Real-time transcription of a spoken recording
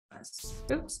request.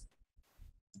 Oops.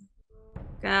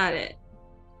 Got it.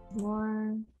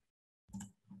 More.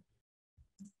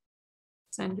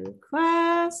 Send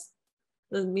request.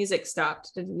 The music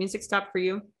stopped. Did the music stop for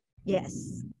you?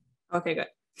 Yes. Okay, good.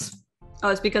 Oh,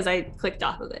 it's because I clicked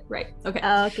off of it. Right. Okay.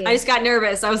 Okay. I just got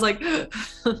nervous. I was like,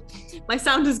 my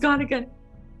sound is gone again.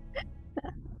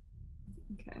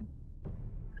 Okay.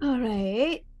 All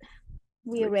right.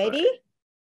 We ready?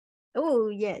 Oh,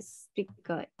 yes.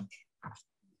 Record.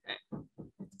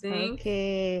 Think.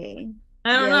 Okay.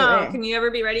 I don't know. Can you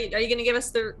ever be ready? Are you going to give us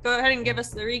the, go ahead and give us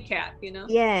the recap, you know?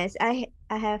 Yes, I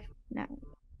have now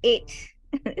 8.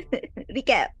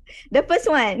 Recap. The first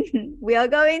one, we are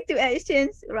going to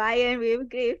exchange Ryan with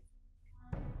Griff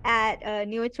at a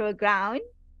neutral ground.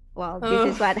 Well,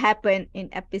 this is what happened in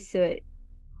episode.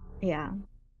 Yeah.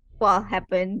 Well,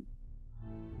 happened.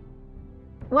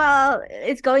 Well,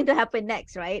 it's going to happen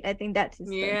next, right? I think that's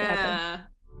going to happen.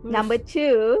 Number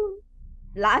 2,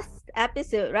 last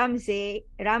episode, Ramsey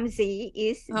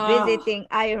is visiting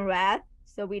Ironrath,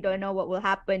 so we don't know what will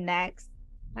happen next.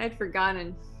 I had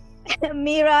forgotten.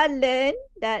 Mira learned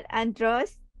that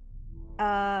Andros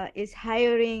is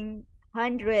hiring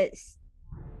hundreds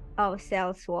of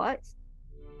cell swords.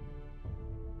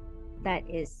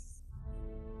 That's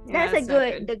a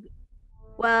good.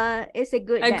 Well, it's a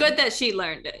good. Good that she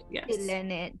learned it. Yes, she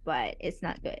learned it, but it's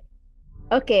not good.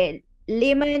 Okay,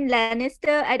 Lyman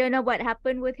Lannister. I don't know what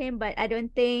happened with him, but I don't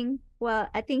think. Well,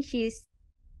 I think she's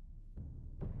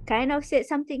kind of said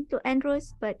something to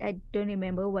Andros, but I don't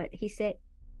remember what he said.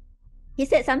 He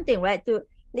said something, right, to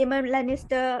Lyman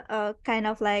Lannister, kind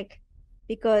of like,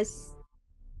 because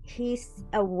he's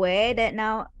aware that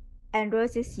now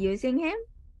Andros is using him.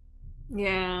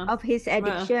 Yeah. Of his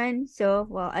addiction. So,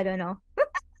 well, I don't know.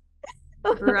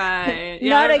 Right.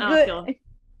 Yeah,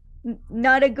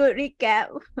 not a good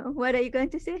recap. What are you going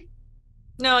to say?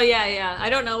 No, yeah. I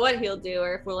don't know what he'll do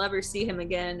or if we'll ever see him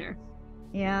again, or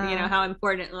you know how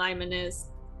important Lyman is.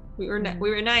 We were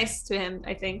nice to him,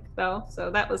 I think, though, so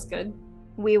that was good.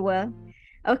 We were.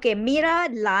 Okay, Mira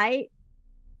lied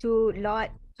to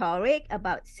Lord Torrik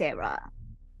about Sarah.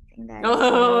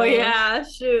 Yeah,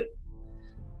 shoot.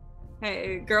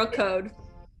 Hey, girl code.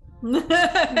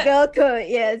 Girl code,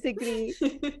 yes, agree.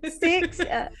 6,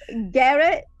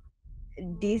 Garrett,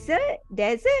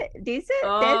 deserted.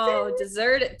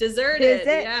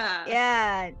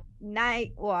 Yeah.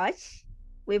 Night watch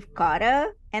with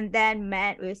Carter, and then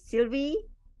met with Sylvie,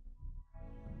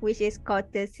 which is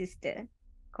Carter's sister.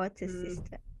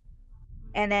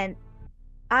 And then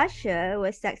Asher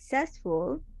was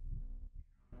successful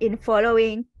in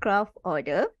following Croft's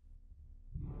order.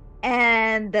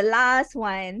 And the last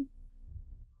one,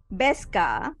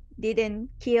 Beskar didn't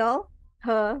kill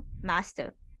her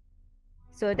master.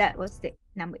 So that was the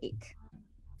number 8.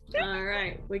 All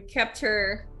right. We kept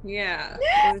her, yeah.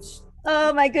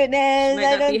 Oh my goodness.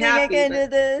 I don't think I can do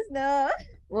this. No.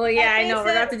 Well, yeah, I know. We're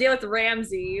going to have to deal with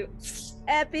Ramsey.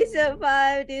 Episode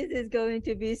 5. This is going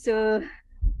to be so...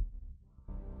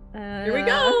 Here we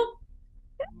go.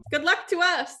 Good luck to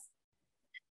us.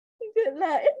 Good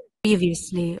luck.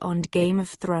 Previously on Game of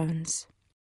Thrones.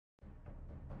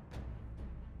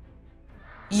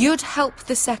 You'd help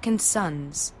the Second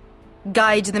Sons.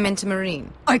 Guide them into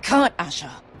Marine. I can't,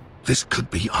 Asher. This could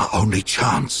be our only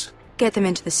chance. Get them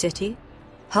into the city.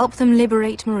 Help them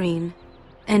liberate Marine.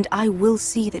 And I will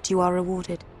see that you are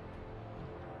rewarded.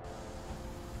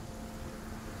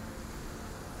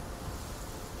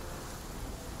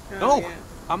 Oh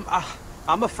yeah.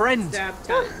 I'm a friend. Stab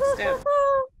time. Stab.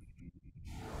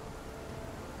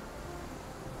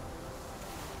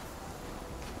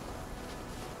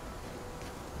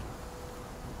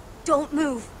 Don't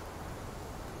move.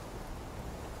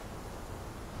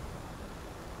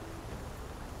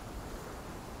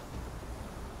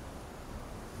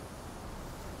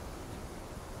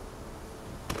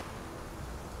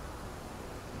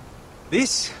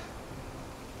 This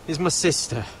is my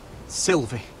sister,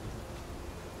 Sylvie.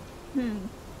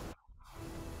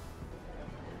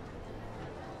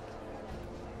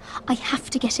 I have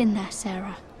to get in there,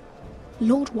 Sarah.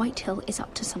 Lord Whitehill is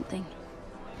up to something.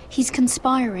 He's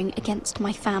conspiring against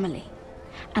my family,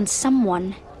 and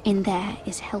someone in there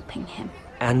is helping him.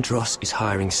 Andros is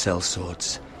hiring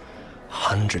sellswords.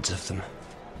 Hundreds of them.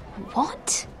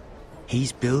 What?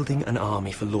 He's building an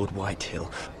army for Lord Whitehill,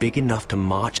 big enough to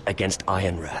march against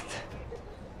Ironrath.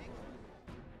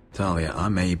 Talia, I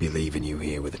may be leaving you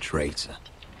here with a traitor.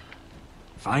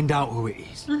 Find out who it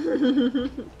is.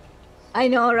 I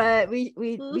know, right? We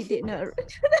did not.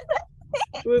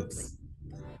 Whoops.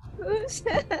 Oops. This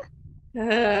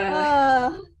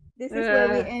is where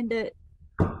we ended.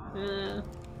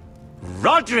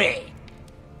 Rodri!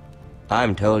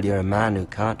 I'm told you're a man who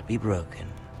can't be broken.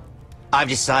 I've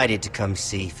decided to come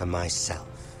see for myself.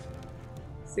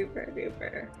 Super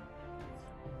duper.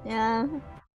 Yeah.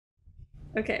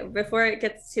 Okay, before it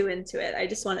gets too into it, I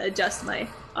just want to adjust my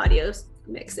audio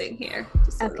mixing here.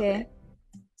 Just a little bit.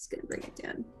 Just gonna bring it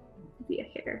down via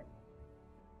hair.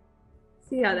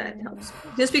 See how that helps.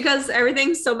 Just because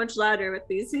everything's so much louder with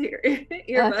these earbuds.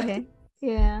 Okay.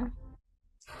 Yeah.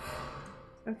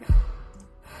 Okay.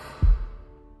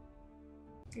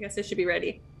 I guess I should be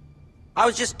ready. I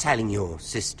was just telling your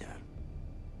sister.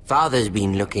 Father's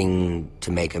been looking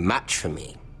to make a match for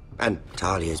me. And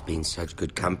Talia's been such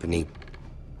good company.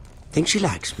 Think she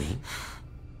likes me?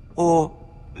 Or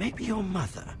maybe your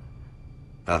mother?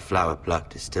 A flower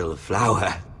plucked is still a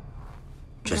flower.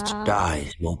 Just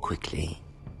dies more quickly.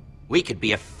 We could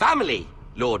be a family,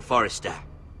 Lord Forrester.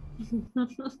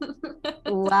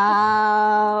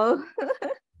 Wow.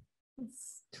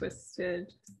 It's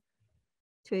twisted.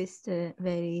 Twisted.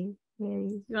 Very,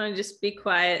 very. You want to just be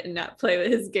quiet and not play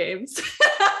with his games?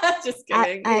 Just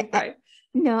kidding.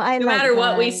 No matter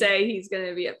what we say, he's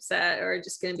gonna be upset or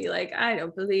just gonna be like, I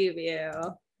don't believe you.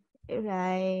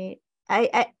 Right.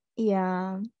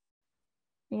 Yeah.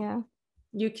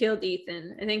 You killed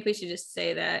Ethan. I think we should just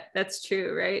say that. That's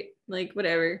true, right? Like,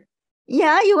 whatever.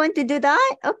 Yeah, you want to do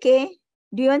that? Okay.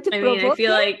 Do you want to provoke I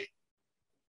feel him? like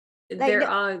they're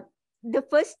all... The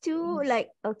first two, like,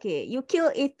 okay, you kill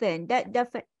Ethan. That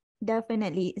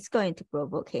definitely is going to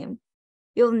provoke him.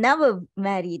 You'll never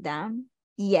marry them.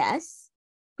 Yes.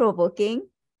 Provoking.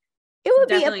 It would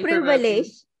be a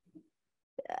privilege.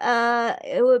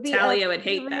 It would be Talia would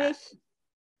hate that.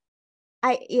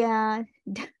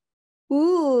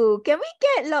 Ooh, can we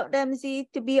get Lord Ramsay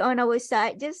to be on our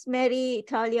side? Just marry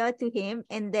Talia to him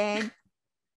and then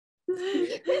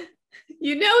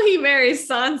you know he marries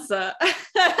Sansa.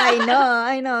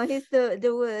 I know. He's the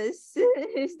worst.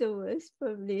 He's the worst,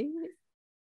 probably.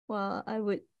 Well, I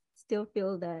would still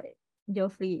feel that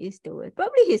Joffrey is the worst.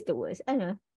 Probably he's the worst. I don't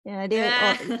know. Yeah,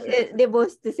 they're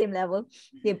both the same level.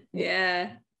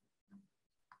 Yeah.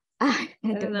 I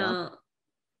don't know.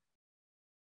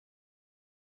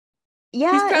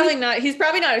 Yeah, he's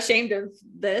probably not ashamed of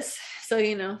this. So,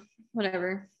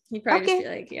 whatever. He'd probably just be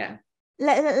like, yeah.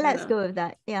 Let's go with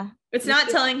that. Yeah. It's not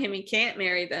telling him he can't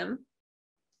marry them.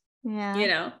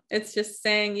 Yeah. It's just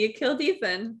saying you killed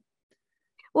Ethan.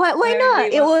 Why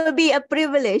not? It will be a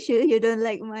privilege. You don't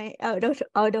like my out of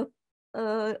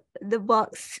the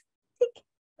box.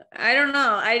 I don't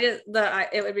know.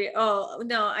 It would be, oh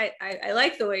no, I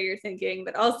like the way you're thinking,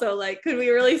 but also like, could we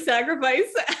really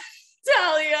sacrifice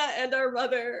Talia and our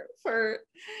mother for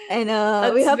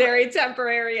we have very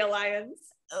temporary alliance?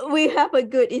 We have a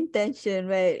good intention,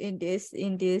 right? In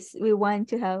this, we want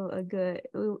to have a good.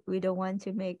 We don't want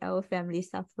to make our family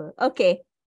suffer. Okay,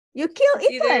 you kill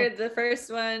Ethan. Either the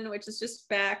first one, which is just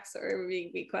facts, or we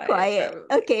be quiet. Probably.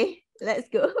 Okay, let's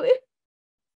go.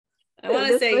 I want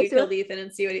to say you killed Ethan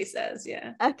and see what he says.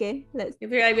 Yeah. Okay, let's.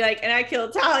 If you're gonna be like, and I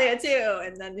killed Talia too,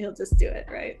 and then he'll just do it,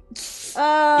 right?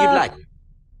 You'd like,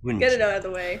 wouldn't get it out of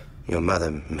the way. Your mother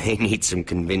may need some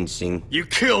convincing. You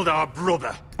killed our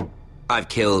brother. I've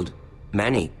killed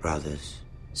many brothers,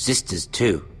 sisters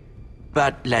too.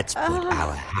 But let's put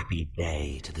our happy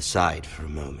day to the side for a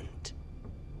moment.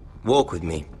 Walk with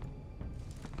me.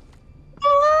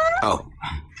 Oh,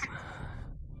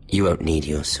 you won't need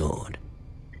your sword.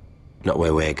 Not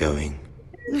where we're going.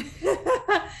 Do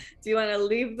you want to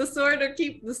leave the sword or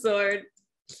keep the sword?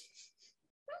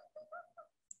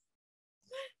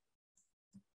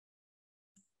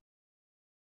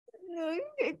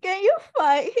 Can you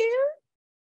fight him?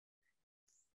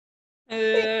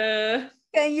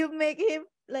 Can you make him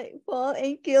like fall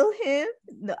and kill him?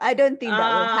 No, I don't think that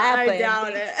will happen. I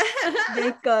doubt it.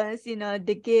 Because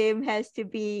the game has to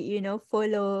be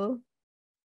follow.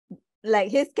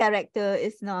 Like his character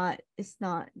is not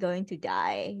going to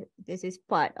die. This is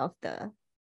part of the.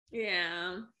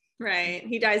 Yeah, right.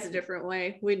 He dies a different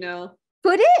way. We know.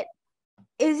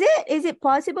 Is it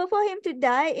possible for him to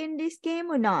die in this game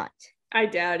or not? I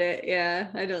doubt it. Yeah,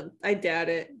 I doubt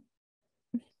it.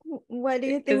 What do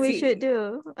you think we should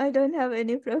do? I don't have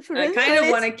any preference. I kind of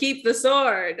want to keep the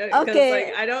sword.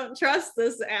 Okay. I don't trust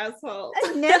this asshole.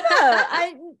 Never.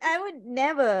 I would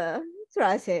never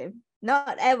trust him.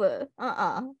 Not ever.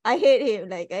 I hate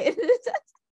him.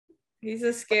 He's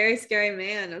a scary, scary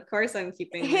man. Of course I'm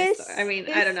keeping this. I mean,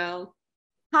 I don't know.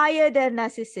 Higher than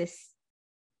narcissist.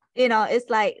 It's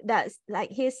like that's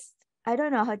like I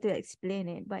don't know how to explain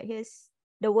it, but he's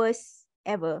the worst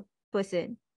ever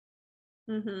person.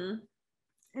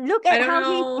 Mm-hmm. Look at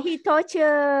how he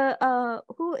torture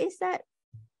who is that?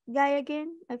 guy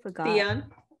again? I forgot. Theon.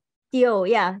 Theo,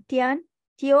 yeah. Theon.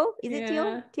 Theo? Is it Theo?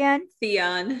 Yeah. Theon?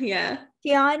 Theon, yeah.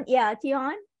 Theon, yeah,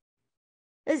 Theon.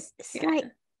 It's Yeah. like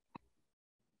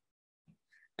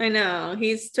I know.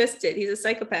 He's twisted. He's a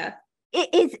psychopath.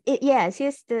 yes,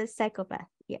 he's the psychopath.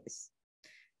 Yes.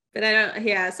 But I don't,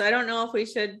 yeah, so I don't know if we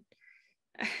should,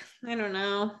 I don't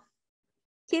know.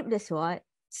 Keep the sword.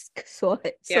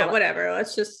 Sword. Yeah, whatever.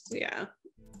 Let's just, yeah.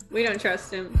 We don't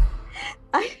trust him.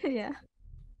 Yeah.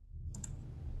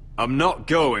 I'm not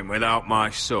going without my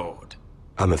sword.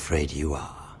 I'm afraid you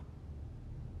are.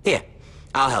 Here,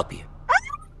 I'll help you.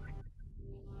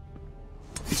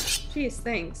 Jeez,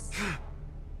 thanks.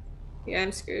 Yeah,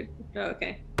 I'm screwed. Oh,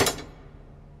 okay.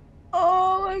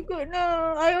 Oh my god,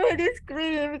 no. I already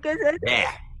scream because I...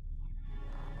 There.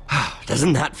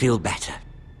 Doesn't that feel better?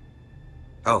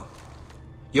 Oh,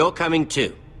 you're coming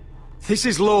too. This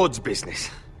is Lord's business,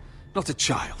 not a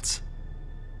child's.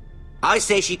 I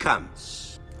say she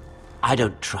comes. I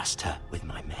don't trust her with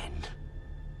my men.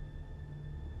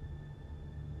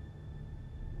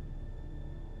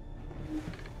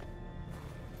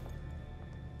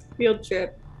 Field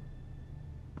trip.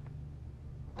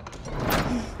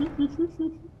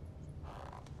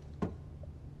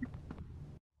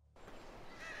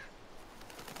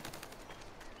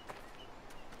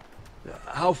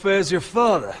 How fares your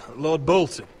father, Lord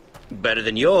Bolton? Better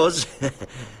than yours.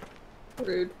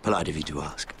 Rude. Polite of you to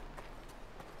ask.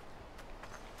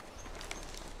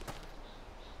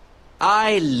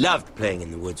 I loved playing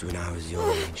in the woods when I was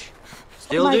your age.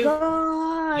 Still do.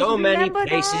 God, So many remember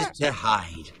places that? to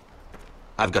hide.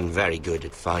 I've gotten very good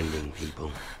at finding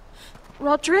people.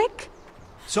 Roderick?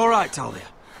 It's all right, Talia.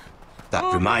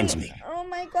 That reminds me. Oh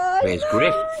my god. Where's no.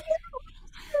 Griff?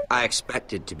 I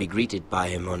expected to be greeted by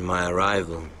him on my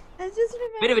arrival. I just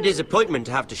remember. Bit of a disappointment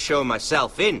to have to show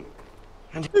myself in.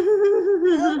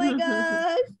 Oh my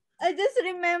god. I just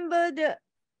remember the,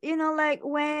 like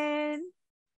when,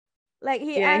 like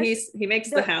he Yeah, asked, he makes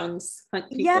the hounds hunt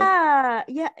people. yeah,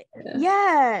 Yeah.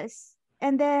 yes.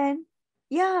 And then,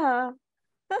 yeah.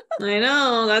 I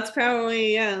know, that's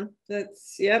probably, yeah.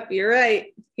 That's, yep, you're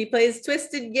right. He plays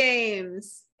twisted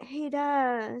games. He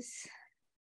does.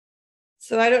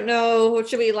 So I don't know,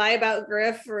 should we lie about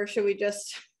Griff or should we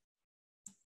just...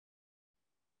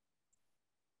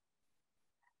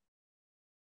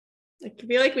 I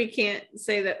feel like we can't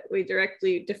say that we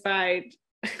directly defied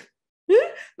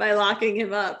by locking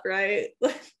him up, right?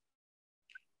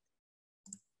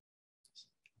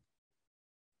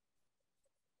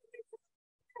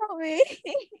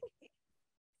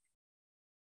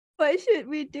 What should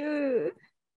we do?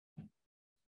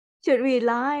 Should we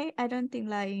lie? I don't think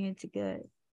lying is good.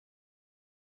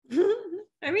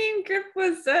 I mean, Griff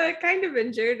was kind of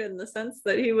injured in the sense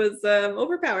that he was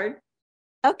overpowered.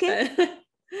 Okay.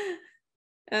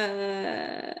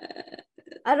 I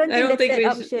don't think the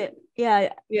setup should. Yeah.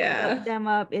 Lock them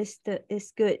up is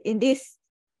good in this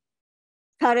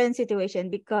current situation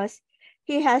because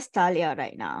he has Talia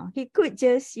right now. He could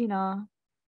just,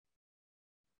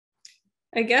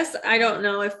 I guess I don't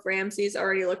know if Ramsay's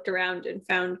already looked around and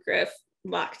found Griff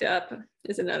locked up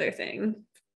is another thing.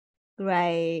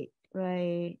 Right.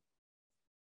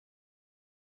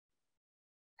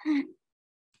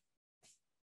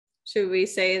 Should we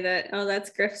say that, oh, that's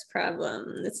Griff's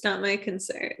problem? It's not my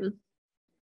concern.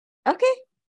 Okay.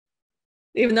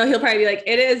 Even though he'll probably be like,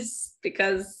 it is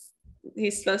because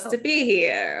he's supposed to be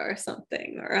here or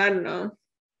something, or I don't know.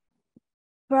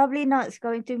 Probably not. It's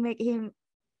going to make him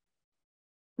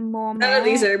more None of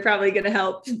these are probably going to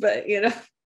help, but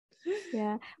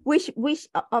Yeah. Which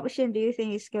option do you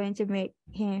think is going to make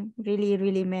him really,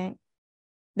 really mad?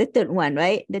 The third one,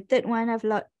 right? The third one I've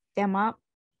locked them up.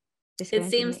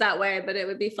 It seems that way, but it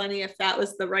would be funny if that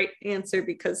was the right answer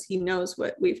because he knows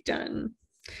what we've done.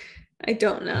 I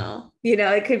don't know.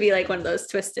 It could be like one of those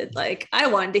twisted, like, I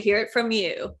wanted to hear it from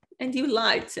you and you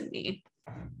lied to me.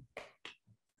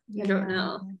 I don't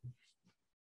know.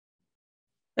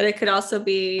 But it could also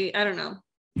be, I don't know.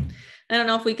 I don't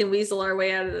know if we can weasel our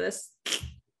way out of this.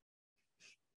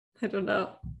 I don't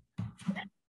know.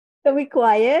 Are we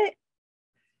quiet?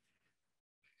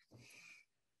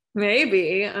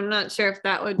 Maybe. I'm not sure if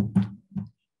that would.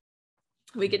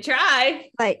 We could try.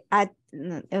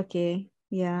 Okay.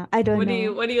 Yeah. I don't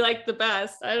know. What do you like the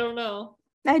best? I don't know.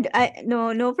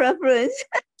 No preference.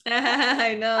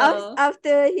 I know.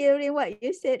 After hearing what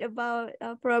you said about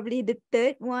probably the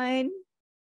third one.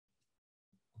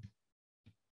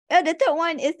 The third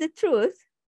one is the truth.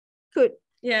 Good.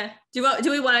 Yeah. Do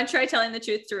we want to try telling the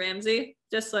truth to Ramsay?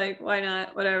 Just like, why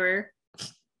not? Whatever.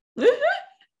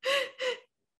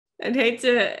 I'd hate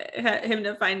him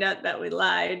to find out that we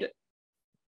lied.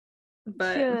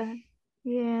 But sure.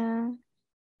 Yeah.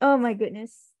 Oh my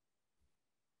goodness.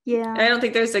 Yeah. I don't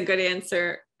think there's a good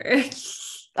answer.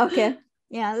 Okay.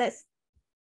 Yeah, let's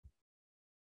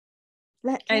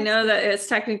I know that it's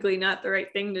technically not the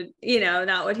right thing to,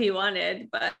 not what he wanted,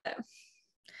 but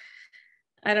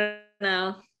I don't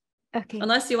know. Okay.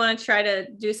 Unless you want to try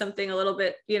to do something a little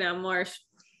bit, more,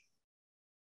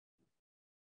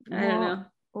 I don't know.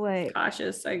 Wait.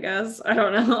 Cautious, I guess. I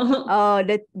don't know. Oh,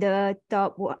 the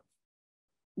top one.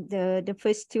 The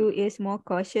first two is more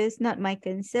cautious, not my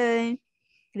concern.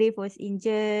 Griff was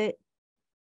injured.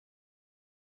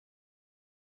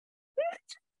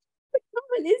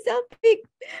 Alyssa,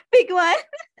 pick one.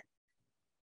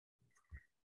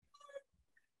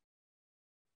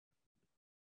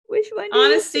 Which one?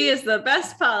 Honesty is the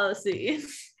best policy.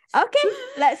 Okay,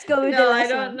 let's go with the last I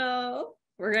don't one. know.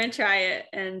 We're gonna try it,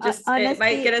 and just it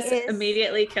might get us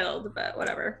immediately killed, but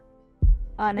whatever.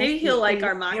 Maybe he'll like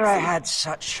our moxie. Here I had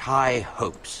such high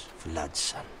hopes for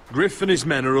Ludson. Griff and his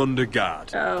men are under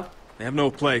guard. Oh. They have no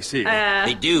place here.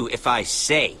 They do if I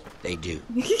say they do.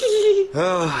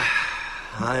 Oh,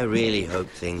 I really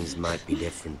hoped things might be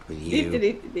different with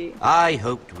you. I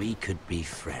hoped we could be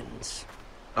friends.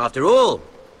 After all,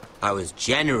 I was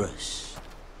generous.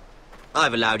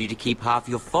 I've allowed you to keep half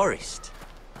your forest.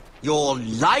 Your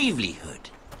livelihood.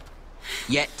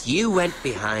 Yet you went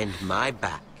behind my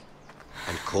back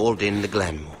and called in the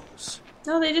Glenmores.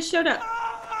 No, they just showed up.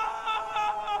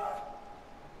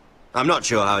 I'm not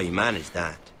sure how you managed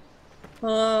that.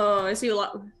 Oh, is he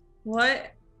what?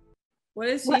 What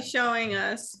is he showing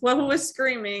us? What who was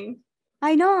screaming?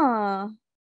 I know.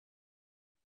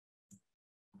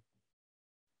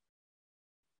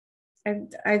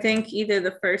 I think either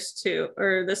the first two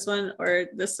or this one are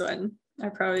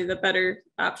probably the better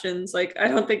options. Like, I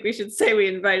don't think we should say we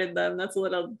invited them. That's a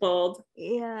little bold.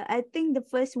 Yeah, I think the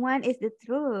first one is the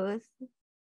truth.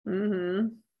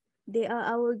 Mm-hmm. They are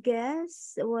our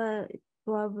guests. Well,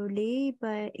 probably,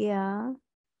 but yeah.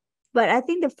 But I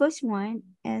think the first one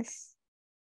is.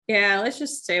 Yeah, let's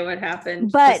just say what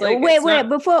happened. But wait,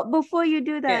 before you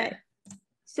do that. Yeah.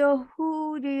 So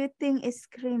who do you think is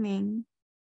screaming?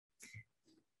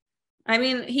 I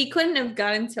mean, he couldn't have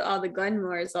gotten to all the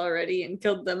Glenmores already and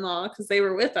killed them all because they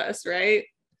were with us, right?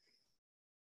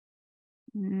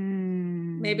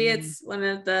 Maybe it's one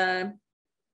of the.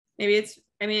 Maybe it's.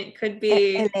 I mean, it could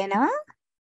be Elena.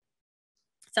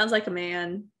 Sounds like a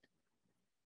man.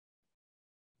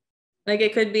 Like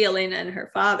it could be Elena and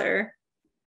her father,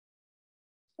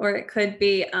 or it could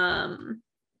be.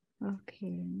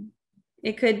 Okay.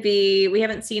 It could be. We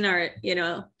haven't seen our,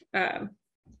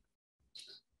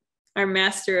 our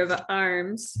master of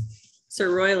arms, Sir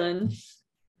Royland.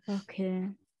 Okay.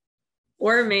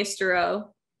 Or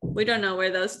Maestro. We don't know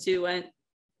where those two went.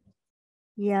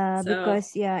 Yeah,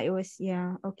 because it was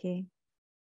okay.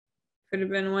 Could have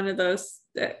been one of those.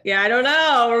 I don't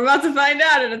know. We're about to find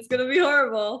out, and it's gonna be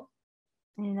horrible.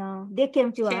 I know. They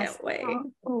came to us. Can't wait.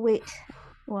 Oh wait.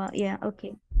 Well, yeah,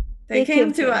 okay. They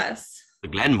came to us. The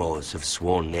Glenmores have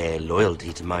sworn their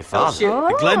loyalty to my father.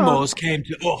 The Glenmores came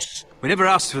to us. We never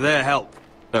asked for their help.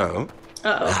 Oh?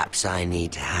 Uh-oh. Perhaps I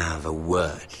need to have a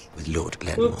word with Lord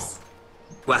Glenmore. Oops.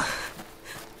 Well,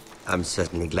 I'm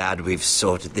certainly glad we've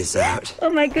sorted this out. Oh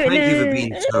my goodness. Thank you for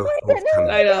being so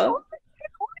forthcoming. I know.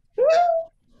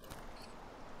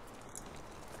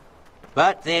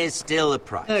 But there's still a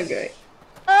price. Okay.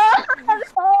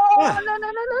 No.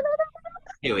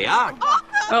 Here we are.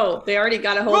 Oh, they already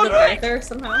got a hold of Arthur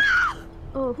somehow.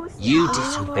 Oh, who's You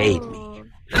disobeyed me.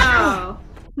 Oh.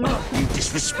 You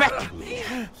disrespected me.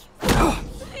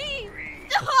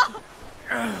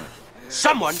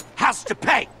 Someone has to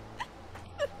pay.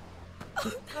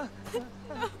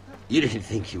 You didn't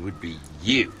think it would be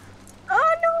you.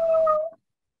 Oh no!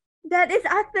 That is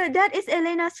Arthur. That is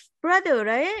Elena's brother,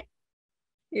 right?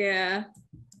 Yeah.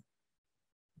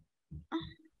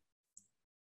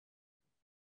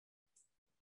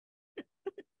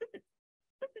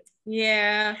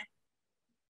 Yeah.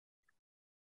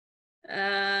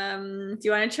 Do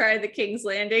you want to try the King's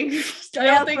Landing? I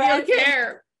don't think you'll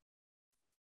care.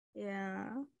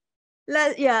 Yeah.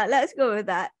 Let's go with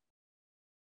that.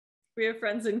 We have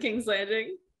friends in King's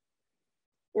Landing.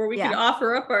 Or we could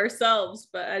offer up ourselves,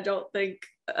 but I don't think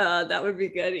that would be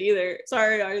good either.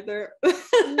 Sorry, Arthur.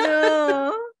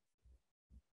 No.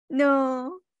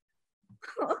 No.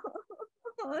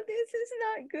 Oh, this is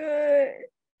not good.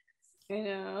 I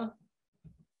know.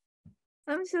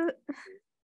 I'm so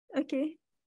okay.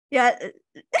 Yeah,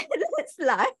 let's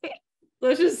lie.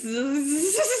 Let's just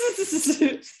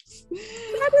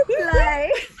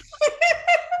lie.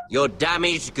 Your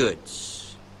damaged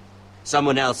goods.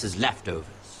 Someone else's leftovers.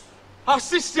 Our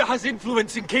sister has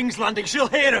influence in King's Landing. She'll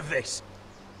hear of this.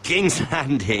 King's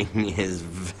Landing is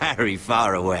very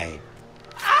far away.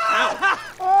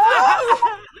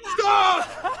 Stop!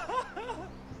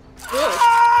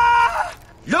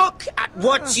 Look at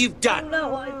what you've done. I'm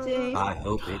not watching. I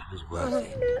hope it was worth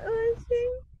it. I'm not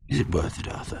watching. Is it worth it,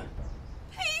 Arthur?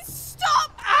 Please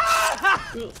stop!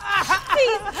 Please!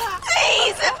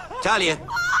 Talia,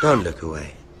 don't look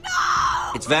away. No!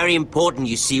 It's very important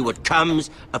you see what comes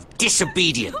of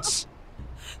disobedience.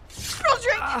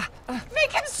 Roderick!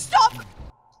 Make him stop!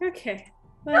 Okay.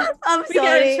 Well, I'm we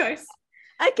sorry. get a choice.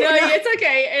 I cannot. No, it's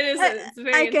okay. It is. It's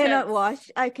very I cannot intense.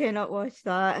 watch. I cannot watch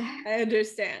that. I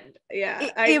understand. Yeah,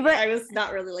 Even- I was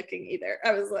not really looking either.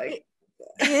 I was like,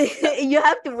 You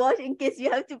have to watch in case you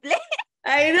have to play.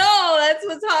 I know that's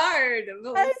what's hard. I'm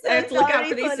so I have to look out sorry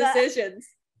for these for that. decisions.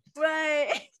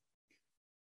 Right.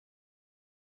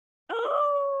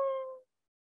 Oh.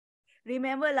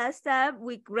 Remember last time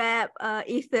we grabbed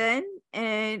Ethan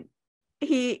and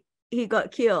he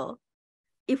got killed.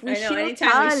 If we I know. shield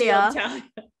Anytime we shield Talia, Talia.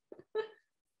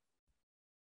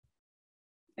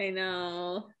 I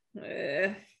know.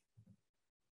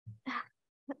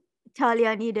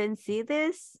 Talia didn't see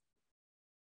this.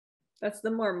 That's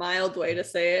the more mild way to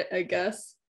say it, I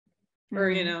guess. Or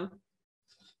you know.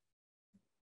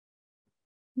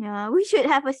 Yeah, we should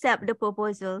have accepted the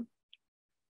proposal.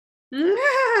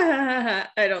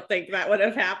 I don't think that would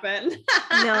have happened.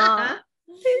 No.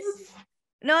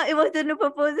 No, it wasn't a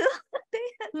proposal.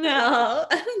 No.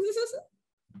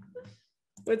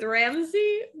 With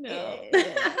Ramsey? No.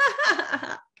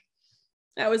 Yeah.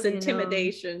 That was You know.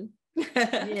 intimidation.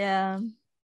 Yeah.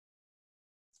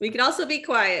 We can also be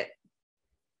quiet.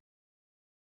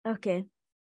 Okay.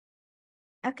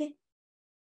 Okay.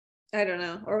 I don't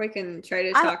know. Or we can try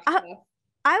to I- talk I- stuff.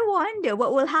 I wonder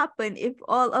what will happen if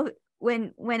all of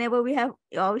whenever we have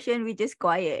the option, we just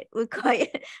quiet. We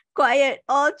quiet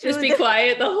all through. Just be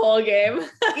quiet the whole game.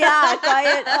 Yeah,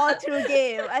 quiet all through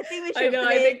game. I think we should I know.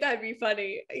 I play, think that'd be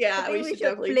funny. Yeah, think we we should should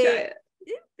definitely play- try it.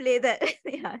 play that.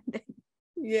 Yeah.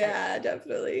 Yeah,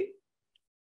 definitely.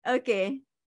 Okay.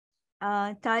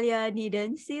 Talia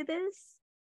didn't see this.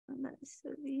 I'm not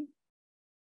sorry.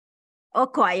 Or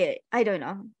quiet. I don't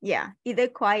know. Yeah, either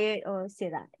quiet or say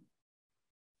that.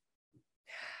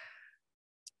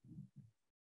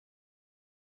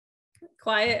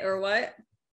 Quiet or what?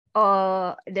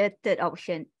 Or the third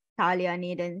option. Talia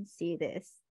didn't see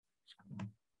this.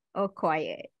 Or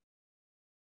quiet.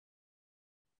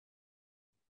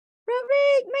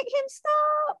 Roderick, make him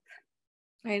stop.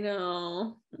 I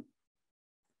know.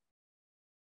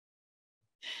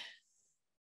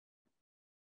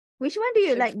 Which one do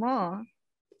you like more?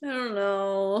 I don't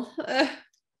know.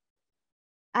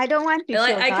 I don't want to show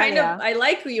I kind Talia. of I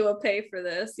like who you will pay for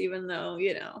this, even though,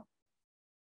 you know.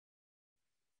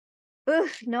 Ugh,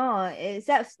 no,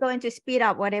 that's going to speed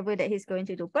up whatever that he's going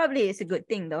to do. Probably it's a good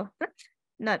thing though.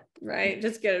 Not Right.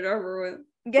 Just get it over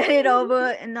with. get it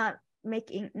over and not make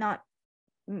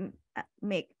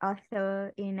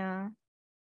Arthur in a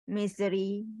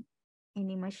misery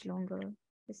any much longer.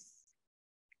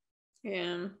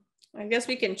 Yeah. I guess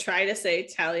we can try to say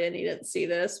Talia didn't see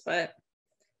this, but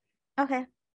Okay.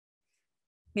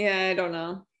 yeah, I don't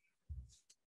know.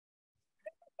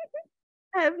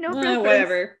 I have no preference.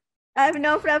 Whatever. I have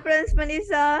no preference,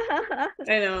 Melissa.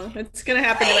 I know. It's gonna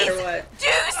happen no matter what. Do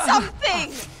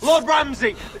something! Lord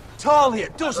Ramsay, Talia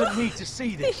doesn't need to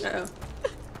see this. Oh.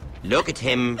 Look at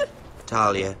him,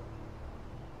 Talia.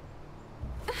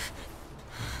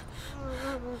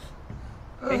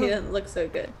 He doesn't look so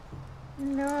good.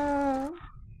 No.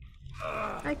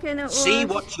 I cannot See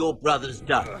watch. what your brother's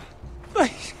done.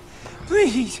 Please,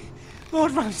 please,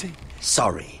 Lord Ramsay.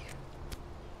 Sorry,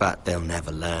 but they'll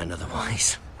never learn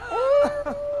otherwise.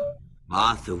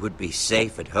 Arthur would be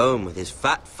safe at home with his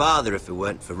fat father if it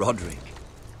weren't for Roderick.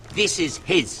 This is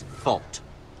his fault.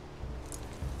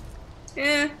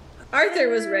 Yeah. Arthur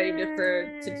was ready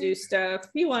to do stuff.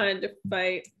 He wanted to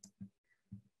fight.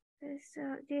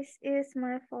 So this is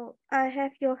my fault. I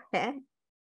have your head.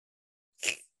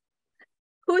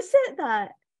 Who said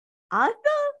that? Arthur?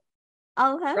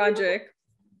 I'll have your- Roderick,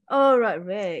 Oh,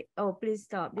 right. Oh, please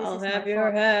stop. This I'll is have my your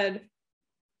fault. head.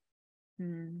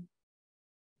 Do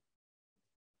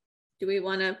Do we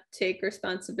want to take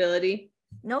responsibility?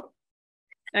 Nope.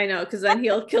 I know, because then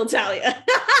he'll kill Talia.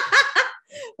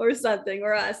 Or something,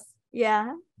 or us.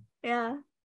 Yeah. No,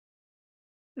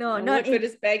 What not good in,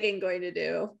 is begging going to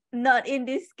do? not in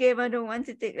this game. I don't want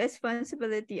to take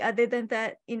responsibility. Other than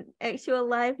that, in actual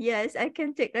life, yes, I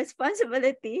can take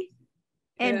responsibility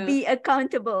and Yeah. be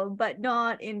accountable, but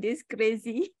not in this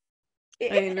crazy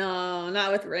I know,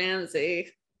 not with Ramsey.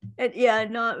 And yeah,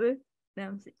 not with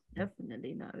Ramsey.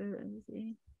 Definitely not with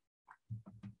Ramsey.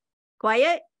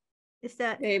 Quiet? Is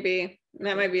that maybe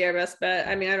that might be our best bet?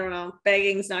 I mean, I don't know.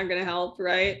 Begging's not gonna help,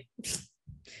 right? It's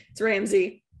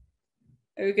Ramsey.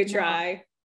 We could try,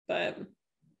 but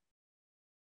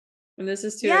when this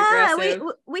is too aggressive.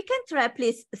 we can try.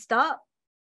 Please stop.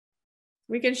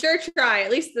 We can sure try.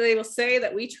 At least they will say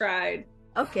that we tried.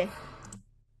 Okay.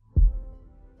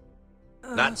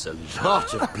 That's a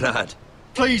lot of blood.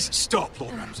 Please stop,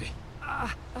 Lord Ramsay.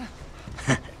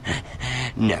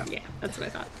 No. Yeah, that's what I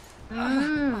thought.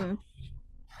 Mm.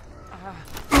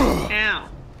 Ow.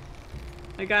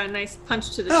 I got a nice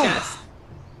punch to the chest.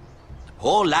 The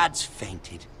poor lad's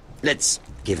fainted. Let's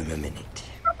give him a minute.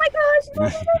 Oh my gosh, no.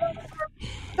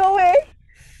 Go away.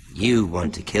 You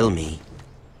want to kill me,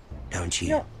 don't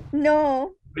you?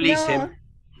 No. Release him.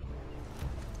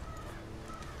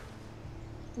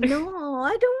 No,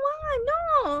 I don't want.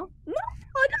 No,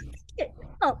 I don't think it.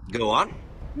 No. Go on.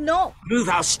 No. Prove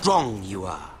how strong you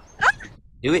are.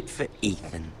 Do it for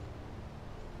Ethan.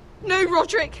 No,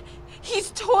 Roderick.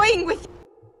 He's toying with you.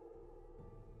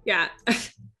 Yeah.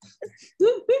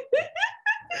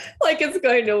 Like it's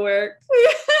going to work.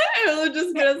 It'll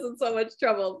just get us in so much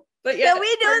trouble. But yeah. Can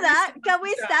we do that? Can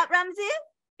we stop Ramsey?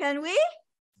 Can we?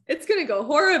 It's gonna go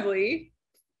horribly.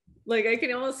 Like I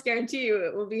can almost guarantee you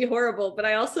it will be horrible, but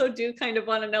I also do kind of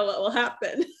want to know what will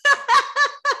happen.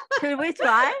 Should we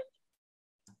try?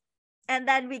 And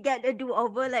then we get a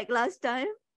do-over like last time?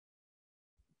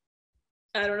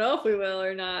 I don't know if we will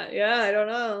or not. Yeah, I don't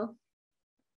know.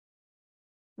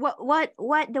 What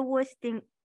the worst thing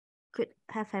could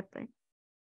have happened?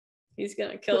 He's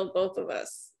gonna kill both of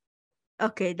us.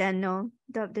 Okay, then no.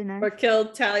 Drop the knife. Or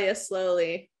kill Talia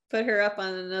slowly. Put her up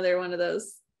on another one of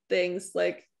those things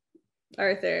like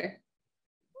Arthur.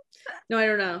 No, I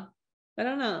don't know. I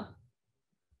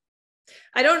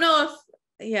don't know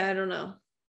if I don't know.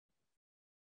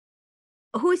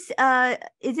 Who's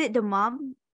is it the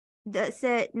mom that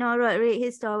said no, Roderick,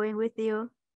 he's staying with you?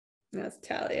 That's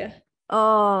Talia.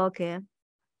 Oh, okay.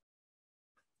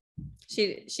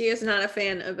 She is not a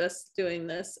fan of us doing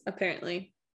this,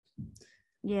 apparently.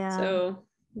 Yeah. So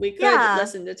we could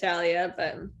listen to Talia,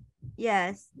 but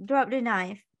yes, drop the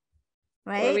knife.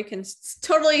 Right? Or we can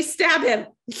totally stab him.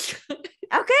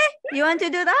 Okay, you want to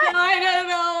do that? No, I don't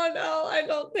know. No, I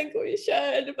don't think we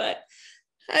should, but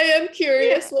I am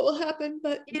curious what will happen.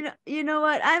 But you know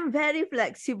what? I'm very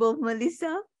flexible,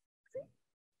 Melissa.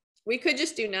 We could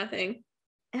just do nothing.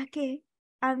 Okay,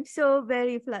 I'm so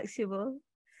very flexible.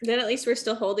 Then at least we're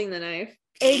still holding the knife.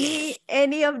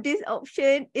 Any of this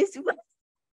option is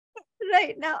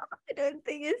right now. I don't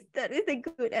think that is a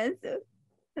good answer.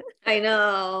 I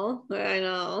know. What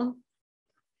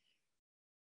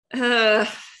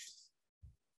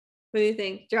do you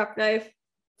think? Drop knife,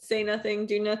 say nothing,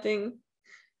 do nothing.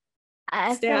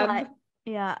 I feel like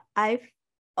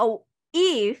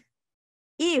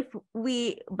if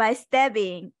we by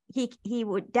stabbing he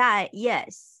would die,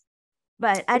 yes.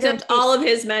 But I don't think all of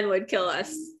his men would kill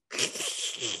us.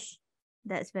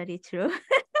 That's very true.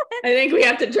 I think we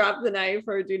have to drop the knife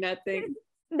or do nothing.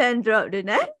 Then drop the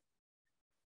knife.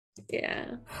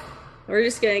 Yeah. We're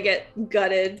just gonna get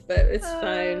gutted, but it's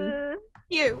fine.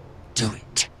 You. Do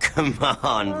it. Come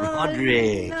on,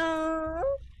 Roderick. No.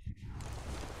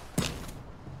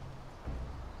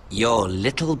 Your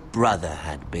little brother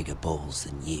had bigger balls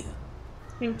than you.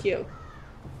 Thank you.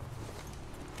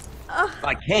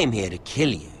 I came here to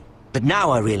kill you, but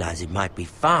now I realize it might be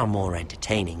far more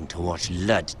entertaining to watch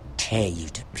Lud tear you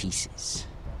to pieces.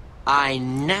 I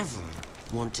never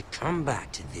want to come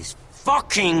back to this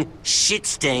fucking shit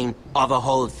stain of a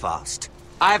holdfast.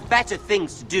 I have better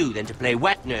things to do than to play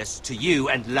wet nurse to you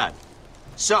and Lud.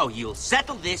 So you'll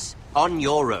settle this on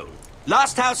your own.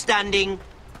 Last house standing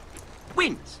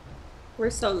wins. We're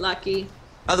so lucky.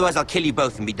 Otherwise I'll kill you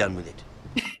both and be done with it.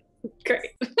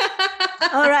 Great.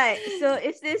 All right. So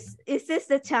is this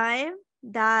the time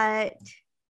that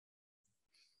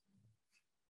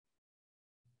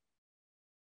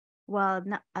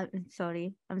I'm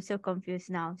sorry. I'm so confused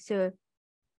now. So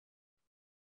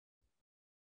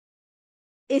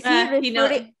is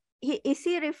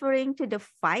he referring to the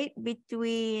fight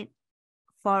between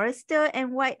Forrester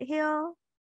and Whitehill?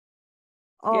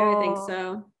 Yeah, I think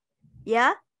so.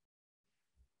 Yeah?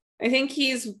 I think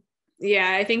he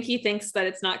thinks that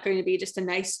it's not going to be just a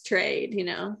nice trade,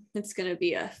 It's going to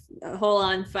be a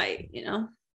whole-on fight,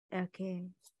 Okay.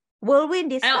 We'll win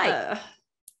this fight.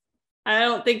 I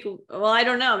don't think, I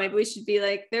don't know. Maybe we should be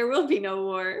like, there will be no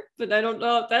war, but I don't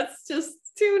know if that's just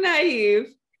too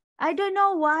naive. I don't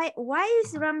know why. Why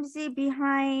is Ramsay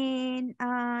behind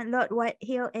Lord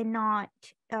Whitehill and not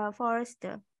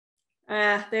Forrester?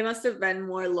 They must have been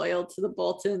more loyal to the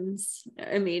Boltons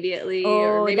immediately,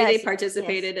 Oh, or maybe they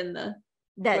participated in the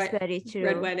That's very true.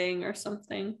 Red Wedding or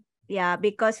something. Yeah,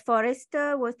 because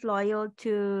Forrester was loyal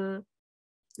to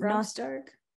Robb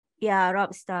Stark. Yeah,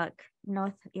 Robb Stark.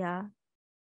 North. Yeah.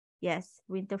 Yes,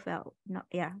 Winterfell. No.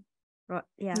 Yeah.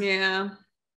 Yeah. Yeah.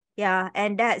 Yeah,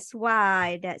 and that's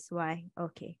why.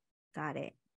 Okay, got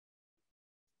it.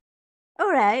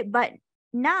 All right, but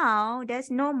now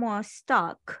there's no more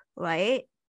Stark, right?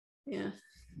 Yeah.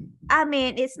 I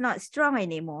mean, it's not strong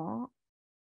anymore,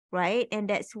 right? And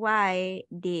that's why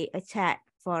they attack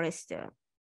Forrester.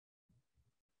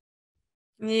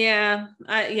 Yeah,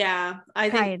 I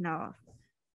think kind of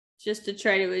just to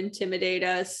try to intimidate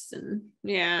us, and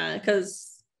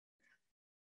because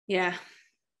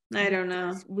I don't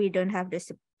know. We don't have the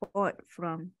support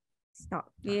from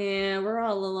Stark. Yeah, we're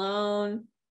all alone.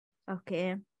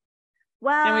 Okay.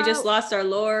 Well, and we just lost our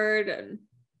lord, and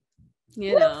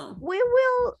you know.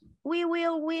 We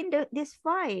will win this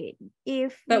fight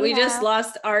but we just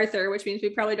lost Arthur, which means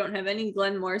we probably don't have any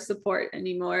Glenmore support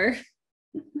anymore.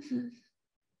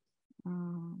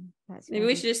 Maybe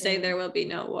we should just say there will be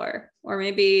no war, or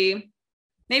maybe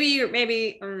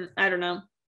I don't know.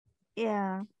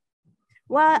 Yeah.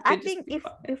 Well, I think if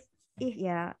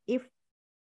Teddy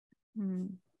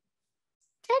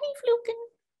Fluken.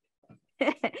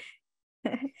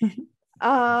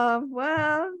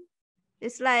 Well,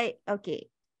 it's like, okay,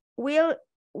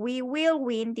 we will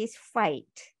win this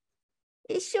fight.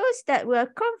 It shows that we're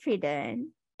confident,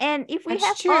 and if we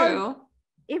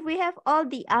have all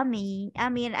the army, I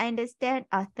mean, I understand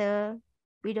Arthur.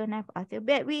 We don't have Arthur,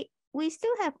 but we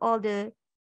still have all the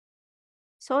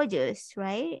soldiers,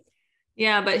 right?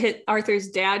 Yeah, but Arthur's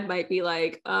dad might be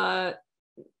like, they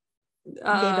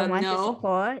don't want to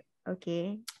support.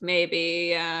 Okay. Maybe,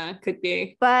 yeah, could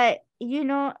be. But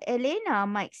Elena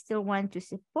might still want to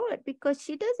support because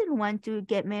she doesn't want to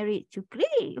get married to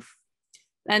Cliff.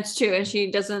 That's true, and she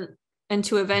doesn't, and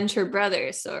to avenge her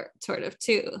brother, sort of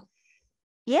too.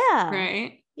 Yeah.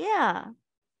 Right? Yeah.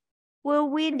 We'll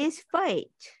win this fight.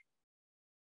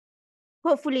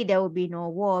 Hopefully there will be no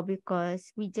war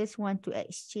because we just want to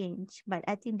exchange. But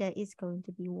I think there is going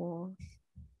to be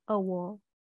a war.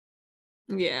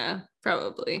 Yeah,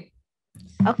 probably.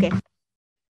 Okay.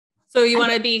 So you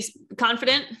want to be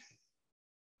confident?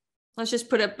 Let's just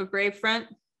put up a brave front.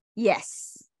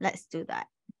 Yes, let's do that.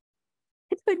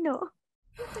 I don't know.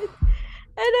 I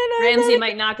don't know. Ramsay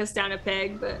might knock us down a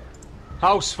peg, but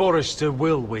House Forrester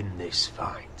will win this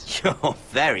fight. You're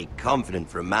very confident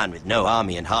for a man with no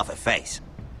army and half a face.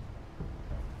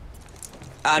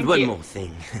 And one more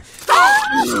thing.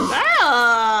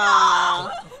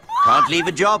 Can't leave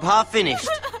a job half finished.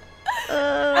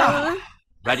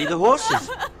 Ready the horses?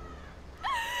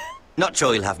 Not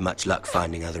sure you'll have much luck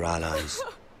finding other allies.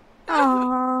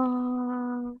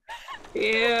 Oh.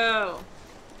 Ew.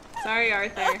 Sorry,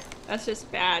 Arthur. That's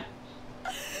just bad.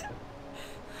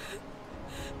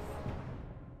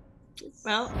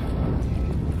 Well.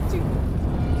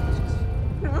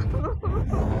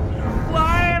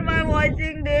 Why am I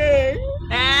watching this?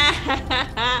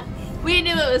 We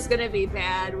knew it was gonna be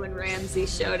bad when Ramsay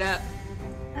showed up.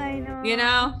 I know.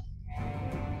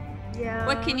 Yeah.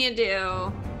 What can you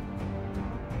do?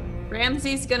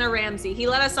 Ramsay's gonna Ramsay. He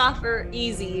let us off for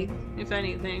easy, if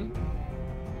anything.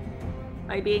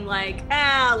 By being like,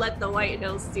 let the White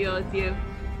Hills deal with you.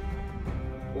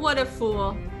 What a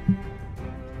fool.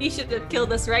 He should have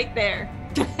killed us right there.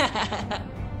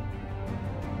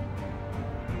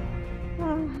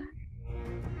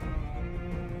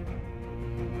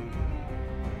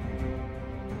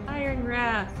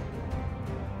 Ironrath.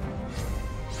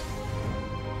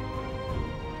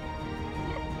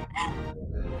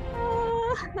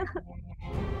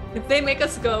 If they make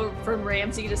us go from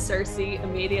Ramsay to Cersei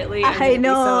immediately, I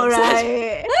know,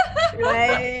 right?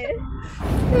 Right.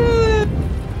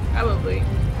 Probably.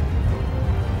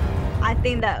 I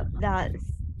think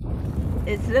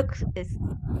it's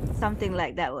something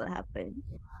like that will happen.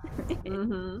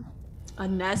 Mm-hmm. A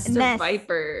nest of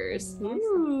vipers.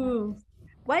 Ooh.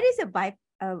 What is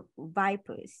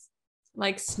vipers?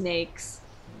 Like snakes.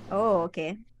 Oh,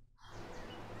 okay.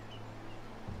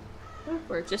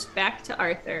 We're just back to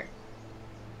Arthur.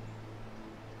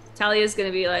 Talia's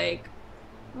gonna be like,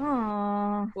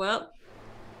 oh, well,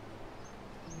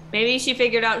 maybe she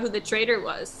figured out who the traitor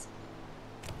was.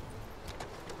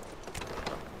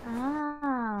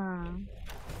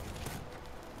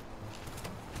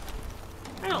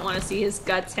 I don't want to see his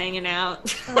guts hanging out.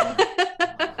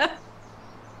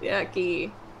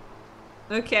 Yucky.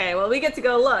 Okay, well, we get to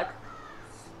go look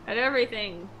at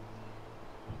everything.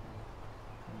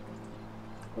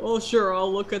 Oh, sure,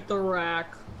 I'll look at the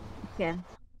rack. Yeah.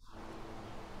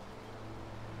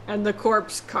 And the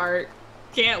corpse cart.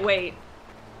 Can't wait.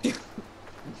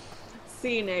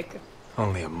 Scenic.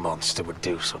 Only a monster would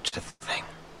do such a thing.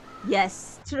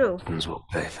 Yes, true. Humans will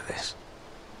pay for this.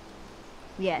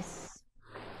 Yes.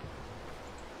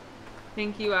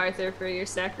 Thank you, Arthur, for your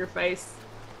sacrifice.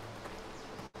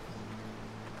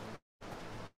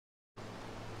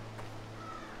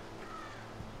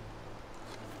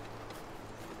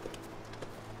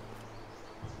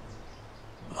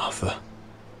 Arthur.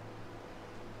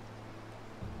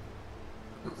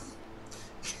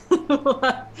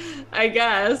 I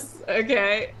guess.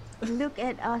 Okay. Look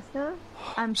at Arthur.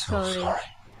 I'm so sorry.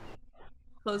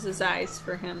 Close his eyes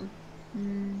for him.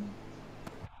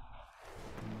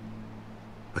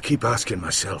 I keep asking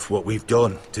myself what we've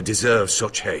done to deserve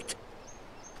such hate.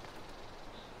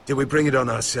 Did we bring it on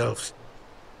ourselves?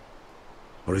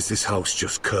 Or is this house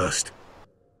just cursed?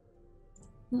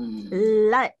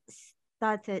 Let's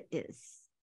start it is.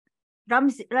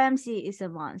 Ramsey is a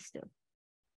monster.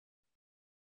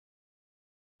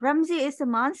 Ramsey is a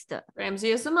monster. Ramsey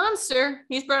is a monster.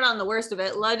 He's brought on the worst of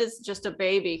it. Lud is just a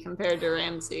baby compared to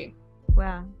Ramsey.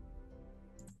 Wow.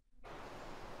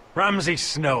 Ramsay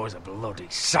Snow is a bloody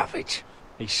savage.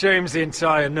 He shames the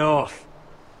entire North.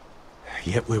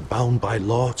 Yet we're bound by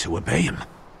law to obey him.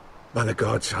 By the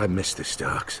gods, I miss the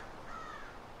Starks.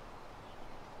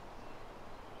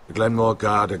 The Glenmore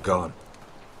Guard are gone.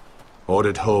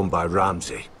 Ordered home by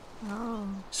Ramsay. Oh.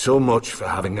 So much for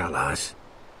having allies.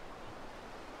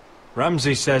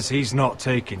 Ramsay says he's not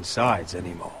taking sides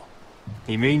anymore.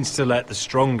 He means to let the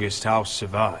strongest house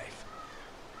survive.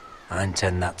 I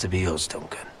intend that to be us,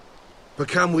 Duncan. But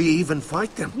can we even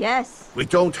fight them? Yes. We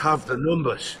don't have the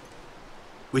numbers.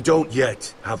 We don't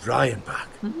yet have Ryan back.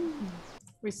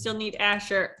 We still need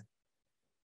Asher.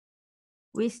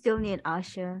 We still need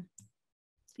Asher.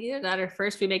 Either that or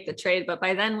first we make the trade, but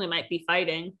by then we might be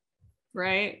fighting,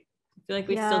 right? I feel like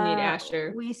we still need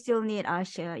Asher. We still need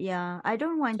Asher, yeah. I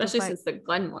don't want especially to fight. since the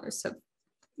Glenmores have,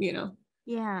 you know.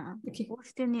 Yeah, Okay. we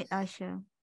still need Asher.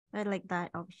 I like that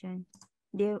option.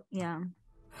 Yeah. Yeah.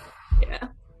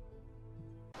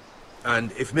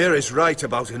 And if Mira's right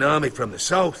about an army from the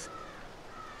south...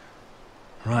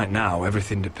 Right now,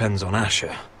 everything depends on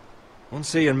Asher.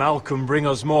 Once he and Malcolm bring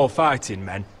us more fighting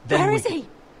men, then Where is he?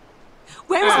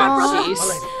 Where is my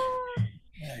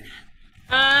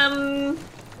brother?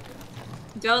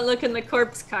 Don't look in the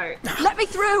corpse cart. Let me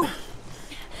through!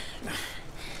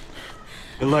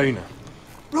 Elena.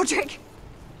 Roderick,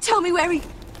 tell me where he...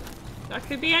 That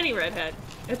could be any redhead.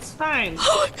 It's fine.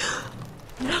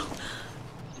 No.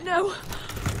 No.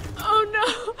 Oh no.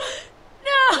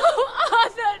 No!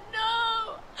 Arthur, no!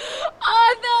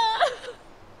 Arthur!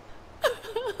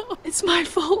 It's my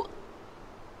fault.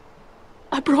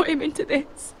 I brought him into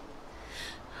this.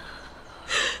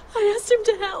 I asked him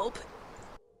to help.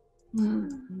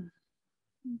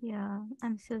 Yeah,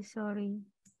 I'm so sorry.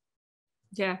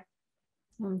 Yeah.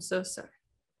 I'm so sorry.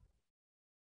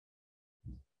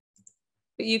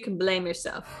 But you can blame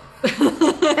yourself.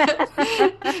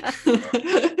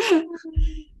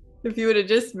 If you would have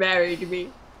just married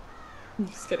me. I'm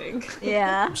just kidding.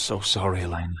 Yeah. I'm so sorry,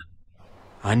 Elena.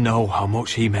 I know how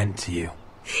much he meant to you.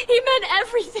 He meant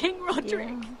everything, Roderick.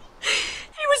 Yeah.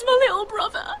 He was my little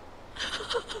brother.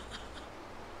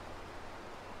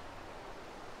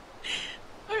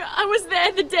 I was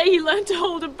there the day he learned to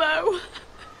hold a bow.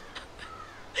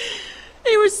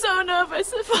 He was so nervous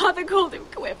that Father called him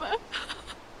Quiver.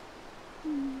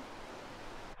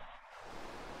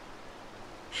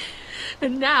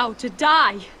 And now to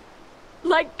die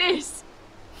like this,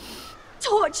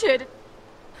 tortured,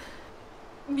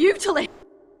 mutilated.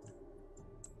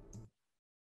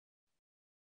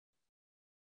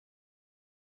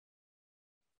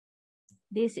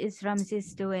 This is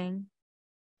Ramsey's doing.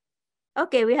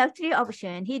 Okay, we have 3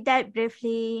 options. He died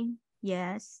briefly.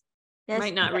 Yes.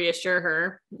 Might not reassure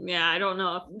her. Yeah, I don't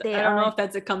know. I don't know if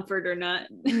that's a comfort or not.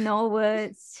 No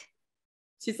words.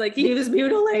 She's like, he was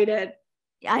mutilated.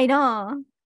 I know.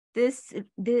 This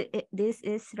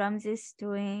is Ramsey's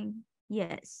doing.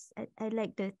 Yes, I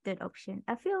like that option.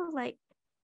 I feel like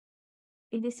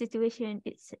in this situation,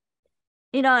 it's,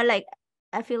 like,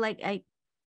 I feel like I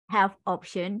have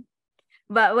option,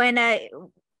 but when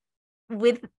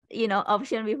with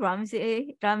option with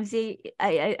Ramsey,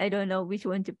 I don't know which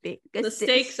one to pick. The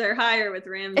stakes are higher with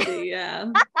Ramsey,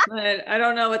 yeah. But I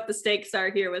don't know what the stakes are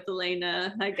here with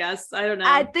Elena, I guess. I don't know.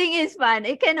 I think it's fun.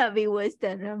 It cannot be worse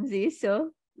than Ramsey,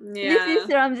 so yeah. this is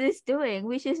Ramsey's doing,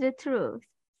 which is the truth.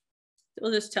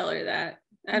 We'll just tell her that.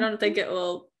 I don't think it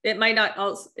will. It might not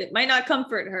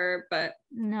comfort her, but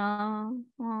no,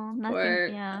 well,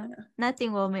 nothing.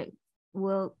 Nothing will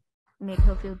make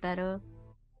her feel better.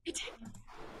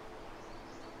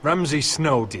 Ramsay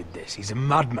Snow did this. He's a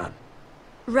madman.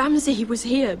 Ramsay was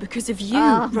here because of you,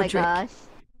 Oh Roderick. my gosh.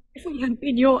 If we hadn't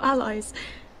been your allies.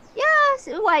 Yes,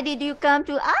 why did you come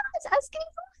to us asking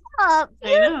for help?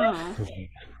 I know.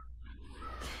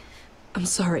 I'm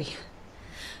sorry.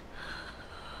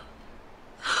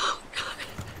 Oh, God.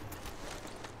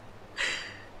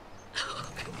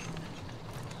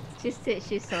 She said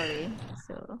she's sorry,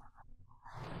 so.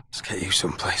 Let's get you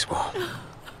someplace warm.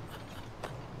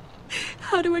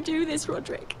 How do I do this,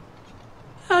 Roderick?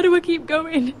 How do I keep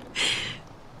going?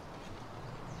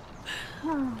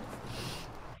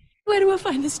 Where do I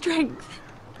find the strength?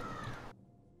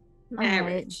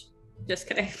 Marriage. Just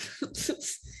kidding.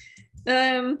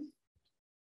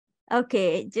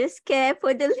 Okay, just care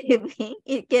for the living.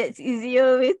 It gets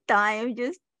easier with time.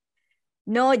 Just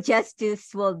no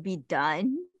justice will be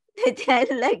done. Then,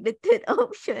 like the third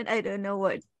option, I don't know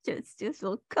what justice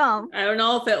will come. I don't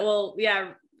know if it will.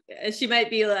 Yeah, she might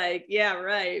be like, yeah,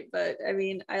 right. But I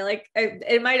mean,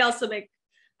 it might also make.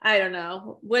 I don't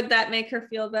know. Would that make her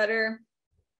feel better?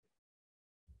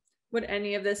 Would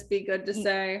any of this be good to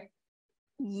say?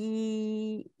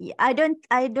 Yeah, I don't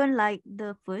like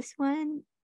the first one.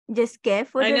 Just care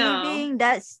for the living.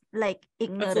 That's like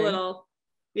ignorant. That's a little,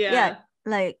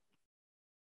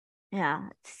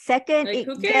 Second, like,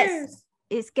 who cares?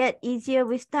 It get easier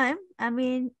with time. I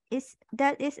mean,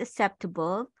 that is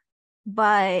acceptable.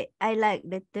 But I like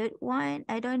the third one.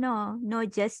 I don't know. No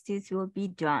justice will be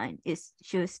done. It's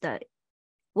just that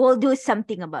we'll do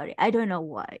something about it. I don't know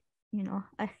why.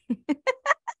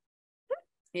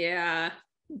 Yeah.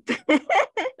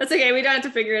 That's okay. We don't have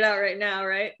to figure it out right now,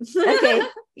 right? Okay.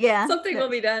 Yeah. Something will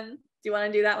be done. Do you want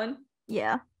to do that one?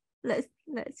 Yeah. Let's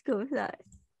go with that.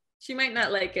 She might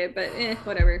not like it, but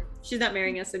whatever. She's not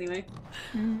marrying us anyway.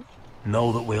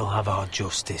 Know that we'll have our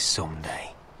justice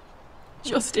someday.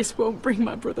 Justice won't bring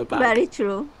my brother back. Very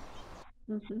true.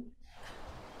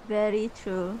 Very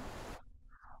true.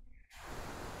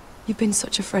 You've been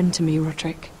such a friend to me,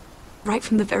 Roderick. Right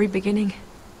from the very beginning.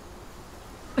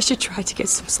 I should try to get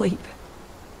some sleep.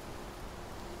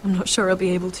 I'm not sure I'll be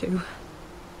able to.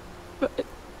 But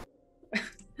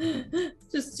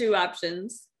just two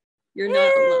options. You're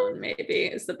not alone, maybe,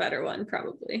 is the better one,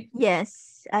 probably.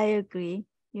 Yes, I agree.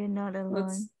 You're not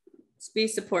alone. Let's be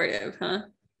supportive, huh?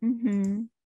 I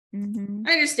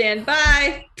understand.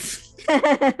 Bye.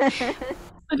 I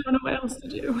don't know what else to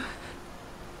do.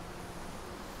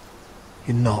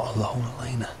 You're not alone,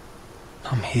 Elena.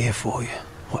 I'm here for you,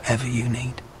 whatever you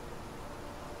need.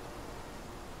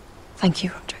 Thank you,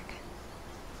 Roderick.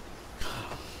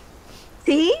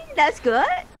 See? That's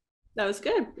good. That was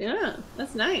good. Yeah,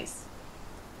 that's nice.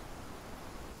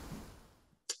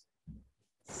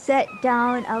 Set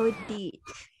down our deed.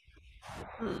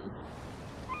 Oh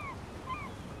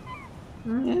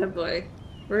boy.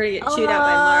 We're gonna get chewed out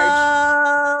by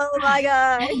Marge. Oh my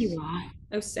god. There you are.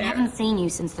 Oh, Sarah. I haven't seen you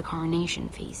since the coronation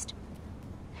feast.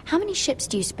 How many ships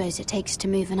do you suppose it takes to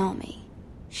move an army?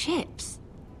 Ships?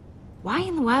 Why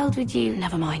in the world would you...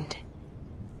 Never mind.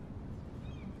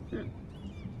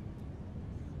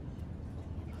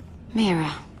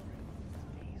 Mira,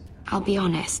 I'll be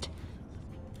honest.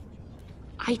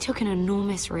 I took an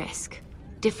enormous risk,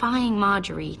 defying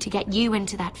Marjorie to get you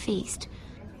into that feast.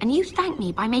 And you thanked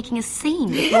me by making a scene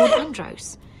with Lord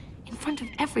Andros, in front of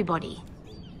everybody.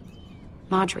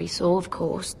 Marjorie saw, of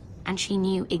course, and she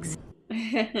knew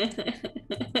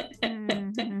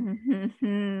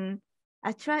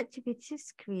I tried to be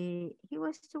discreet. He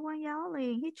was the one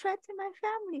yelling. He threatened my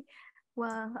family.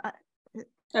 Well,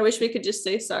 I wish we could just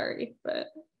say sorry, but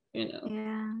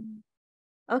Yeah.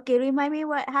 Okay, remind me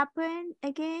what happened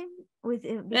again with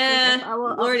our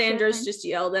Lord option. Andros just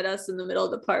yelled at us in the middle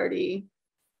of the party.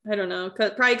 I don't know,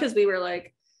 probably because we were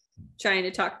like trying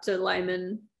to talk to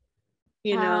Lyman.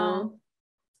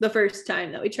 The first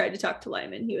time that we tried to talk to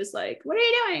Lyman, he was like, "What are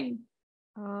you doing?"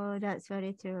 Oh, that's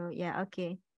very true. Yeah.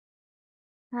 Okay.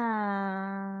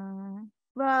 Well,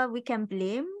 we can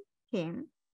blame him.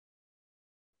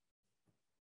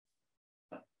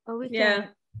 Or we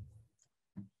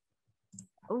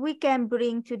can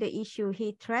bring to the issue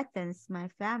he threatens my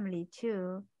family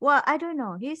too. Well, I don't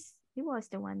know. He was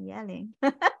the one yelling.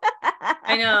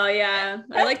 I know, yeah.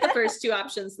 I like the first two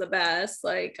options the best.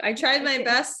 Like, I tried my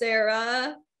best,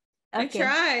 Sarah. I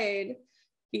tried.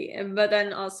 But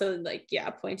then also, like,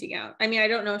 pointing out. I mean, I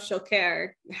don't know if she'll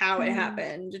care how it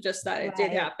happened, just that it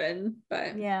did happen.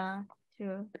 But yeah,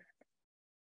 true.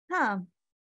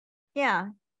 Yeah.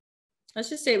 Let's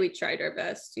just say we tried our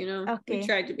best, you know? Okay. We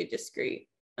tried to be discreet.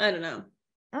 I don't know.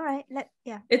 All right.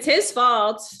 It's his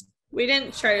fault. We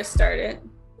didn't try to start it.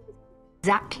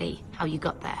 Exactly how you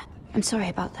got there. I'm sorry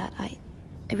about that. I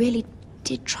really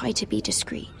did try to be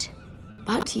discreet.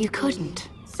 But you couldn't.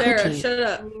 Sarah, could you? shut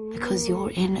up. Because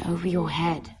you're in over your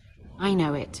head. I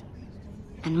know it.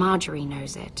 And Marjorie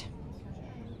knows it.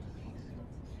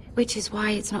 Which is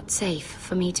why it's not safe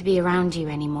for me to be around you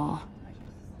anymore.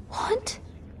 What?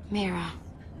 Mira,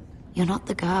 you're not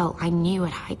the girl I knew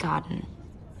at Highgarden.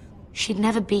 She'd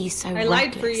never be so I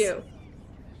lied for you.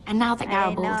 And now that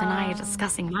Garibald and I are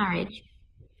discussing marriage,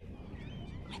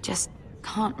 I just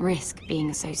can't risk being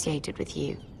associated with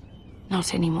you.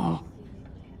 Not anymore.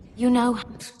 You know...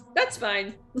 That's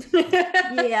fine.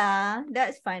 Yeah,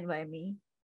 that's fine by me.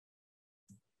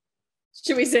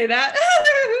 Should we say that?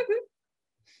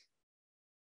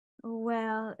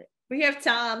 Well... We have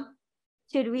Tom.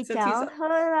 Should we tell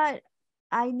her that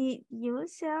I need you,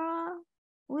 Sarah?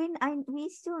 We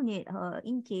still need her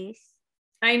in case.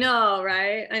 I know,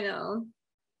 right? I know.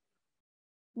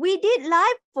 We did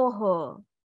live for her.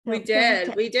 We did.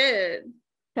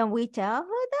 Can we tell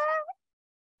her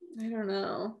that? I don't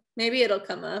know. Maybe it'll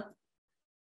come up.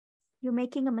 You're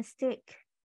making a mistake.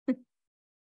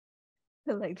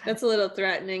 Like that. That's a little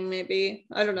threatening, maybe.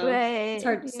 I don't know. Right. It's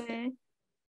hard to say.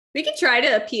 We can try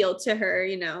to appeal to her,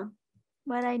 you know.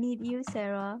 But I need you,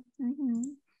 Sarah. Mm-hmm.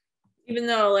 Even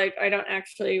though, like, I don't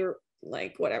actually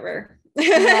like whatever.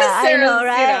 Yeah, I know,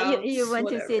 right? You want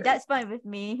whatever. to say that's fine with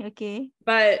me, okay?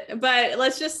 But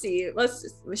let's just see.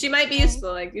 She might be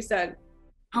useful, like you said.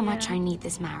 How much I need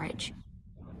this marriage.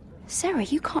 Sarah,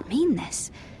 you can't mean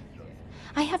this.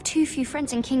 I have too few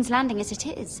friends in King's Landing as it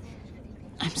is.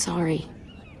 I'm sorry.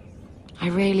 I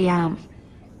really am.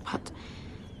 But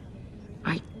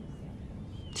I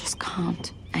just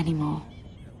can't anymore.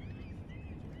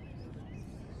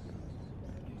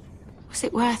 Was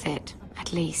it worth it,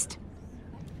 at least?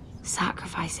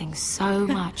 Sacrificing so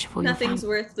much for your Nothing's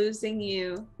worth losing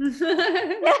you.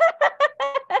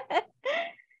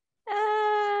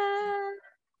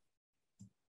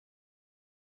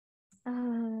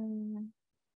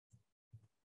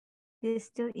 They're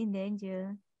still in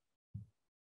danger.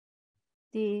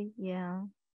 Yeah.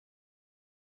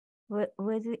 Was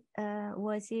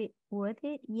it worth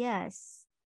it? Yes.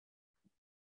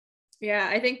 Yeah,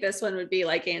 I think this one would be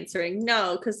like answering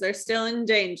no, because they're still in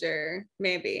danger,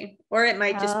 maybe. Or it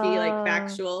might just be like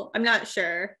factual. I'm not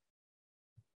sure.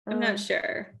 I'm not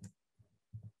sure.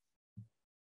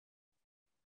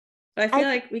 But I feel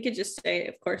like we could just say,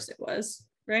 of course it was,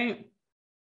 right?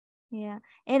 Yeah.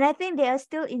 And I think they are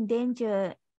still in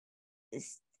danger.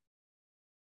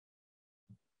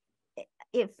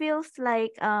 It feels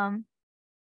like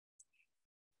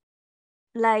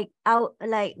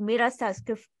Mira's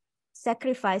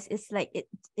sacrifice is like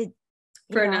it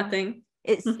for nothing.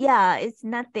 It's it's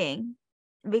nothing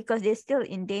because they're still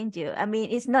in danger. I mean,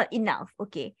 it's not enough.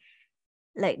 Okay,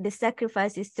 like the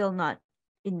sacrifice is still not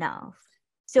enough.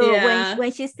 So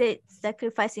when she said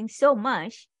sacrificing so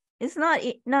much, it's not.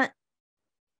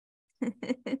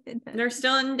 They're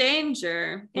still in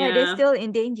danger. Yeah, they're still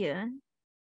in danger.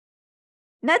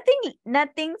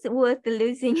 Nothing's worth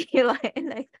losing here like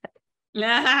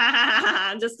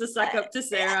that. Just to suck up to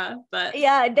Sarah, but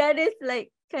yeah, that is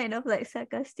like kind of like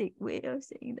sarcastic way of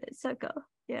saying that. Suck up.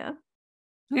 Yeah.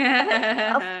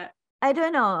 I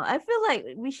don't know. I feel like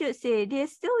we should say they're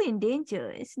still in danger.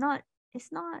 It's not.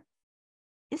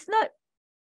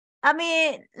 I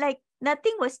mean, like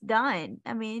nothing was done.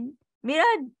 I mean, Mira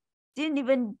didn't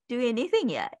even do anything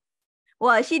yet.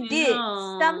 Well, she did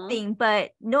something,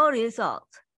 but no result.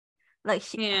 Like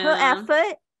her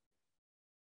effort.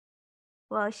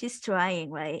 Well, she's trying,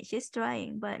 right? She's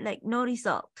trying, but like no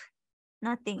result.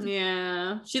 Nothing.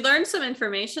 Yeah. She learned some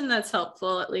information that's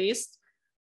helpful, at least.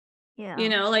 Yeah. You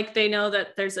know, like they know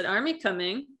that there's an army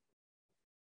coming.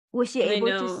 Was she able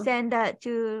to send that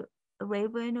to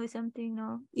Raven or something?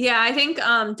 No. Yeah, I think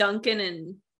Duncan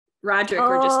and Roderick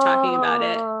were just talking about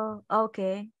it.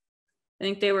 Okay. I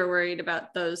think they were worried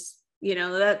about those, you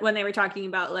know, that when they were talking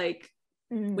about like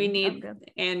we need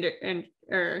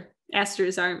or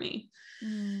Esther's army.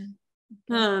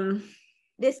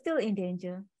 They're still in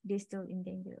danger.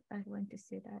 I want to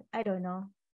say that. I don't know.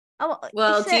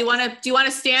 Well, do you want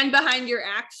to stand behind your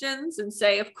actions and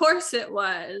say, of course it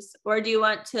was, or do you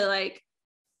want to like,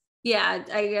 yeah,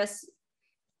 I guess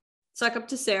suck up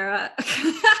to Sarah,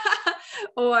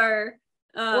 or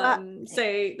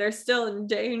say they're still in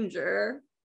danger?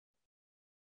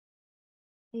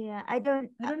 Yeah, I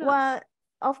don't know. Well,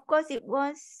 of course it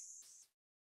was.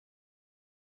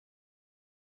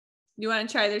 You want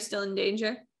to try they're still in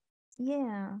danger?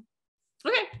 Yeah.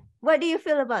 Okay. What do you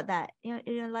feel about that? You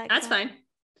don't like That's that? fine.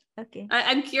 Okay.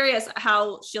 I'm curious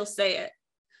how she'll say it.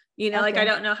 You know, like I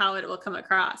don't know how it will come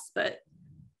across, but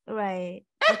right.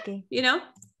 Okay. You know?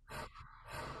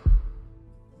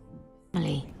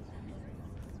 Emily,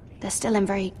 they're still in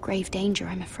very grave danger,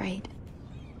 I'm afraid.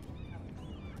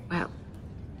 Well,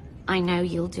 I know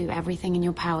you'll do everything in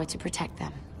your power to protect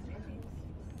them.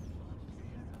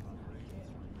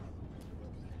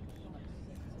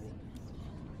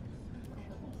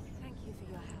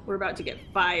 We're about to get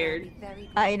fired.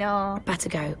 I know. Better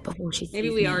go before she sees Maybe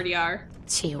we already are.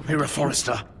 Mira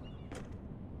Forrester.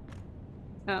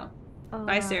 Oh.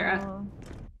 Bye, Sarah.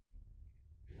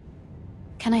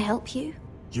 Can I help you?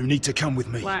 You need to come with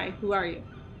me. Why? Who are you?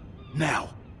 Now.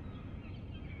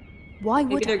 Why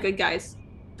Maybe they're good guys.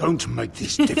 Don't make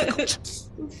this difficult.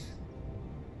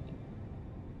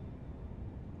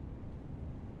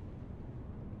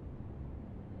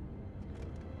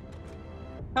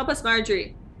 Help us,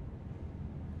 Marjorie.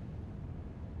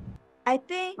 I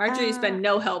think Marjorie's been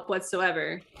no help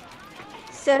whatsoever.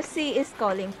 Cersei is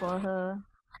calling for her.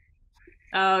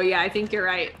 Oh, yeah, I think you're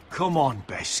right. Come on,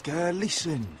 Beskha,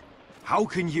 listen. How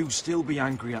can you still be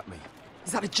angry at me?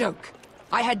 Is that a joke?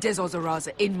 I had Dez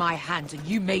Ozaraza in my hands and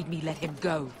you made me let him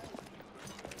go.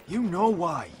 You know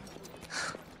why.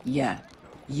 Yeah.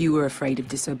 You were afraid of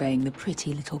disobeying the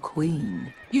pretty little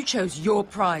queen. You chose your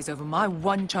prize over my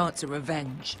one chance of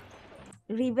revenge.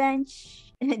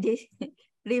 Revenge.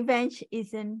 Revenge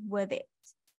isn't worth it.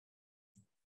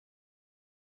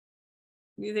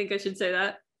 You think I should say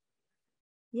that?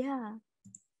 Yeah.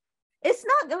 It's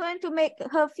not going to make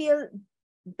her feel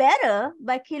better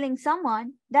by killing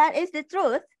someone. That is the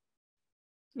truth.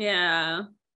 Yeah.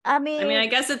 I mean, I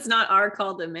guess it's not our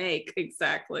call to make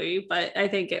exactly, but I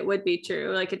think it would be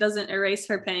true. Like, it doesn't erase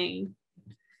her pain.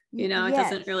 You know, it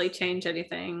doesn't really change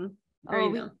anything. Or,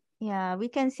 you know. Yeah, we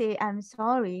can say, I'm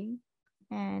sorry.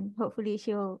 And hopefully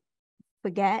she'll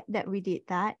forget that we did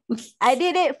that. I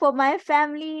did it for my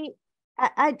family.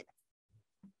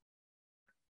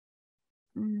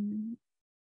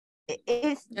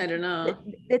 It's I don't know.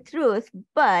 The truth,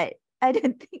 but I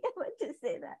don't think I want to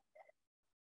say that.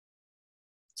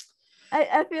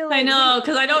 I feel like I know,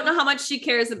 because I don't know how much she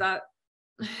cares about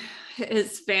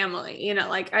his family. You know,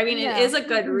 like, I mean, it is a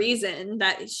good reason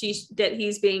that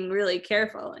he's being really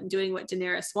careful and doing what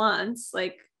Daenerys wants.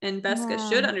 Like, and Beskha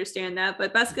should understand that,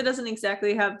 but Beskha doesn't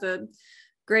exactly have the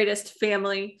greatest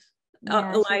family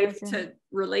life to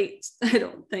relate, I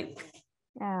don't think.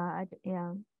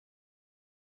 Yeah.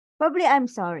 Probably I'm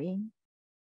sorry.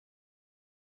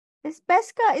 This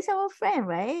Beskha is our friend,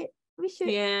 right? We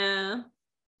should. Yeah.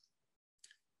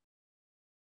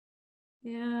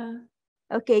 Yeah.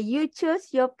 Okay, you chose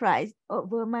your prize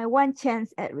over my one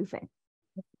chance at revenge.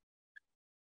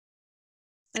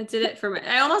 I did it for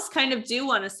I almost kind of do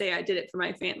want to say I did it for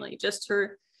my family, just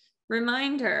to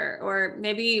remind her. Or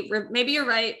maybe you're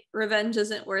right. Revenge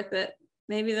isn't worth it.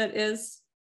 Maybe that is.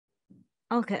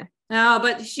 Okay. No,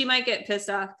 but she might get pissed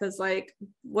off because, like,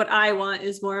 what I want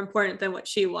is more important than what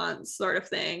she wants, sort of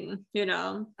thing. You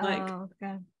know, like,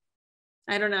 okay.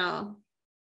 I don't know.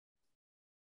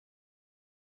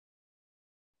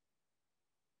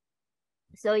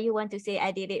 So you want to say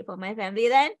I did it for my family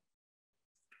then?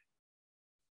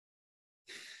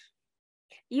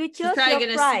 You chose She's probably your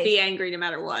gonna prize. be angry no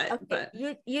matter what. Okay. But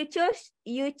you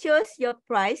chose your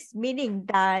prize, meaning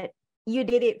that you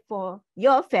did it for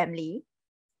your family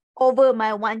over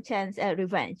my one chance at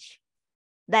revenge.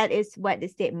 That is what the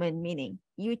statement meaning.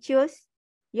 You chose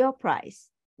your prize.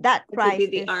 That prize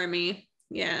could be the army.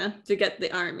 Yeah, to get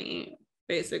the army,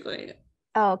 basically.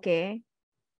 Okay.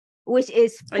 Which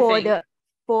is for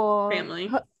family.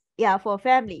 For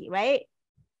family, right?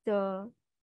 So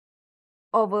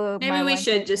over maybe we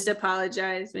should just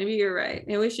apologize. Maybe you're right.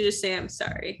 Maybe we should just say I'm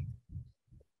sorry.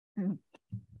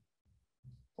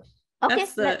 Okay.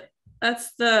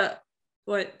 That's the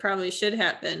what probably should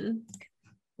happen.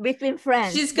 Between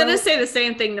friends. She's gonna say the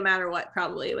same thing no matter what,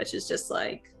 probably, which is just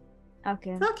like,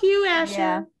 okay. Fuck you,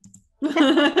 Asher.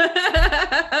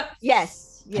 Yeah.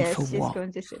 yes, And for she's what?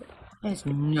 going to say that. There's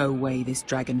no way this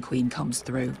Dragon Queen comes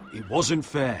through. It wasn't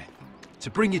fair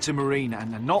to bring you to Marine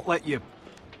and not let you...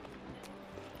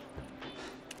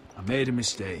 I made a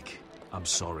mistake. I'm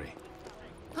sorry.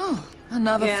 Oh,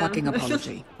 another fucking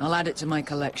apology. I'll add it to my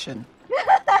collection.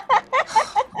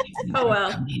 Oh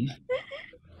well.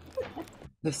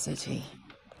 The city.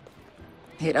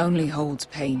 It only holds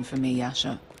pain for me,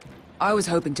 Asher. I was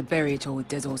hoping to bury it all with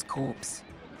Dezor's corpse,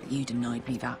 but you denied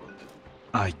me that.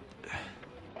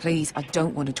 Please, I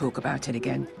don't want to talk about it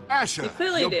again. Asher,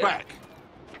 clearly you're do. back.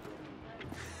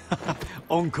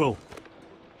 Uncle.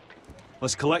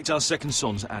 Let's collect our second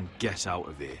sons and get out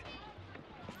of here.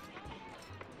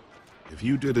 If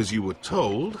you did as you were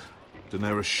told,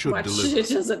 Daenerys should deliver. It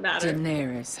doesn't matter.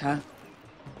 Daenerys, huh?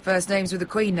 First names with the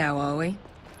Queen now, are we?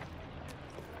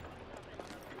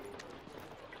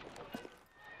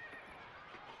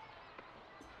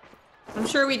 I'm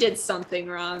sure we did something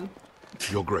wrong.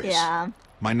 Your Grace. Yeah.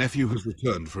 My nephew has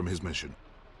returned from his mission.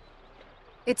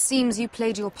 It seems you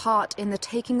played your part in the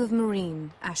taking of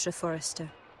Marine, House Forrester.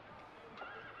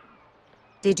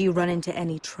 Did you run into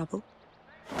any trouble?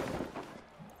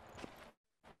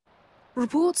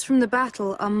 Reports from the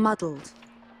battle are muddled.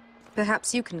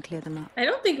 Perhaps you can clear them up. I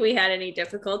don't think we had any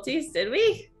difficulties, did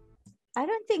we? I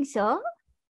don't think so.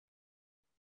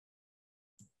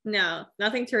 No,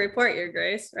 nothing to report, Your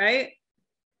Grace, right?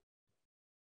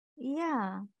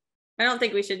 Yeah. I don't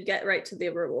think we should get right to the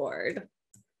reward.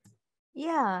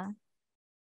 Yeah.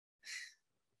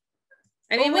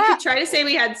 I mean, we could try to say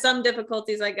we had some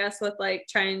difficulties, I guess, with like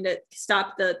trying to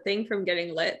stop the thing from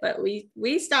getting lit, but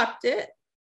we stopped it.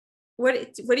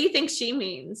 What do you think she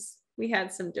means? We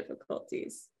had some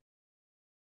difficulties.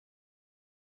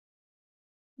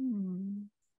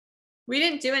 We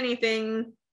didn't do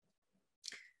anything.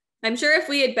 I'm sure if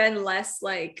we had been less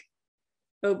like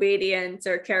obedient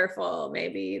or careful,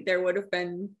 maybe there would have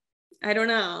been, I don't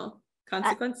know,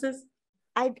 consequences.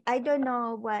 I don't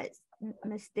know what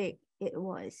mistake it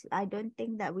was. I don't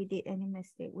think that we did any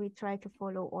mistake. We tried to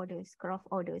follow orders, craft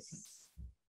orders.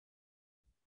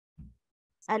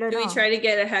 I don't know. Do we try to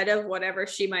get ahead of whatever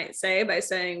she might say by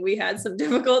saying we had some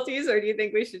difficulties, or do you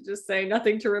think we should just say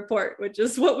nothing to report, which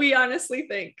is what we honestly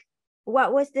think?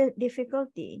 What was the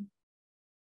difficulty?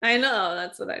 I know,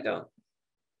 that's what I don't.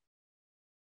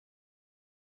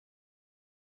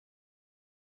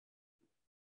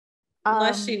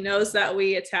 Unless she knows that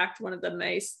we attacked one of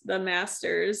the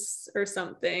masters or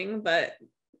something, but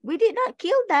we did not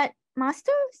kill that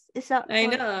masters. Is that I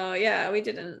know, yeah, we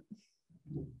didn't.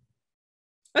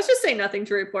 Let's just say nothing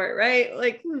to report, right?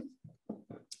 Like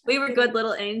we were good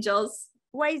little angels.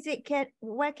 Why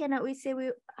cannot we say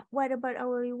what about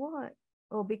our reward?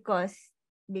 Oh, because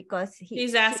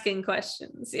he's asking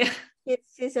questions. Yeah.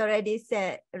 He's already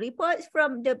said reports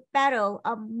from the battle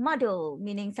are muddled,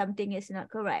 meaning something is not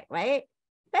correct, right?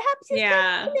 Perhaps you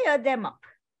can clear them up.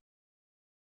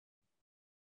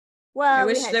 Well, I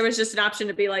wish there was just an option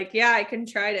to be like, yeah, I can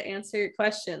try to answer your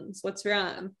questions. What's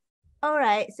wrong? All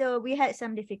right, so we had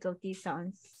some difficulty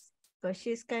sounds, but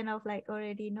she's kind of like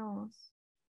already knows.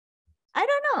 I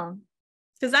don't know.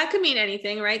 Because that could mean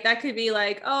anything, right? That could be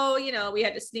like, oh, we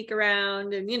had to sneak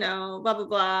around and, blah, blah,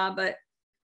 blah. But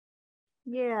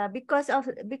yeah, because of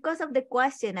the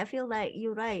question, I feel like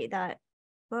you're right that,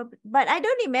 but I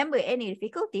don't remember any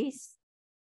difficulties.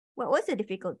 What was the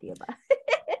difficulty about?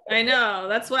 I know.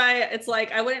 That's why it's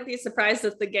like, I wouldn't be surprised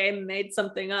if the game made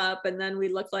something up and then we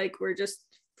look like we're just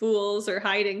fools or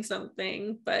hiding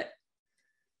something, but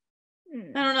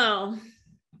I don't know.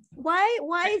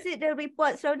 Why is it the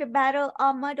reports from the battle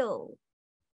are muddled?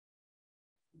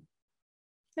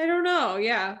 I don't know.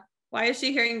 Yeah. Why is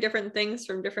she hearing different things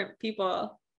from different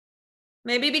people?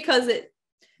 Maybe because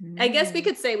I guess we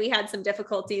could say we had some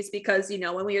difficulties because,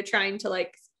 when we were trying to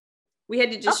we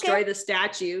had to destroy the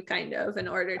statue kind of in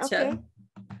order to,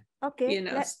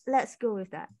 let's go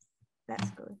with that.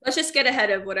 Let's just get ahead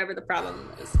of whatever the problem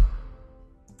is.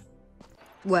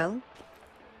 Well,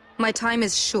 my time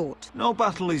is short. No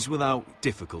battle is without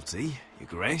difficulty, Your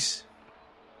Grace.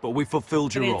 But we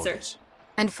fulfilled your orders.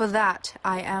 And for that,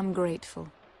 I am grateful.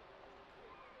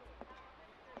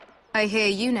 I hear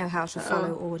you know how to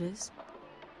follow orders,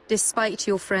 despite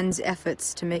your friend's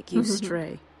efforts to make you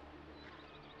stray.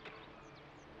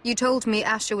 You told me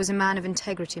Asher was a man of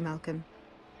integrity, Malcolm.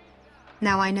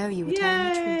 Now I know you were telling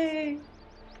the truth.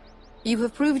 You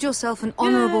have proved yourself an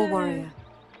honorable warrior.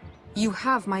 You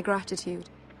have my gratitude.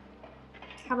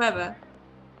 However,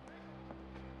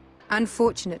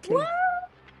 unfortunately,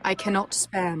 I cannot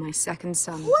spare my second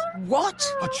son.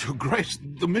 What? But Your Grace,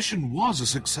 the mission was a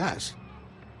success.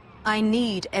 I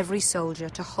need every soldier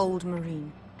to hold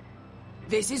Marine.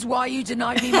 This is why you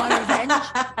denied me my revenge?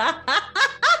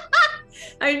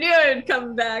 I knew it'd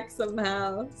come back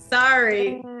somehow.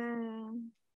 Sorry.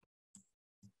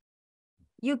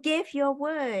 You gave your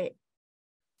word.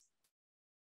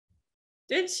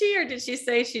 Did she, or did she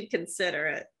say she'd consider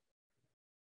it?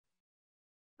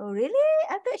 Oh, really?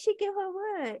 I thought she gave her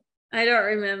word. I don't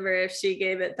remember if she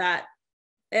gave it that.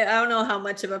 I don't know how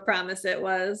much of a promise it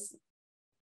was.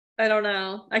 I don't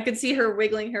know. I could see her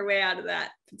wiggling her way out of that,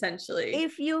 potentially.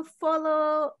 If you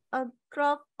follow a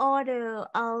craft order,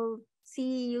 I'll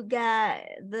see you got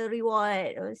the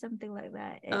reward or something like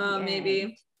that.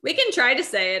 Maybe. We can try to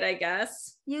say it, I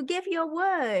guess. You give your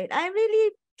word. I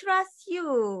really trust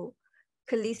you,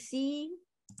 Khaleesi.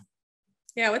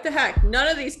 Yeah, what the heck? None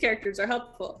of these characters are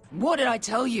helpful. What did I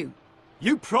tell you?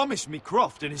 You promised me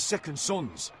Croft and his second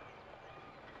sons.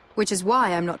 Which is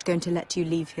why I'm not going to let you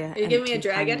leave here. Are you giving me a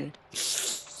dragon?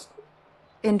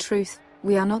 In truth,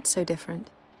 we are not so different.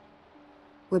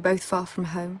 We're both far from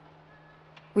home.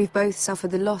 We've both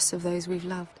suffered the loss of those we've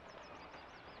loved.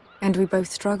 And we both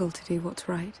struggle to do what's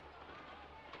right.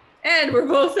 And we're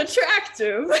both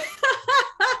attractive.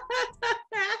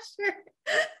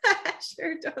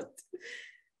 Sure don't.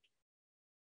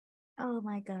 Oh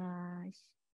my gosh.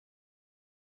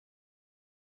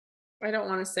 I don't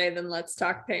want to say then let's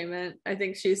talk payment. I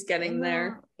think she's getting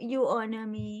there. You honor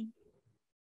me.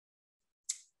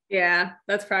 Yeah,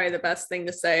 that's probably the best thing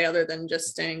to say other than just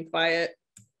staying quiet.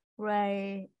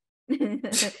 Right.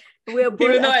 We're both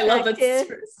even though I love it.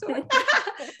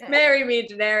 Marry me,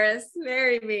 Daenerys.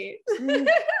 Marry me.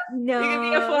 No. You can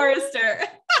be a Forrester.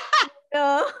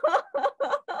 No.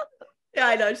 Yeah,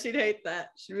 I know. She'd hate that.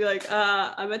 She'd be like,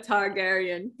 I'm a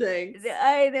Targaryen thing.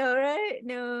 I know, right?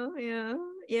 No,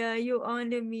 yeah, you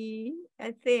honor me,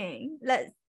 I think.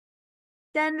 Let's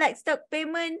stock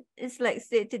payment is like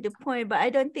straight to the point, but I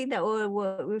don't think that will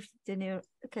work with Khaleesi.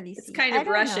 It's kind of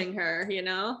rushing her,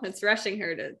 It's rushing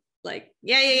her to like,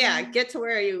 yeah, get to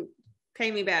where you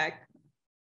pay me back.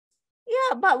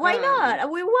 Yeah, but why not?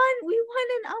 We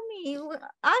want an army.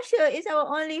 Asha is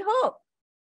our only hope.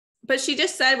 But she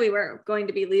just said we weren't going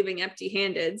to be leaving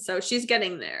empty-handed, so she's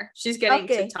getting there. She's getting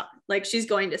to talk, like she's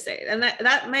going to say it, and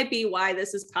that might be why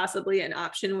this is possibly an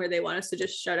option where they want us to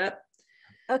just shut up.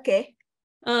 Okay.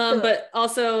 But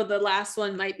also the last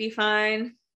one might be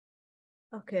fine.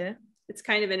 Okay. It's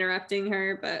kind of interrupting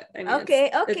her, but I mean,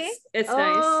 okay. It's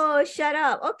nice. Oh, shut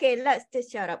up. Okay, let's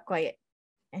just shut up, quiet.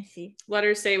 I see. Let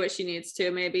her say what she needs to.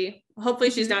 Maybe.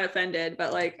 Hopefully, she's not offended.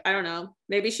 But like, I don't know.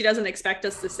 Maybe she doesn't expect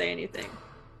us to say anything.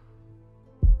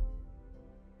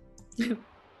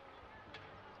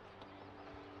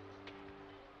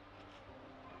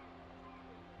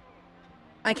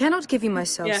 I cannot give you my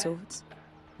swords,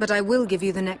 but I will give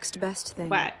you the next best thing.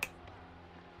 What?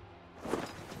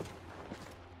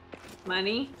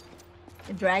 Money?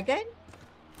 A dragon?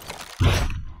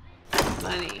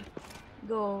 Money.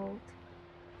 Gold.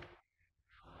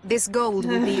 This gold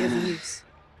will be of use.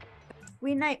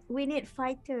 We need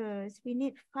fighters. We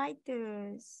need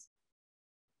fighters.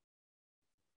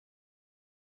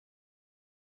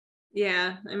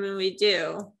 Yeah, I mean, we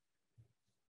do.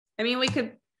 I mean, we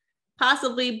could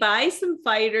possibly buy some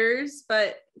fighters,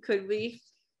 but could we?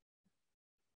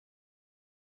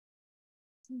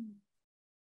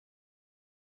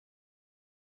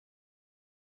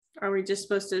 Are we just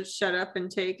supposed to shut up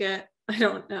and take it? I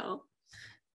don't know.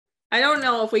 I don't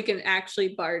know if we can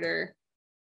actually barter.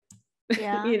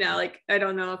 Yeah. Like, I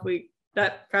don't know if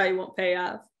that probably won't pay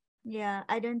off. Yeah,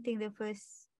 I don't think the first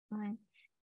one.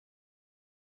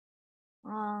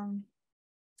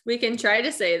 We can try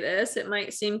to say this. It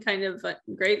might seem kind of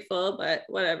grateful, but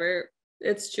whatever.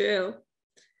 It's true.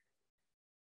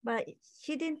 But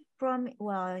she didn't promise.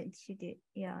 Well, she did.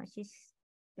 Yeah, she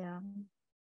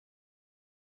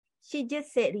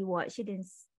just said reward. She didn't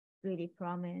really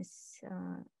promise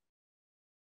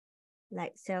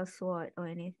like sell sword or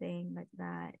anything like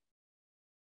that.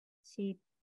 She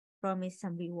promised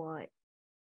some reward.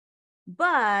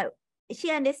 But she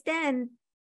understands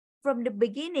from the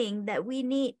beginning that we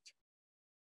need,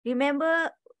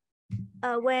 remember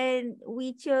when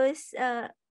we chose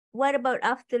what about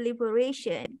after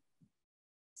liberation,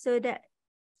 so that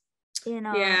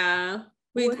yeah,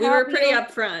 we were pretty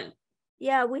upfront.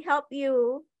 Yeah, we help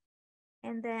you,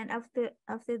 and then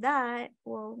after that,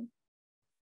 well,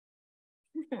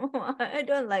 I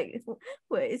don't like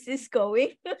where is this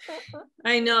going.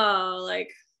 I know,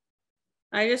 like,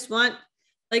 I just want,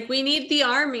 like, we need the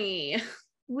army.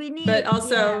 But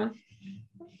also,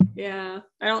 yeah,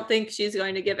 I don't think she's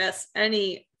going to give us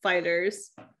any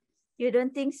fighters. You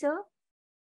don't think so?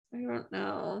 I don't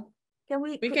know.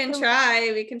 We can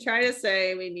try to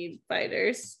say we need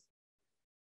fighters.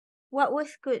 What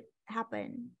could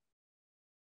happen?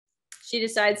 She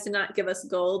decides to not give us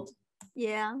gold.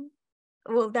 Yeah.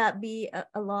 Will that be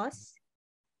a loss?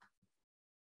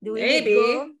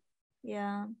 Maybe.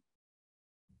 Yeah.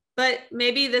 But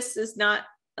maybe this is not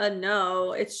a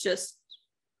no, it's just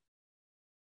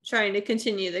trying to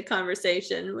continue the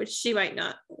conversation, which she might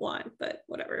not want, but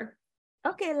whatever.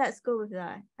 Okay, let's go with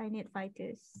that. I need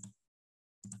fighters.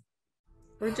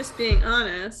 We're just being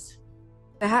honest.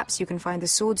 Perhaps you can find the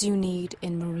swords you need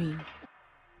in Marine.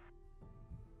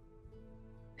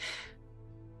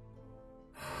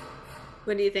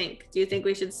 What do you think? Do you think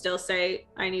we should still say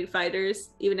I need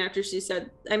fighters even after she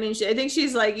said? I mean, I think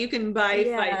she's like, you can buy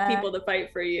fight people to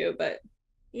fight for you, but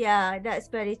yeah, that's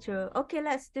very true. Okay,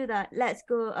 let's do that. Let's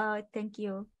go. Thank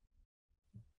you.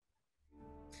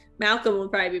 Malcolm will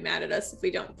probably be mad at us if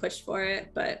we don't push for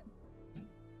it, but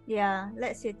yeah,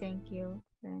 let's say thank you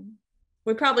then.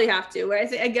 We probably have to.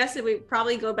 I guess we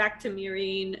probably go back to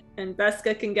Murine and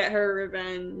Beska can get her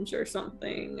revenge or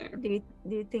something. Do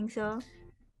you think so?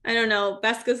 I don't know.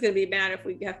 Beska's gonna be mad if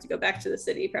we have to go back to the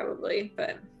city, probably.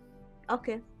 But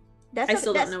okay, I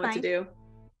still don't know what to do.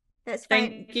 That's fine.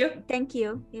 Thank you. Thank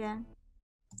you. Yeah.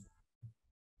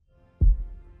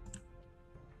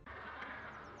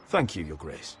 Thank you, Your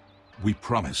Grace. We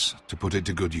promise to put it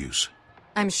to good use.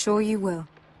 I'm sure you will.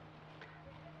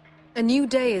 A new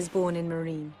day is born in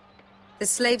Marine. The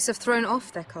slaves have thrown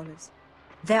off their collars.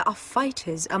 There are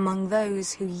fighters among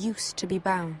those who used to be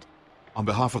bound. On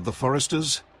behalf of the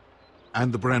Forresters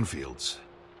and the Branfields,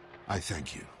 I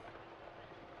thank you.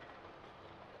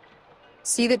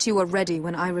 See that you are ready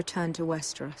when I return to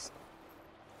Westeros.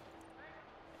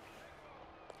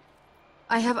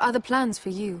 I have other plans for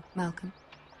you, Malcolm.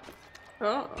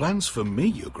 Oh. Plans for me,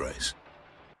 Your Grace?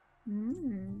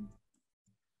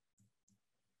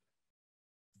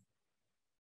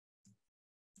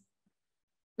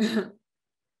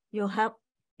 You'll help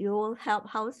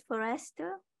House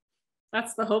Forrester?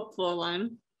 That's the hopeful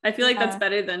one. I feel like that's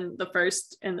better than the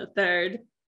first and the third.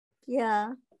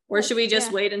 Yeah. Or should we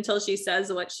just wait until she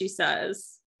says what she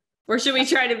says? Or should we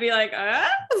try to be like,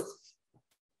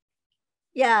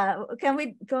 Yeah, can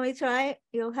we try?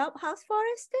 You'll help House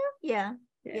Forrester? Yeah.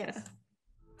 Yes.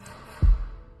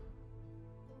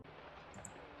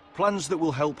 Plans that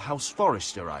will help House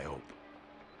Forrester, I hope.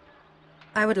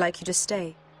 I would like you to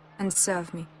stay and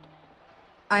serve me.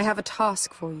 I have a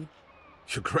task for you.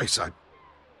 Your Grace,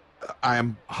 I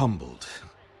am humbled,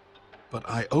 but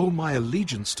I owe my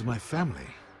allegiance to my family.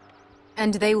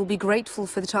 And they will be grateful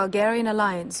for the Targaryen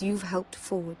alliance you've helped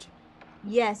forge.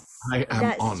 Yes, I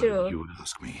am honored you would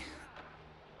ask me.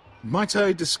 Might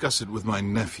I discuss it with my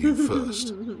nephew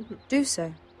first? Do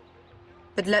so.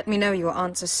 But let me know your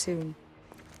answer soon.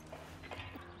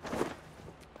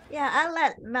 Yeah, I'll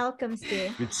let Malcolm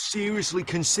stay. You'd seriously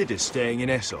consider staying in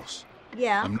Essos?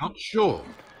 Yeah. I'm not sure.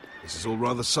 This is all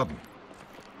rather sudden.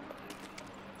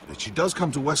 If she does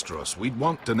come to Westeros, we'd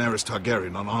want Daenerys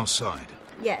Targaryen on our side.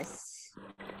 Yes.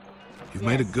 You've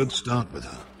made a good start with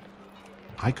her.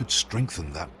 I could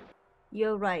strengthen that.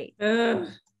 You're right. Ugh.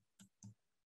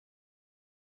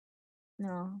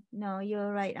 No,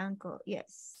 you're right, Uncle.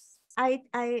 Yes. I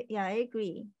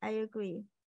agree. I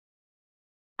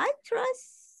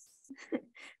trust. I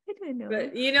don't know.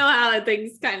 But you know how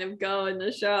things kind of go in the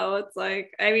show. It's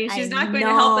like, I mean, she's not going to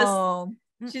help us.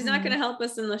 She's not going to help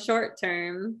us in the short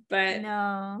term, but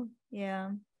no,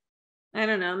 yeah. I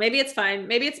don't know. Maybe it's fine.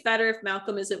 Maybe it's better if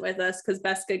Malcolm isn't with us because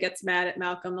Beska gets mad at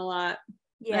Malcolm a lot.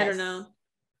 Yes. I don't know.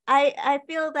 I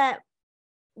feel that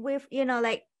with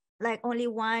like only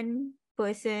one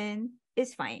person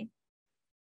is fine.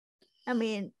 I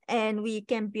mean, and we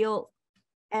can build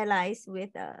allies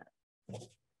with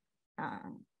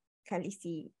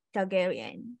Khaleesi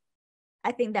Targaryen.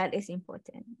 I think that is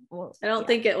important. Well, I don't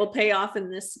think it will pay off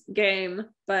in this game,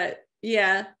 but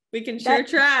yeah, we can sure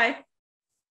try.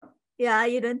 Yeah,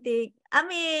 you don't think? I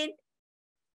mean,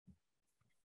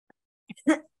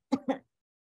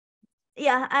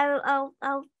 yeah, I'll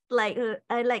like her.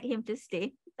 I like him to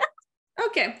stay.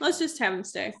 Okay, let's just have him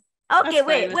stay. Okay,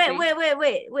 wait.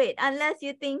 Unless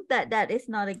you think that is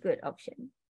not a good option.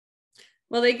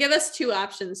 Well, they give us two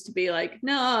options to be like,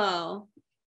 no,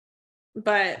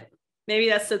 but maybe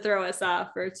that's to throw us off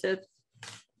or to.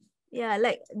 Yeah,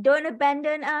 like don't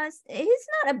abandon us. He's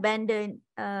not abandoned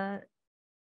down.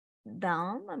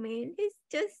 I mean, he's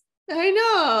just. I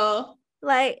know.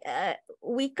 Like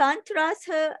we can't trust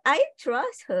her. I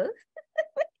trust her.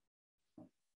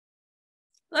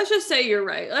 Let's just say you're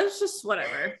right. Let's just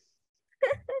whatever.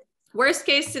 Worst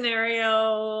case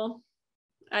scenario,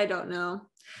 I don't know.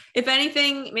 If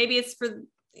anything, maybe it's for,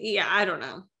 I don't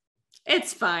know.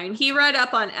 It's fine. He read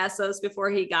up on Essos before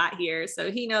he got here,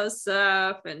 so he knows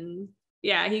stuff, and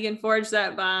yeah, he can forge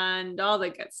that bond, all the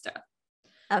good stuff.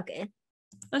 Okay.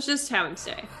 Let's just have him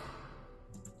stay.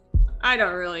 I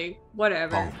don't really,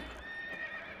 whatever. Oh.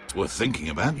 It's worth thinking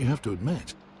about, you have to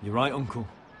admit. You're right, Uncle.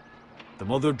 The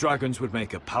Mother of Dragons would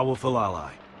make a powerful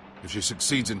ally. If she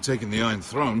succeeds in taking the Iron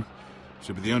Throne,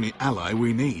 she'll be the only ally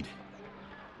we need.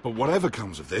 But whatever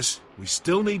comes of this, we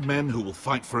still need men who will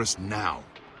fight for us now.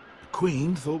 The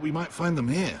Queen thought we might find them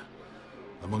here,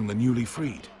 among the newly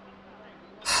freed.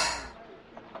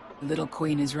 The little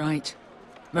Queen is right.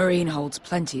 Marine holds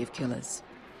plenty of killers,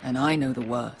 and I know the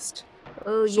worst.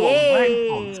 Oh, So what are we waiting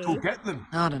for? yay! Let's go get them.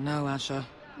 I don't know, Asher.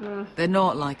 They're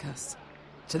not like us.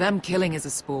 To them, killing is a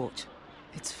sport.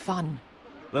 It's fun.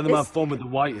 Let them have fun with the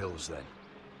White Hills, then.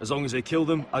 As long as they kill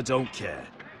them, I don't care.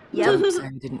 Don't say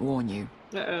I didn't warn you.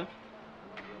 Uh-oh.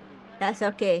 That's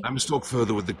okay. I must talk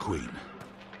further with the Queen.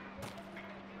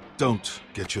 Don't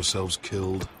get yourselves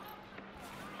killed.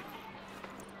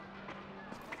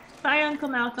 Bye, Uncle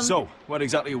Malcolm. So, where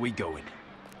exactly are we going?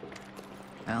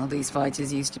 Well, these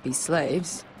fighters used to be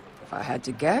slaves. If I had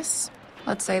to guess,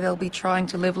 I'd say they'll be trying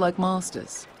to live like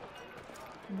masters.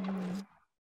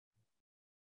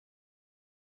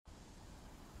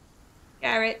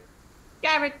 Garrett.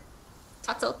 Garrett.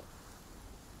 Tuttle.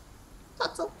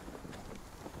 Tuttle.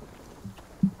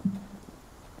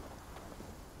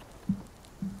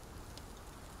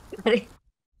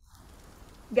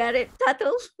 Garrett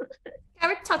Tuttle.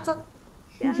 Garrett Tuttle.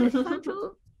 Garrett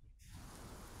Tuttle.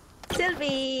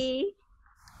 Sylvie.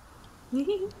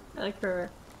 I like her.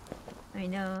 I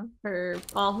know.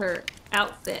 All her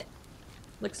outfit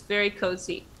looks very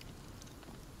cozy.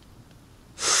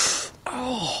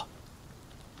 Oh.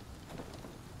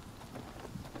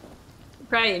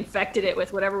 Probably infected it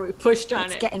with whatever we pushed on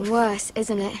It's it. getting worse,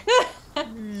 isn't it?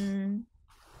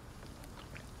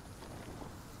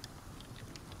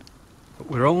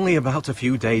 We're only about a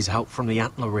few days out from the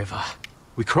Antler River.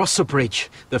 We cross a bridge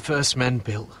the first men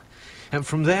built. And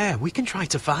from there, we can try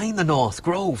to find the North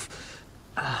Grove.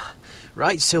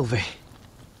 Right, Sylvie?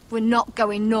 We're not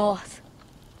going north.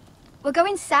 We're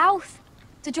going south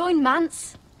to join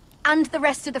Mance and the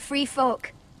rest of the free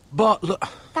folk. But look...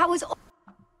 That was...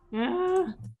 Yeah.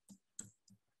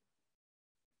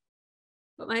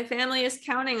 But my family is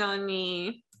counting on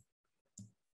me.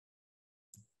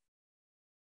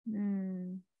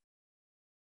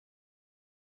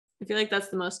 I feel like that's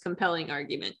the most compelling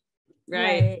argument,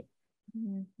 right?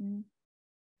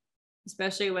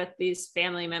 Especially with these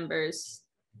family members.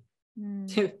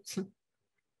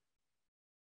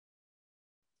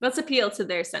 Let's appeal to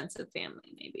their sense of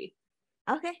family, maybe.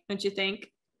 Okay. Don't you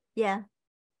think? Yeah.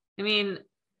 I mean,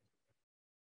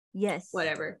 yes.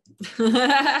 Whatever.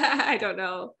 I don't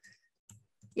know.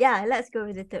 Yeah, let's go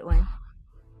with the third one.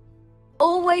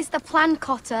 Always the plan,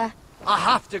 Cotter. I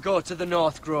have to go to the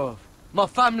North Grove. My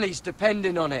family's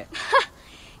depending on it.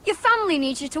 Your family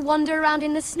needs you to wander around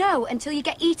in the snow until you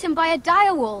get eaten by a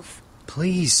direwolf.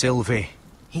 Please, Sylvie.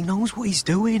 He knows what he's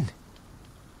doing.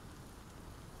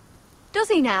 Does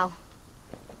he now?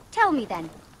 Tell me then.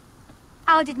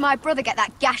 How did my brother get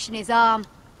that gash in his arm?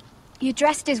 You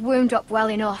dressed his wound up well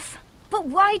enough. But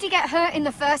why'd he get hurt in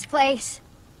the first place?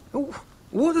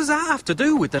 What does that have to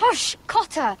do with the... Hush,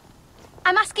 Cotter!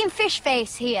 I'm asking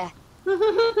Fishface here.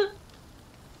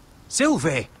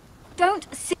 Sylvie! Don't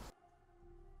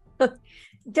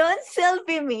Don't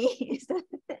Sylvie me.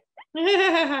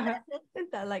 Is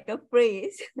that like a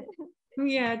phrase?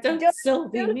 Yeah, don't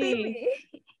Sylvie me.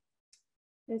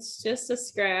 It's just a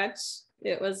scratch.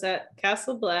 It was at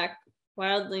Castle Black.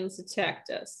 Wildlings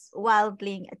attacked us.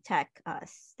 Wildling attacked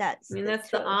us. That's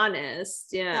the honest.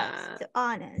 Yeah. That's the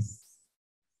honest.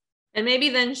 And maybe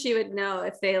then she would know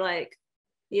if they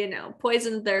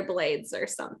poisoned their blades or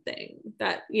something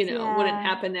that, wouldn't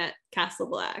happen at Castle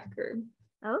Black or...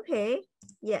 Okay.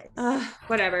 Yes.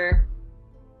 Whatever.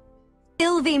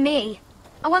 Sylvie me.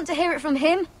 I want to hear it from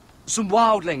him. Some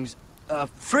wildlings,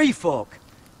 free folk,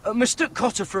 mistook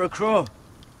Cotter for a crow.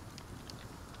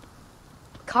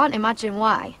 Can't imagine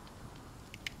why.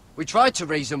 We tried to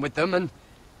reason with them and,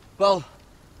 well,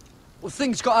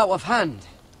 things got out of hand.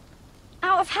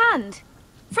 Out of hand?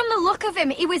 From the look of him,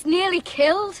 he was nearly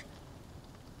killed.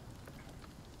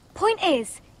 Point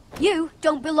is, you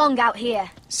don't belong out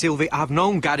here. Sylvie, I've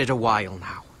known Garrett a while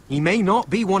now. He may not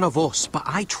be one of us, but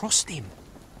I trust him.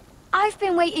 I've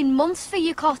been waiting months for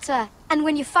you, Cotter. And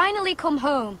when you finally come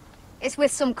home, it's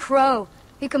with some crow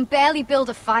who can barely build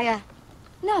a fire.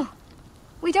 No,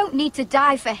 we don't need to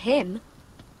die for him.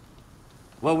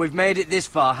 Well, we've made it this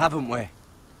far, haven't we?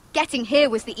 Getting here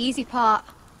was the easy part.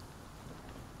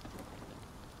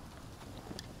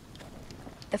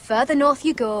 The further north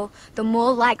you go, the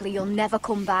more likely you'll never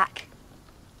come back.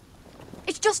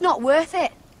 It's just not worth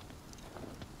it.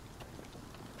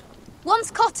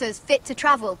 Once Cotter's fit to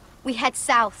travel, we head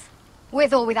south.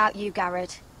 With or without you,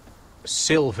 Garrett.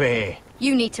 Sylvie.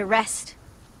 You need to rest.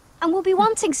 And we'll be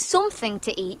wanting something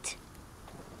to eat.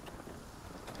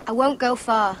 I won't go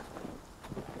far.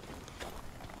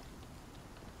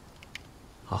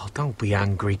 Oh, don't be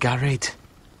angry, Garrett.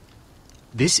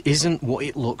 This isn't what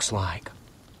it looks like.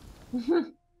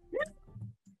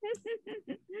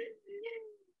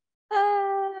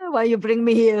 Why you bring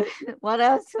me here? What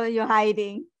else are you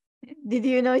hiding? Did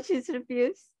you know she's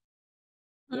refused?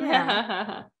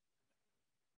 Yeah.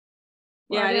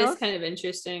 Yeah, What it else? is kind of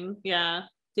interesting. Yeah.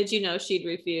 Did you know she'd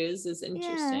refuse is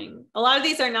interesting. A lot of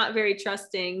these are not very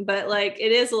trusting, but like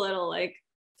it is a little like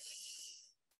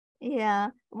Yeah.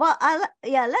 Well,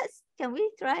 can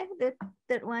we try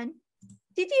that one?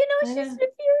 Did you know she's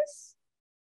refused?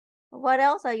 What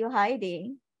else are you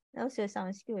hiding? That also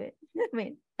sounds good. I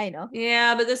mean, I know.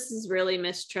 Yeah, but this is really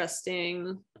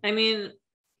mistrusting. I mean,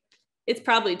 it's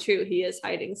probably true he is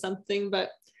hiding something, but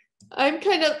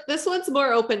this one's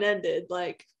more open-ended,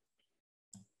 like.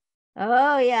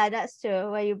 Oh yeah, that's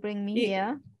true. Why you bring me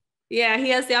here? Yeah, he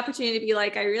has the opportunity to be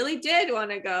like, I really did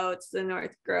want to go to the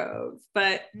North Grove,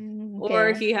 but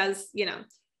or he has,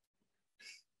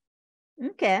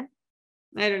 Okay.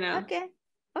 I don't know. Okay.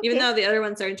 Even though the other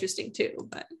ones are interesting too,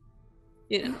 but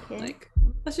like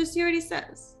let's just see what he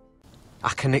says. I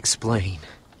can explain.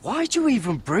 Why'd you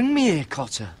even bring me here,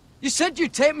 Cotter? You said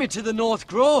you'd take me to the North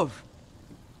Grove.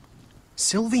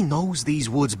 Sylvie knows these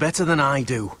woods better than I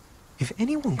do. If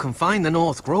anyone can find the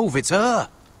North Grove, it's her.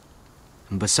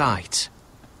 And besides,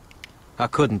 I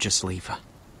couldn't just leave her.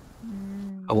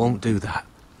 I won't do that.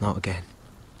 Not again.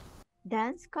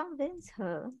 Dance convince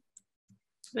her.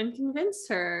 Then convince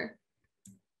her.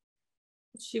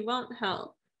 She won't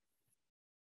help.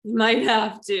 You might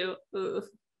have to. Ooh.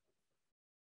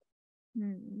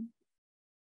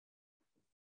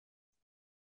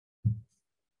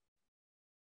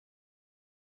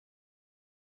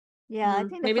 Yeah, I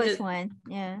think the first one.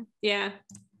 Yeah. Yeah.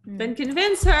 Then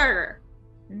convince her.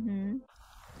 Then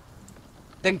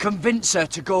convince her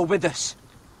to go with us.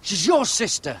 She's your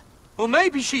sister. Well,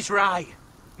 maybe she's right.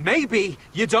 Maybe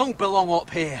you don't belong up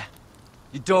here.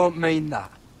 You don't mean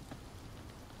that.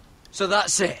 So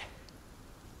that's it.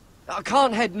 I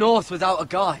can't head north without a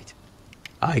guide.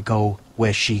 I go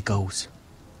where she goes.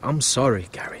 I'm sorry,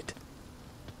 Garrett.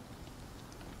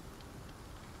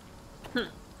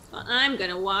 Well, I'm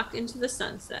gonna walk into the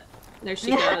sunset. There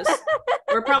she goes.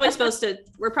 We're probably supposed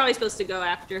to go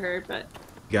after her, but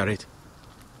Garrett.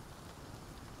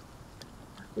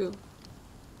 Ooh.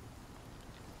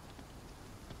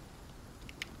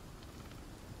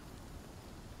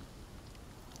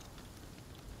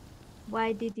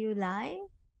 Why did you lie?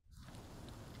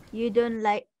 You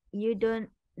don't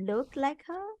look like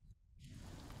her?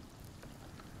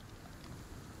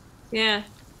 Yeah.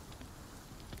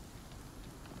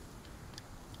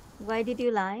 Why did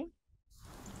you lie?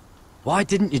 Why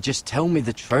didn't you just tell me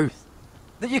the truth?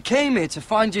 That you came here to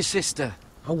find your sister?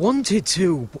 I wanted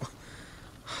to.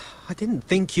 I didn't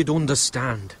think you'd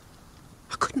understand.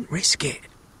 I couldn't risk it.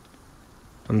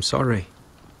 I'm sorry.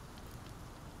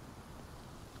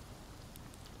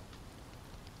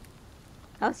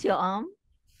 How's your arm?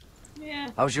 Yeah.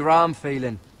 How's your arm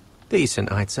feeling?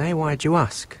 Decent, I'd say. Why'd you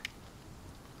ask?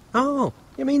 Oh,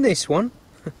 you mean this one?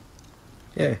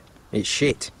 Yeah, it's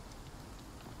shit.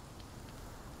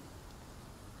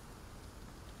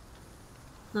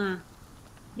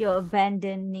 You're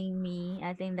abandoning me.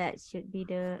 I think that should be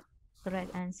the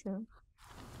correct answer.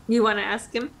 You want to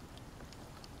ask him?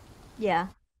 Yeah.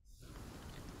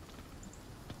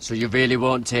 So you really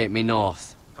won't take me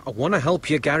north? I want to help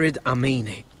you, Garrett, I mean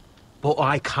it. But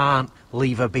I can't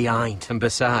leave her behind. And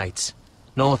besides,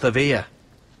 north of here,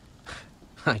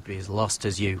 I'd be as lost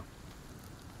as you.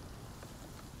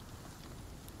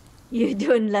 You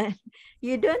don't look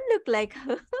like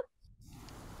her.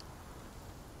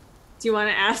 Do you want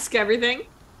to ask everything?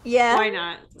 Yeah. Why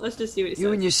not? Let's just see what he says.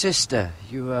 You and your sister,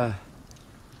 you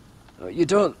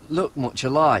don't look much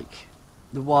alike.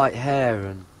 The white hair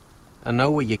and... I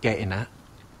know what you're getting at,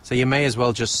 so you may as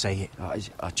well just say it.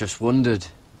 I just wondered.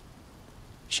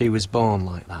 She was born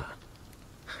like that.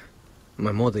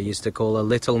 My mother used to call her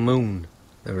Little Moon.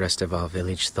 The rest of our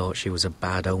village thought she was a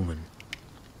bad omen.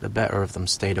 The better of them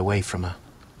stayed away from her.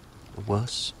 The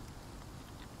worse?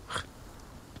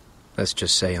 Let's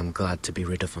just say I'm glad to be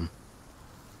rid of them.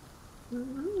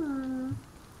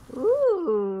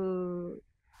 Ooh.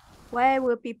 Why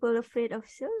were people afraid of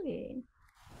Sylvie?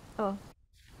 Oh.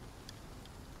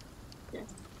 Yeah.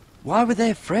 Why were they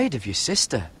afraid of your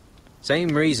sister? Same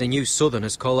reason you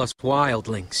Southerners call us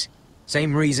wildlings.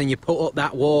 Same reason you put up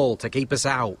that wall to keep us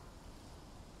out.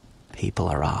 People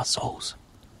are arseholes.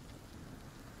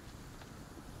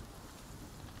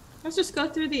 Let's just go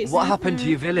through these. What happened to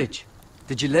your village?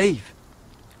 Did you leave?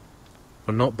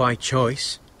 Well, not by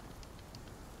choice.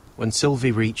 When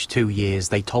Sylvie reached 2 years,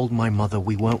 they told my mother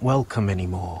we weren't welcome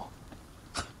anymore.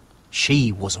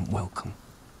 She wasn't welcome.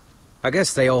 I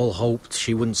guess they all hoped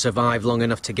she wouldn't survive long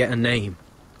enough to get a name.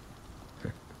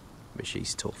 but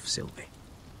she's tough, Sylvie.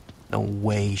 No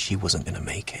way she wasn't gonna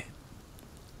make it.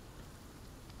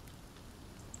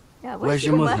 Yeah, Where's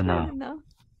your mother now? I don't know.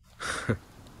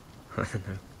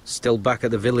 Still back at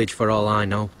the village for all I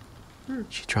know.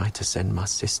 She tried to send my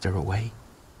sister away.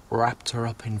 Wrapped her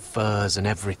up in furs and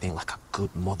everything like a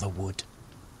good mother would.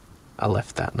 I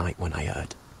left that night when I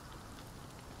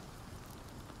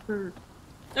heard.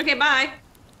 Okay, bye.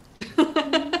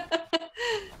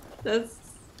 That's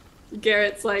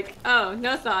Garrett's like, oh,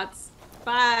 no thoughts.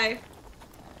 Bye.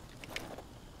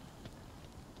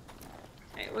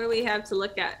 Okay, what do we have to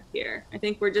look at here? I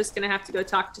think we're just gonna have to go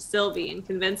talk to Sylvie and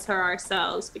convince her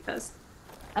ourselves because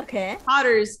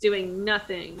Potter's doing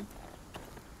nothing.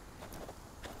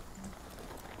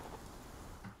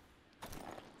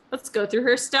 Let's go through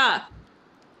her stuff.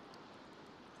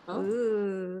 Oh.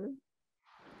 Ooh.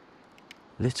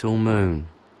 Little moon.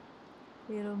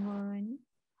 Little moon.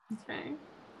 Okay.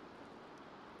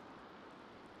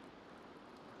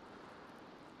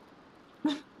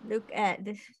 Look at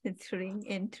the string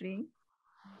entry.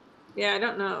 Yeah, I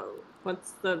don't know.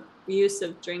 What's the use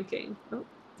of drinking? Oh.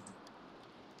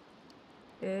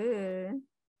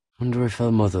 Wonder if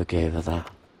her mother gave her that.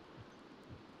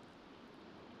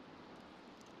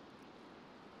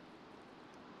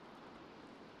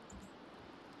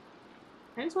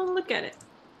 I just want to look at it.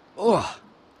 Oh,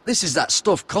 this is that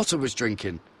stuff Cotter was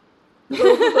drinking.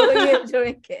 You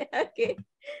drink it. Okay.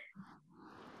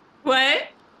 What?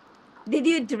 Did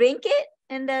you drink it?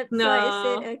 And that's why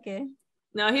I said okay.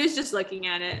 No, he was just looking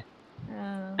at it.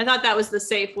 I thought that was the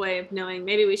safe way of knowing.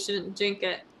 Maybe we shouldn't drink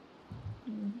it.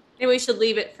 Maybe we should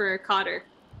leave it for Cotter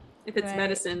if it's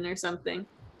medicine or something.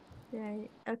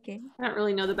 Right. Okay. I don't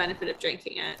really know the benefit of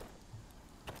drinking it.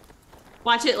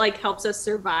 Watch it like helps us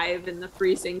survive in the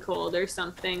freezing cold or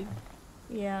something.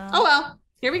 Yeah. Oh well,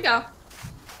 here we go.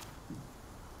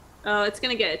 Oh, it's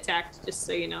gonna get attacked, just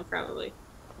so you know, probably.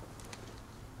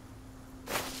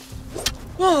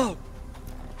 Whoa!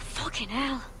 Fucking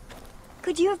hell.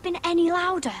 Could you have been any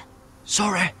louder?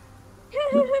 Sorry.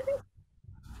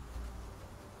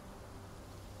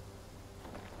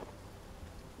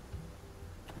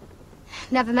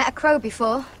 Never met a crow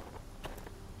before.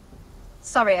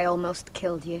 Sorry I almost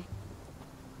killed you.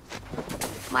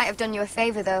 Might have done you a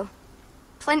favor, though.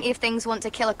 Plenty of things want to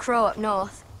kill a crow up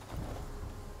north.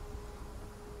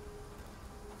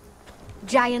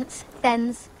 Giants,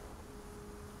 thens,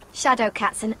 shadow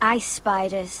cats and ice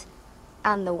spiders.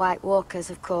 And the White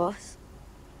Walkers, of course.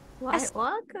 White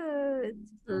Walkers.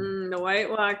 The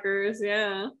White Walkers,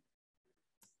 yeah.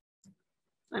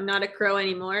 I'm not a crow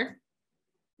anymore.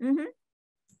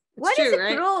 What true, does a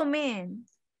right? crow mean?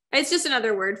 It's just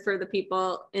another word for the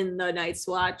people in the Night's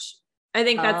Watch. I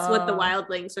think that's what the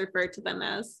wildlings refer to them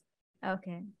as.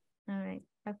 Okay. All right.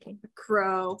 Okay. A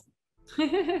crow.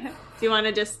 Do you want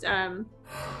to just Yeah,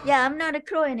 I'm not a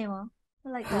crow anymore. I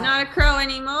like that. I'm not a crow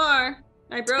anymore.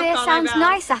 I broke Spear all sounds my vows.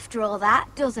 nice after all that,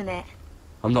 doesn't it?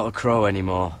 I'm not a crow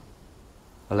anymore.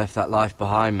 I left that life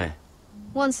behind me.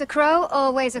 Once a crow,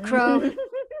 always a crow.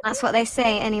 That's what they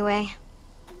say, anyway.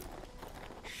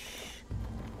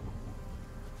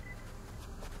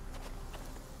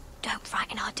 Don't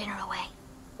frighten our dinner away.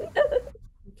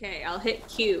 Okay, I'll hit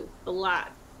Q a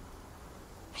lot.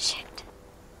 Shit.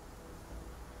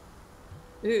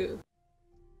 Ooh.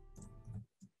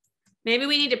 Maybe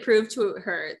we need to prove to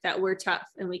her that we're tough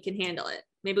and we can handle it.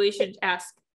 Maybe we should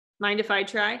ask, mind if I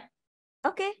try?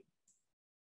 Okay.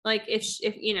 Like if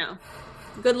you know,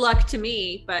 good luck to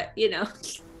me, but you know.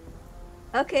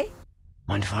 Okay.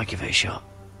 Mind if I give it a shot?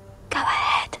 Go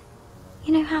ahead.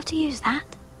 You know how to use that?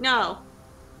 No.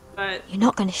 But you're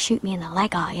not going to shoot me in the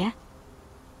leg, are you?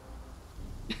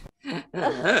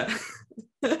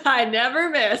 I never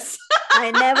miss.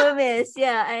 I never miss.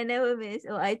 Yeah, I never miss.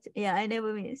 Oh, I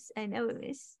never miss. I never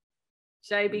miss.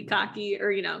 Should I be cocky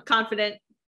or, you know, confident?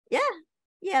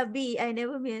 Yeah, B, I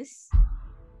never miss.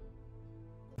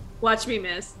 Watch me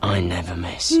miss. I never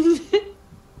miss.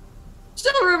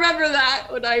 She'll remember that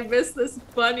when I miss this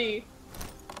bunny.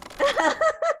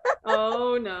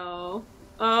 Oh no.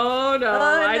 Oh no.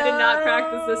 I did not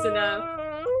practice this enough.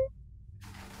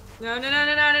 No. I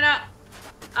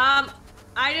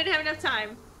didn't have enough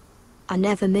time. I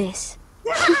never miss.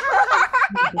 Shut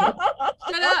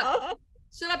up.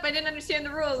 Shut up. I didn't understand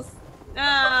the rules.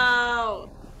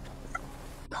 No.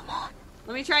 Come on.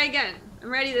 Let me try again. I'm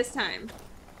ready this time.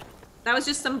 That was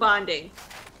just some bonding.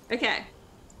 Okay.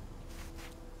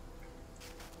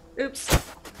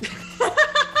 Oops.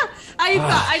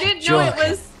 I didn't know it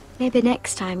was. Maybe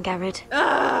next time, Garrett.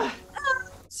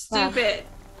 Stupid. Well,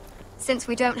 since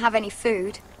we don't have any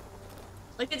food.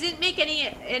 Like it didn't make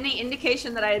any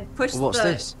indication that I had pushed What's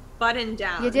this? button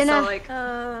down. Your dinner? So, like,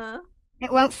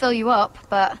 It won't fill you up,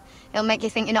 but it'll make you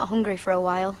think you're not hungry for a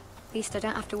while. At least I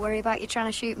don't have to worry about you trying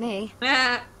to shoot me. we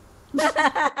have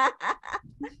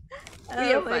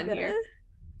fun God. here.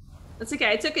 That's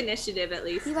okay. I took initiative at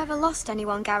least. You ever lost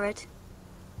anyone, Garrett?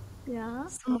 Yeah.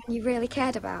 Someone you really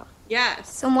cared about?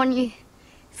 Yes. Someone you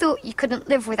thought you couldn't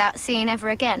live without seeing ever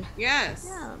again? Yes.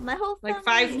 Yeah, my whole family. Like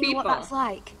 5 You know people. what that's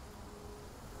like.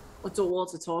 I don't want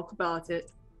to talk about it.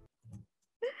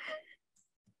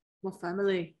 My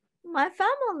family. My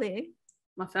family.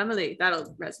 My family.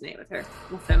 That'll resonate with her.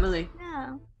 My family.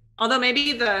 Yeah. Although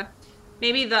maybe the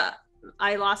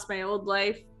I lost my old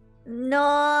life.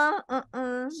 No.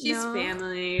 She's no.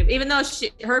 family. Even though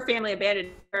her family abandoned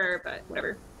her, but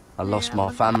whatever. I lost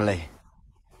my family.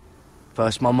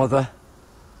 First my mother,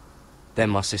 then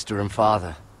my sister and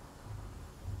father.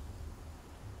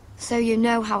 So you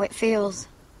know how it feels.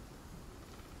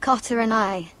 Cotter and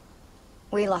I,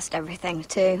 we lost everything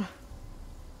too.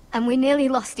 And we nearly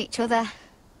lost each other.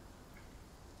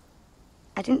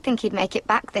 I didn't think he'd make it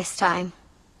back this time.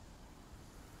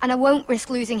 And I won't risk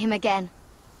losing him again.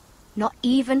 Not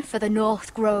even for the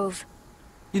North Grove.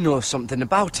 You know something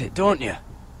about it, don't you?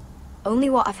 Only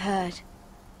what I've heard.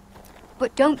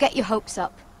 But don't get your hopes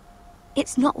up.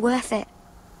 It's not worth it.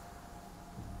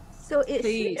 So it's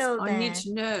Please, real then. I need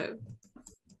to know.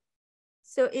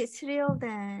 So it's real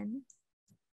then.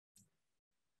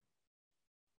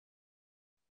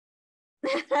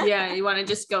 Yeah, you want to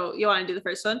just go, you want to do the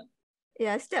first one?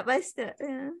 Yeah, step by step.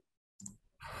 Yeah.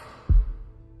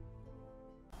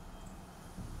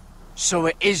 So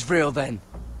it is real then?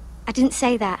 I didn't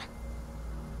say that.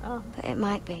 Oh, But it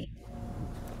might be.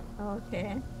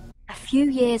 okay. A few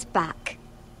years back,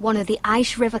 one of the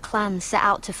Ice River clans set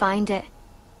out to find it.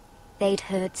 They'd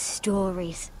heard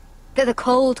stories that the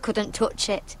cold couldn't touch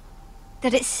it,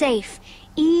 that it's safe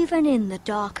even in the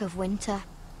dark of winter.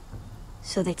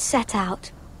 So they'd set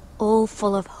out, all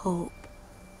full of hope,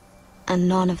 and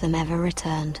none of them ever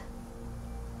returned.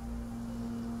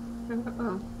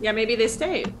 Oh. Yeah, maybe they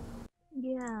stayed.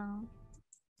 Yeah.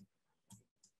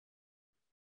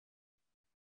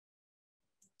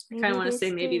 I kind of want to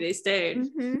say maybe they stayed.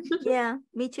 Yeah,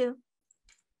 me too.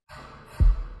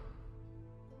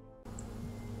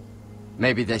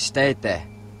 Maybe they stayed there.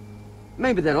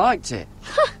 Maybe they liked it.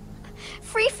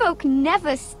 Free folk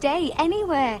never stay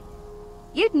anywhere.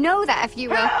 You'd know that if you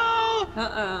were...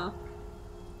 Uh-oh.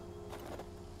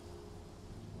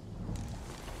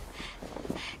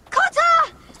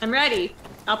 Cotter! I'm ready.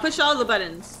 I'll push all the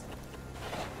buttons.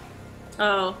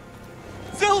 Oh.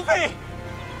 Sylvie!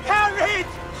 Harriet!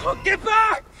 Get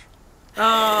back!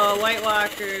 Oh, White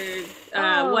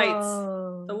Walker. Whites.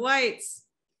 Oh. The whites.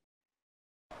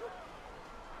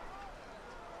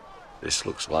 This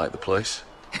looks like the place.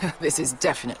 This is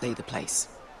definitely the place.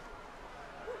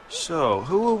 So,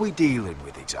 who are we dealing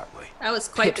with exactly? That was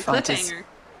quite the Pit fighters. cliffhanger.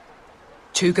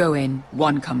 2 go in,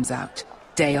 1 comes out,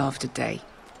 day after day.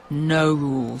 No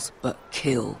rules, but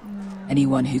kill.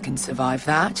 Anyone who can survive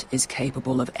that is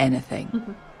capable of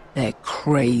anything. They're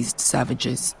crazed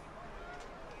savages.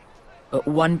 But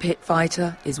 1 pit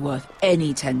fighter is worth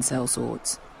any 10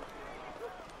 sellswords.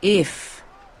 If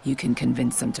you can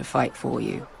convince them to fight for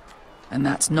you. And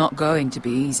that's not going to be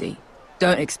easy.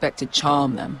 Don't expect to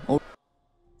charm them or...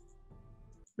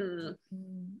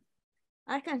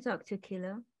 I can talk to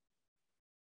killer.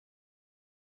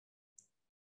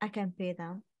 I can pay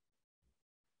them.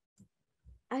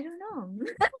 I don't know.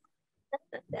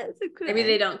 That's a clue. Maybe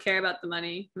they don't care about the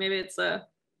money. Maybe it's I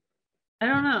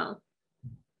don't know.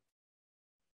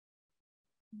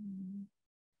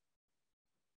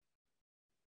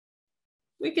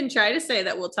 We can try to say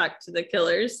that we'll talk to the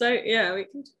killers. So yeah, we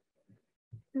can.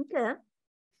 Okay.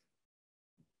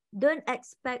 Don't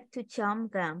expect to charm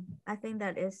them. I think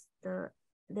that is the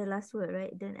last word,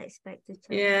 right? Don't expect to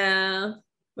charm. Yeah,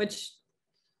 which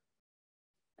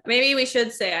maybe we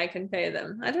should say I can pay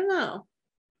them. I don't know.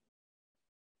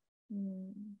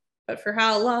 But for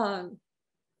how long?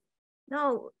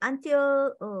 No,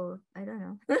 until I don't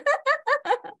know.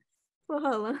 For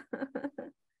how long?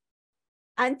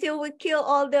 Until we kill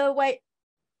all the white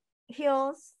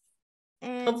hills.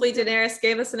 And hopefully Daenerys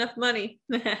gave us enough money.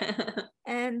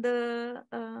 And the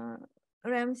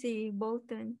Ramsay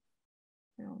Bolton.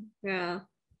 Yeah.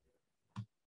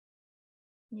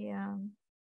 Yeah.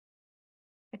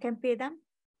 I can pay them.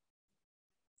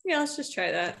 Yeah, let's just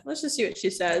try that. Let's just see what she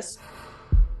says.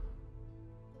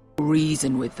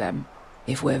 Reason with them.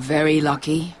 If we're very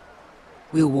lucky,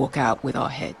 we'll walk out with our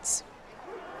heads.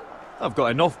 I've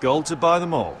got enough gold to buy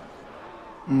them all.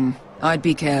 I'd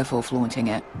be careful flaunting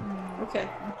it. Okay.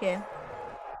 Okay.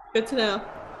 Good to know.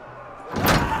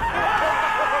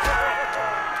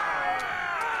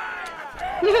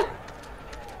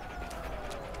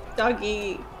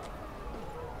 Doggy.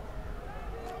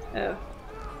 Oh.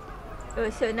 Oh,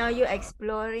 so now you're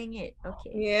exploring it.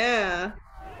 Okay. Yeah.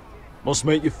 Must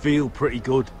make you feel pretty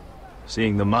good,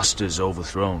 seeing the Masters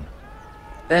overthrown.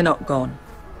 They're not gone.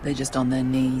 They're just on their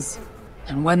knees.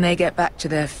 And when they get back to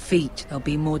their feet, they'll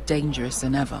be more dangerous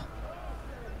than ever.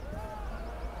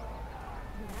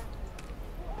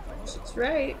 She's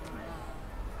right.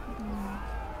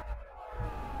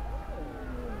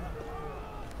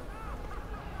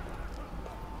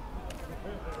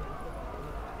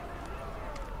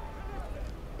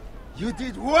 You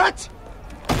did what?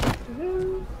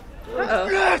 Uh-oh. Uh-oh.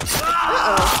 That's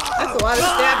a lot of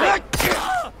stabbing.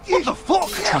 What the fuck?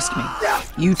 Trust me,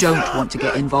 you don't want to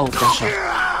get involved, Asher.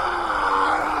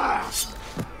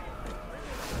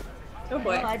 Oh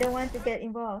boy. No, I don't want to get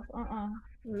involved.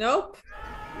 Nope.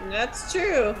 That's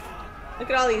true. Look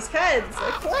at all these heads.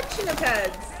 A collection of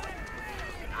heads.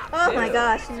 Oh my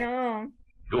gosh, no.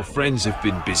 Your friends have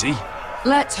been busy.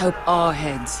 Let's hope our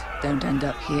heads don't end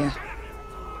up here.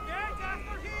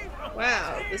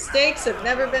 Wow, the stakes have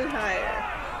never been higher.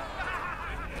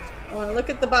 I want to look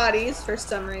at the bodies for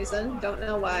some reason. Don't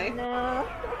know why. No.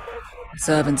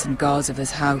 Servants and guards of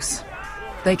this house.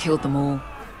 They killed them all.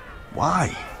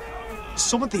 Why?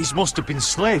 Some of these must have been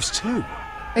slaves too.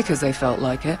 Because they felt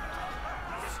like it.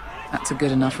 That's a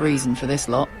good enough reason for this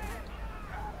lot.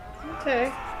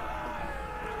 Okay.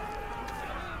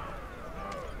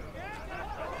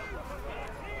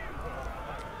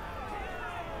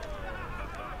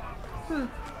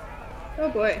 Oh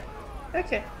boy.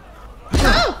 Okay.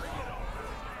 Oh!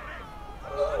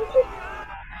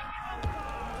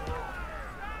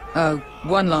 Oh,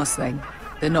 one last thing.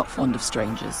 They're not fond of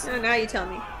strangers. Oh, now you tell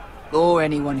me. Or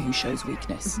anyone who shows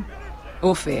weakness.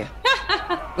 Or fear.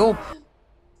 Or...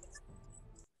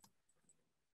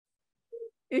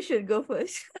 You should go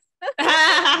first.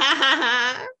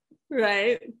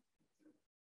 Right.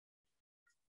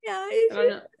 Yeah, I don't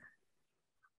know.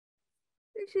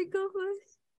 You should go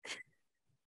first.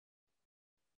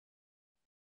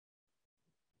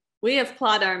 We have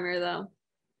plot armor though.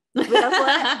 We have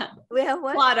what? We have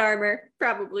what? Plot armor,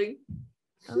 probably.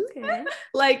 Okay.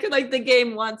 like the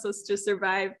game wants us to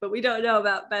survive, but we don't know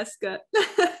about Beska.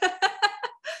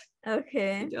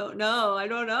 Okay. I don't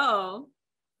know.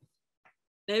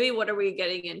 Maybe what are we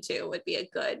getting into would be a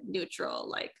good neutral,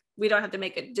 like we don't have to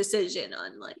make a decision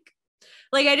on like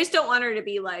I just don't want her to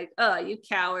be like, oh, you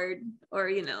coward, or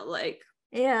like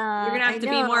yeah, you're gonna have to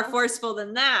be more forceful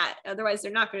than that, otherwise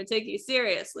they're not going to take you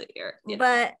seriously. Or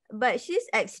but she's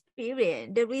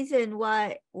experienced. The reason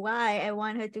why I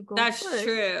want her to go that's first,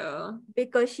 true,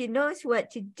 because she knows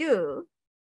what to do.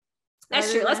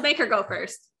 That's true. Let's make her go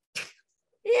first.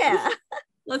 Yeah.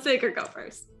 Let's make her go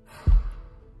first.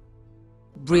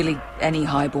 Really, any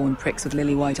highborn pricks with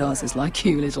lily white asses like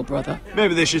you, little brother.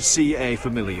 Maybe they should see a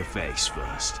familiar face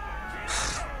first.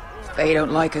 If they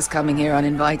don't like us coming here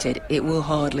uninvited, it will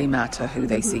hardly matter who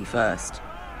they see first.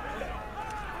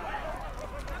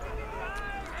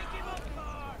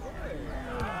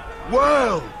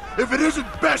 Well, if it isn't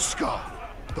Beska,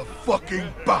 the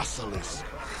fucking basilisk.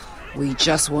 We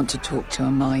just want to talk to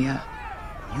Amaya.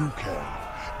 You can,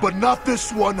 but not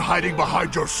this one hiding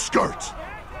behind your skirt.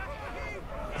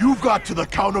 You've got to the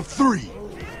count of 3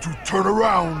 to turn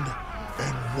around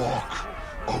and walk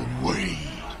away.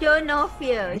 Show no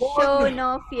fear. Show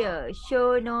no fear.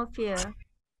 Show no fear.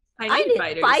 I need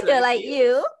fighters fighter like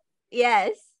you.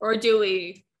 Yes. Or do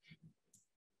we?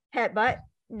 Headbutt?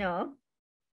 No.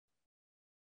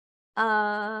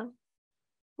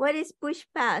 What is push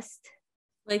past?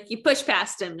 Like you push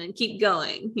past him and keep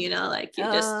going, like you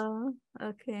just.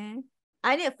 Okay.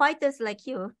 I need fighters like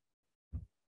you.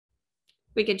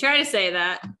 We can try to say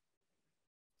that.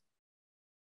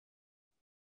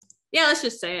 Yeah, let's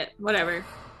just say it. Whatever.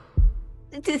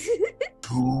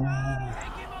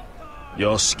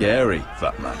 You're scary,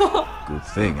 fat man. Good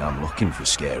thing I'm looking for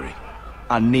scary.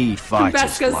 I need fighters.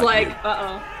 Beska's like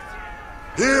uh-oh.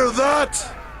 Hear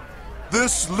that?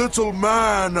 This little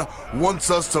man wants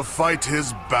us to fight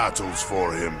his battles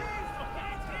for him.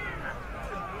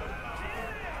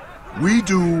 We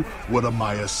do what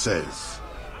Amaya says.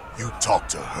 You talk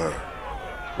to her.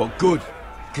 Well, good,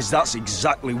 because that's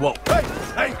exactly what...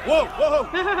 Hey, whoa!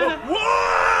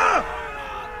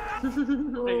 I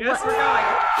guess we're going.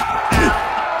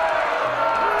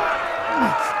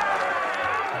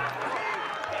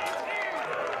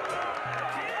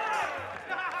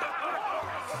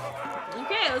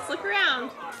 Okay, let's look around.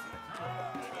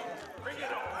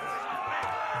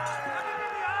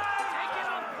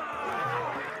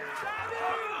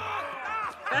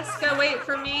 Beska, wait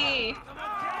for me.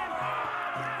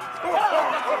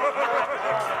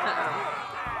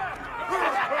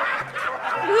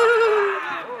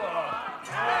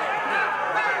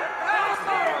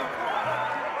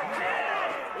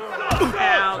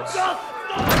 Ouch.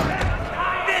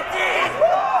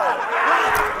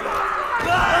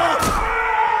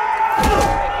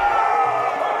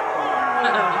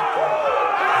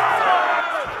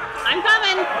 I'm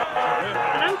coming.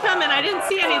 I'm coming. I didn't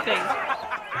see anything.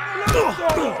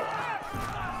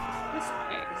 This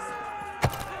stinks.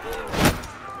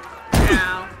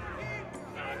 Ow.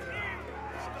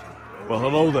 Well,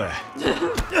 hello there.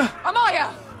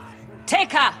 Amaya!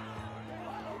 Take her!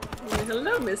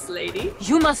 Hello, Miss Lady.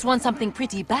 You must want something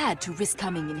pretty bad to risk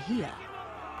coming in here.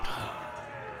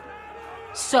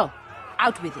 So,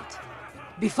 out with it.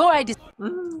 Before I I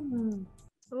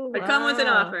come with an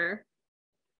offer.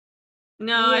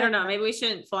 No, I don't know. Maybe we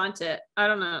shouldn't flaunt it. I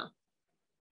don't know.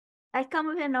 I come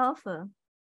with an offer.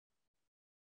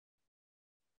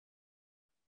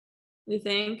 You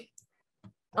think?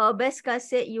 Oh, Beska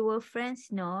said you were friends.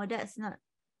 No, that's not.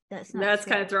 That's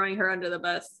kind of throwing her under the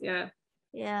bus. Yeah.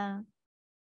 Yeah.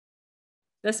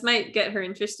 This might get her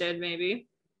interested, maybe.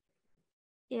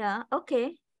 Yeah.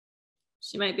 Okay.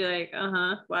 She might be like,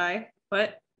 why?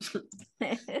 What?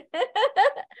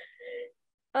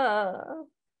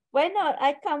 Why not?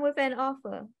 I come with an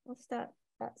offer. What's that?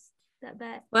 That's that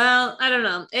bad. Well, I don't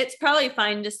know. It's probably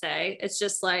fine to say. It's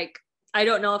just like, I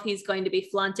don't know if he's going to be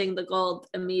flaunting the gold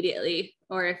immediately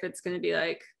or if it's going to be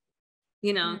like,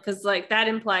 you know, because like that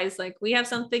implies like we have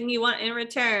something you want in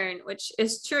return, which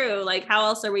is true. Like, how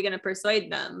else are we going to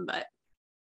persuade them? But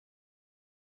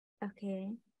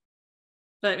okay.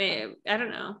 But maybe, I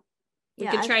don't know. We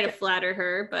could try to flatter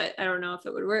her, but I don't know if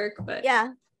it would work. But yeah,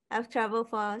 I've traveled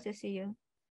far to see you.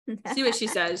 See what she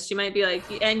says. She might be like,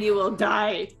 and you will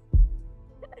die.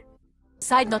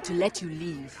 Decide not to let you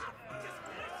leave.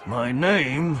 My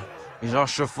name is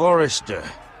House Forrester,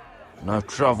 and I've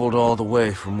traveled all the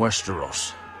way from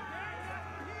Westeros.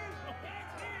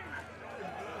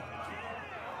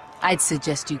 I'd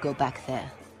suggest you go back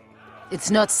there.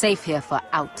 It's not safe here for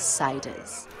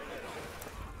outsiders.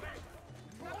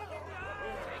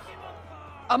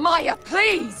 Amaya,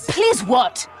 please! Please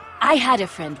what? I had a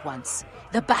friend once,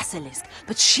 the Basilisk,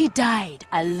 but she died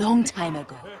a long time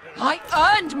ago. I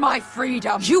earned my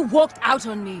freedom! You walked out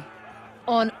on me.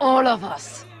 On all of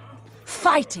us.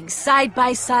 Fighting side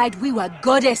by side, we were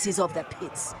goddesses of the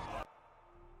pits.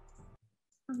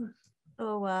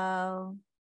 Oh, wow.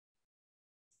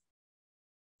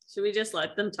 Should we just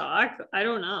let them talk? I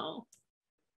don't know.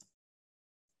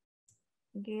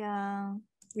 Yeah.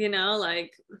 You know,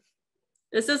 like,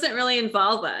 this doesn't really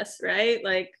involve us, right?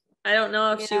 Like, I don't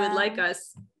know if she would like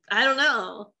us. I don't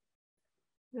know.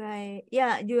 Right.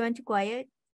 Yeah. Do you want to quiet?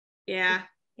 Yeah.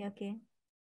 Yeah, okay.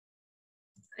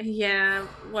 Yeah,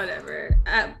 whatever.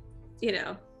 You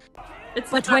know.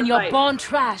 But when you're born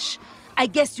trash, I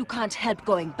guess you can't help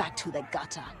going back to the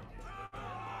gutter.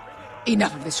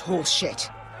 Enough of this horse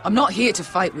shit. I'm not here to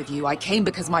fight with you. I came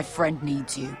because my friend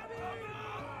needs you.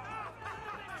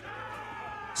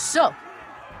 So,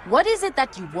 what is it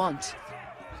that you want?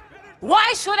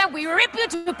 Why shouldn't we rip you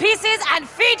to pieces and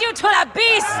feed you to the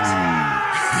beast?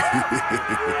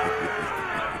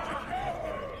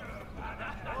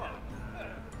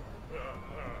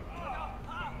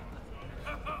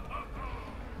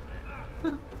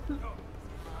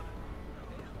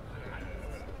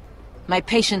 My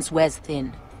patience wears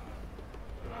thin.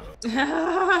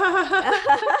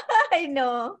 I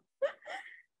know.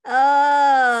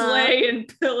 Oh. Slay and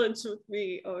pillage with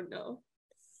me. Oh no.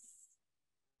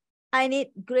 I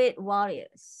need great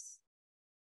warriors.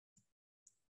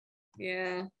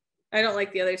 Yeah. I don't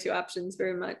like the other two options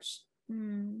very much.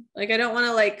 Like, I don't want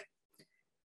to like,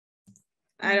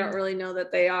 I don't really know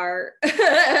that they are.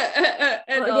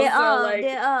 And well, also,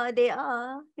 they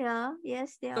are. Yeah,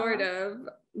 yes, they sort are. of.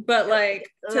 But like,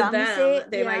 to them,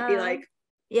 they might be like,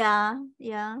 yeah.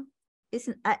 It's,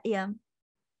 yeah.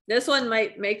 This one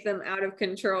might make them out of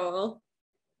control.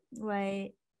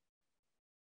 Right.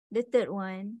 The third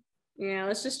one. Yeah,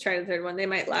 let's just try the third one. They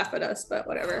might laugh at us, but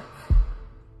whatever.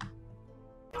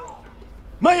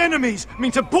 My enemies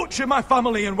mean to butcher my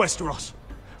family in Westeros.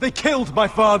 They killed my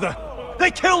father.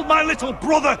 They killed my little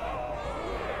brother.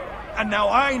 And now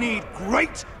I need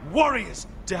great warriors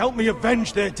to help me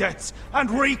avenge their deaths and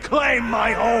reclaim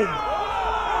my home.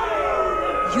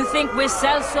 You think we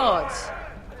sell swords?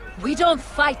 We don't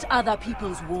fight other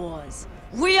people's wars.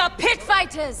 We are pit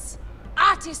fighters!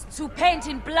 Artists who paint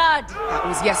in blood! That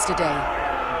was yesterday.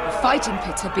 The fighting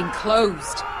pits have been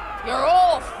closed. You're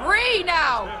all free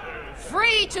now!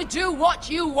 Free to do what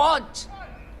you want!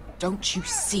 Don't you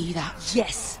see that?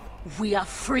 Yes, We are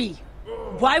free.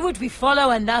 Why would we follow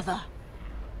another?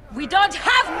 We don't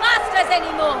have masters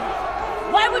anymore!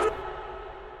 Why would...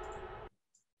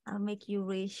 I'll make you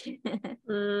rich.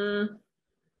 For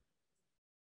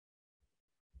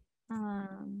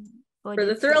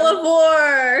the thrill of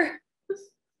war!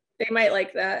 They might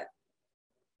like that.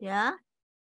 Yeah?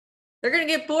 They're gonna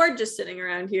get bored just sitting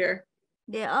around here.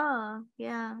 They are,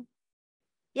 yeah.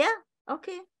 Yeah,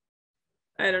 okay.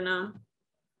 I don't know.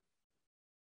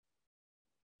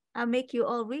 I'll make you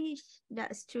all rich.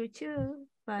 That's true too.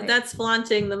 But that's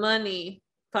flaunting the money,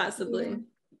 possibly.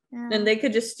 Yeah. And they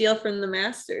could just steal from the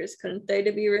masters, couldn't they,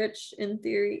 to be rich in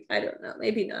theory? I don't know.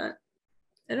 Maybe not.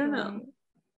 I don't know.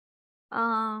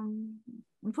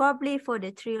 Probably for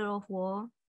the thrill of war.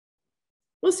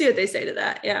 We'll see what they say to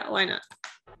that. Yeah, why not?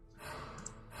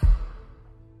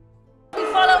 We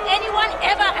follow anyone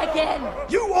ever again.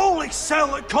 You all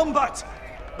excel at combat,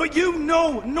 but you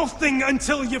know nothing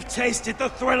until you've tasted the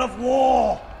thrill of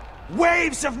war.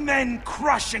 Waves of men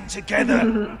crashing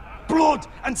together, blood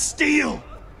and steel.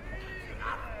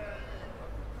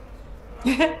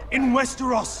 In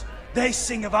Westeros, they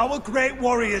sing of our great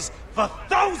warriors for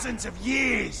thousands of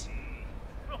years.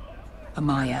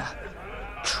 Amaya,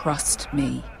 trust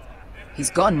me. He's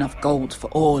got enough gold for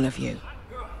all of you.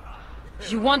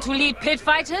 You want to lead pit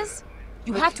fighters?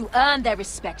 You have to earn their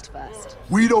respect first.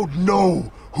 We don't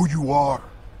know who you are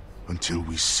until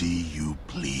we see you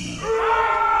bleed.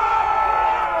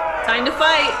 Time to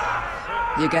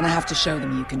fight. You're gonna have to show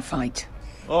them you can fight.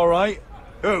 All right.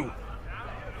 Who?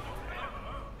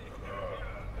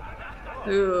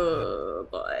 Oh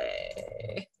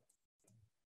boy.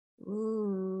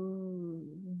 Ooh.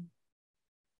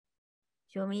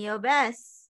 Show me your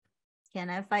best. Can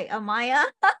I fight Amaya?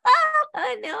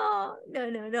 No,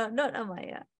 not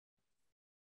Amaya.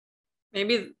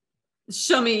 Maybe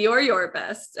show me your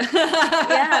best.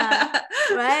 Yeah,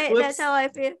 right? Whoops. That's how I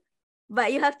feel.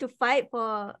 But you have to fight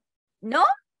for... No?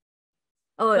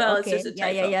 Oh, well, okay. it's just a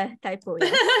typo. Yeah. Typo,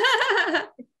 yeah.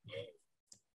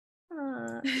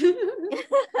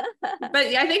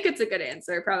 But yeah, I think it's a good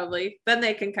answer, probably. Then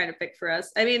they can kind of pick for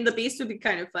us. I mean, the beast would be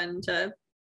kind of fun to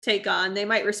take on. They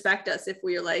might respect us if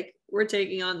we're like, we're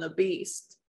taking on the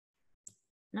beast.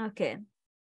 Okay.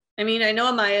 I mean, I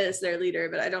know Amaya is their leader,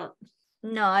 but I don't.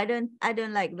 No, I don't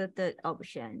like the third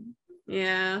option.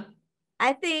 Yeah.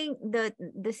 I think the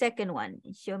second one.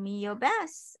 Show me your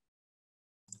best.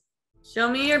 Show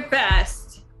me your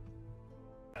best.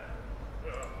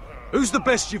 Who's the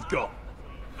best you've got?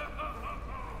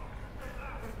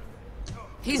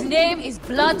 His name is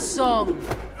Bloodsong.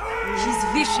 He's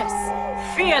vicious,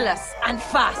 fearless, and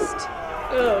fast.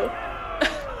 Oh.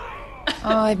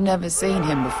 I've never seen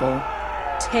him before.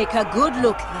 Take a good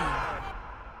look then.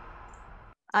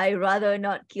 I'd rather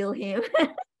not kill him.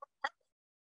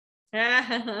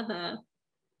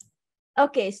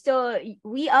 Okay, so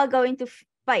we are going to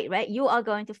fight, right? You are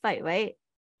going to fight, right?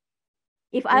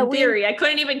 If I In theory, I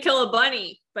couldn't even kill a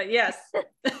bunny, but yes.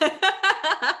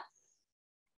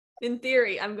 In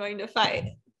theory, I'm going to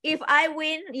fight. If I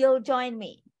win, you'll join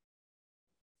me.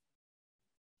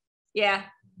 Yeah,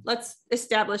 let's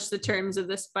establish the terms of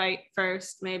this fight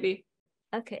first, maybe.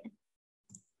 Okay.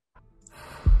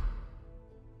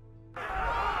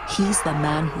 He's the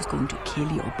man who's going to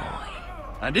kill your boy.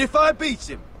 And if I beat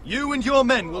him, you and your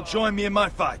men will join me in my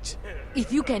fight.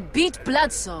 If you can beat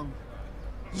Bloodsong,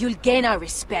 you'll gain our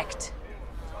respect.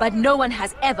 But no one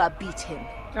has ever beat him.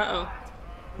 Uh-oh.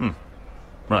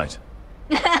 Right.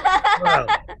 Well,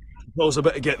 suppose I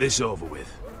better get this over with.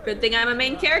 Good thing I'm a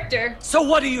main character. So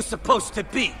what are you supposed to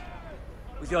be?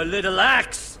 With your little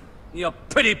axe? And your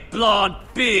pretty blonde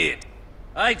beard?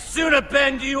 I'd sooner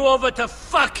bend you over to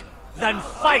fuck than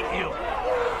fight you.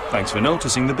 Thanks for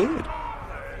noticing the beard.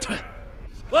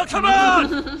 Well, come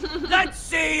on! Let's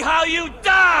see how you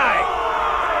die!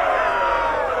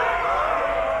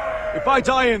 If I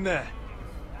die in there.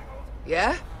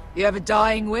 Yeah? You have a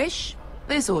dying wish?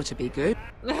 This ought to be good.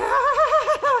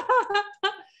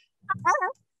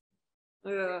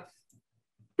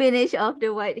 Finish off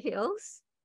the White Hills.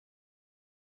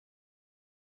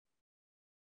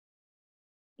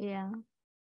 Yeah.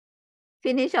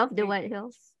 Finish off the White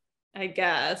Hills. I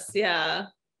guess, yeah.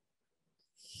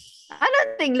 I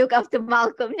don't think look after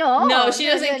Malcolm. No, she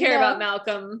doesn't care about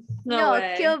Malcolm. No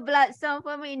way. Kill Bloodsong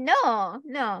for me. No.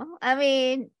 I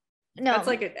mean, no. That's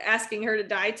like asking her to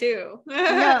die too.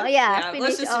 No, yeah.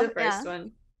 Let's just do the first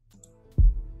one.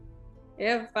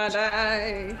 If I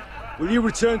die. Will you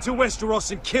return to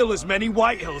Westeros and kill as many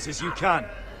White Hills as you can?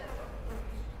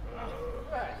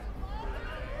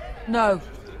 No.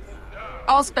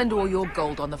 I'll spend all your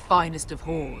gold on the finest of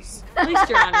whores. At least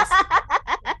you're honest.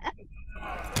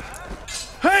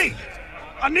 Hey!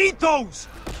 I need those!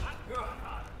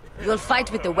 You'll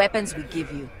fight with the weapons we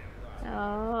give you.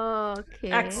 Oh,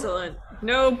 okay. Excellent.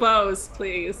 No bows,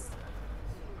 please.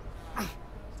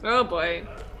 Oh boy.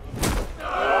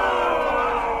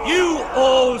 You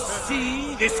all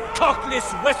see this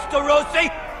cockless Westerosi?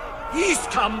 He's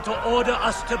come to order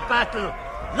us to battle,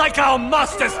 like our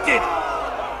masters did.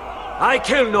 I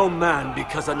kill no man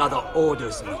because another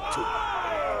orders me to.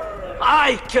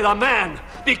 I kill a man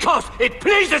because it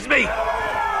pleases me.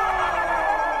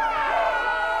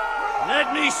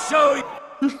 Let me show you.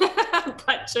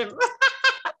 Punch him.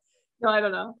 No, I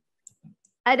don't know.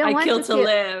 I don't want kill to kill.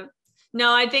 live.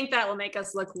 No, I think that will make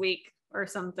us look weak or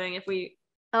something if we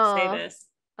say this.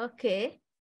 Okay.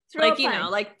 Throw Like, a you punch. know,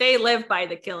 like they live by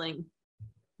the killing.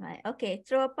 Right. Okay.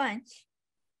 Throw a punch.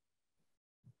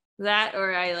 That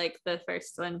or I like the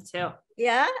first one too.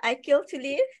 Yeah, I kill to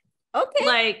live. Okay.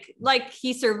 Like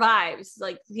he survives.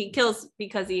 Like he kills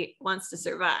because he wants to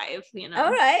survive, you know.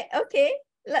 All right. Okay.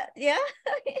 Yeah.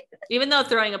 Even though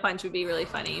throwing a punch would be really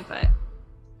funny, but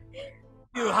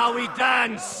You how we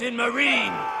dance in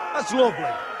Marine. That's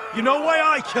lovely. You know why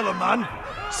I kill a man?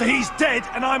 So he's dead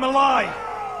and I'm alive.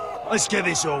 Let's get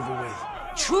this over with.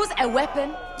 Choose a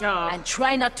weapon and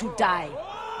try not to die.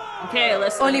 Okay,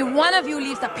 listen. Only one of you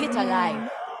leaves the pit alive.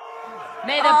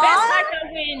 May the best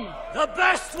fighter win. The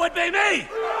best would be me.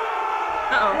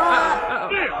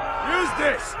 Use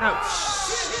this.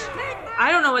 I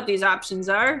don't know what these options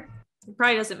are. It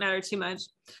probably doesn't matter too much.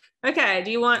 Okay, do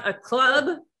you want a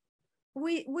club?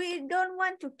 We don't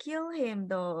want to kill him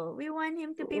though. We want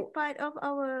him to be part of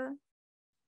our.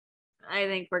 I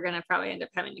think we're gonna probably end up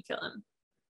having to kill him.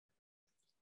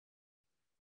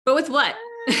 But with what?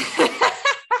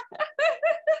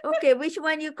 Okay, which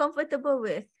one you comfortable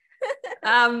with?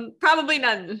 Probably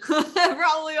none.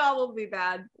 Probably all will be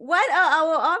bad. What are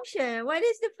our options? What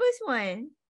is the first one?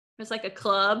 There's like a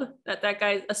club that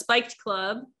guy's a spiked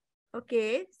club.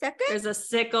 Okay. Second? There's a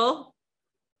sickle.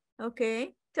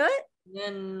 Okay. Third?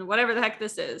 And whatever the heck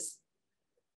this is.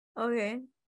 Okay.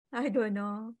 I don't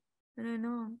know.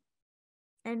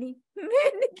 Any?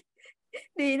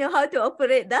 Do you know how to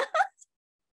operate that?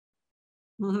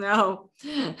 No.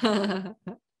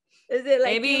 Is it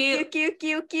like maybe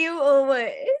Q or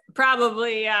what?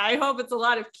 Probably, yeah. I hope it's a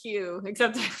lot of Q,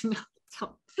 except no,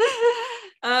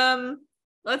 don't.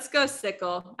 Let's go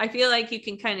sickle. I feel like you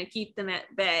can kind of keep them at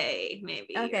bay,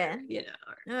 maybe. Okay. Or, you know,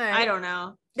 All right. I don't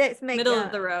know. Let's make middle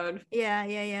of the road. Yeah.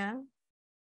 Yeah.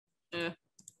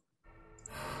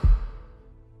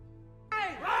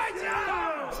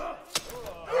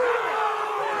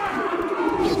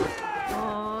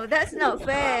 Oh, that's not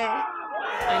fair.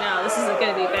 I know, this is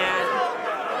gonna be bad.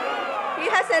 He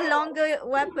has a longer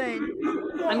weapon.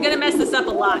 I'm gonna mess this up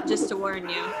a lot, just to warn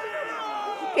you.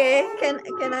 Okay, can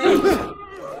I?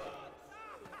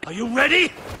 Are you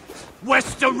ready,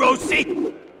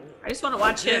 Westerosi? I just want to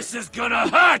watch him. This is gonna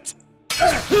hurt.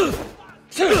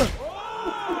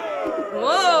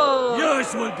 Whoa!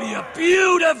 Yours will be a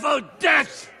beautiful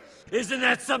death. Isn't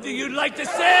that something you'd like to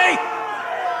say?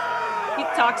 He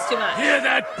talks too much. Hear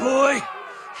that, boy?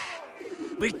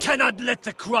 We cannot let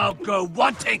the crowd go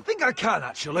wanting. I think I can,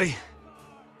 actually.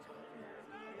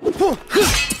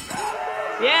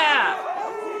 Yeah!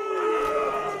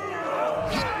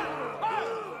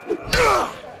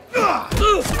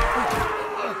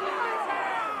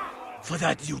 For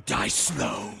that, you die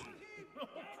slow.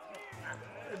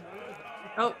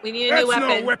 Oh, we need a new weapon.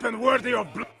 That's no weapon worthy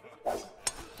of blood.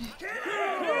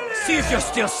 See if you're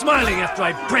still smiling after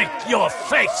I break your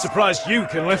face. Surprised you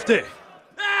can lift it.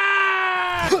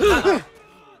 Uh-oh.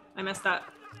 I messed up.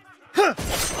 Oh,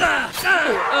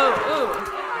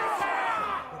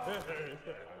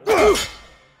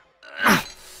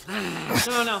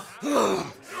 no.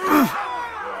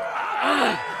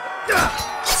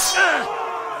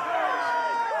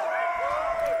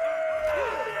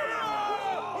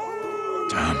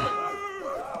 Damn.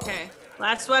 Okay,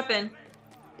 last weapon.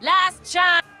 Last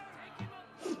chance.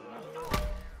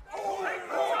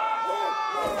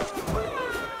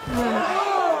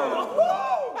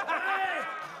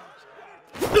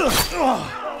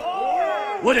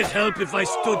 Would it help if I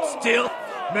stood still?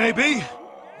 Maybe.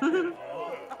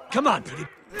 Come on, pretty.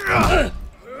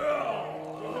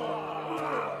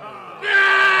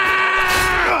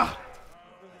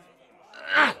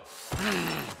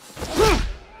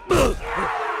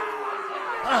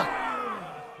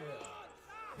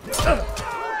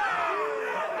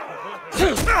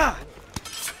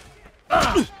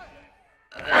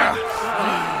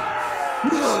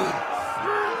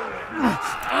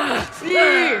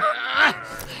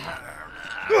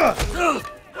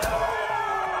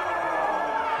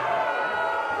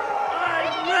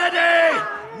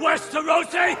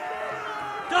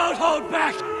 Don't hold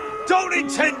back! Don't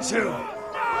intend to!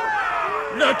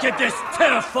 Look at this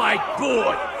terrified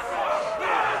boy!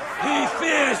 He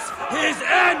fears his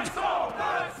end!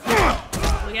 Well,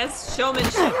 he has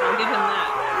showmanship, I'll give him that.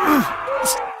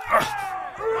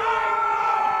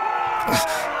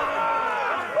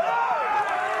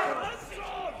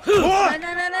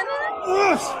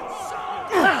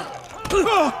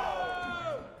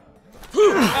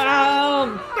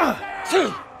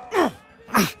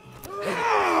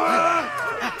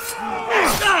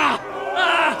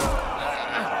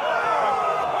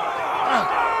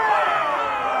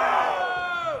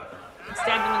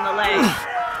 Stabbed him in the leg.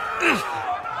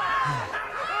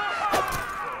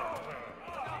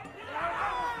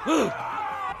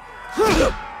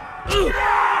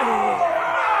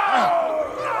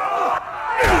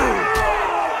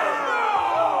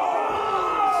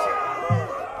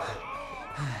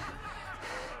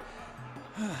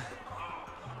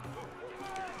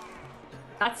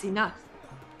 That's enough.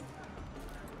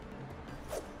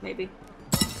 Maybe.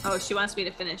 Oh, she wants me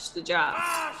to finish the job.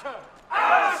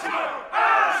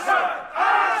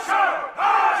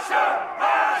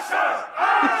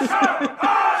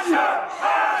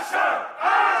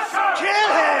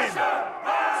 Kill him!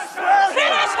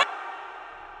 Finish him!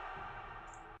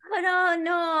 Oh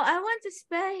no, I want to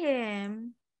spare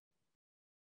him.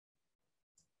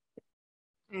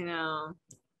 I know.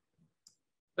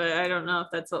 But I don't know if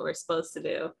that's what we're supposed to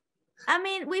do. I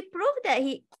mean, we proved that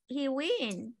he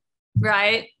win.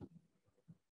 Right?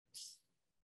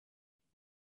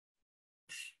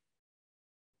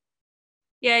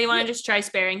 Yeah, you want to just try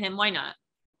sparing him? Why not?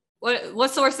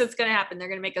 What's the worst that's going to happen? They're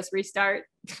going to make us restart?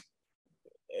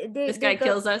 This guy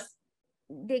kills us?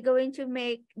 They're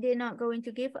not going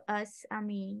to give us, I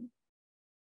mean.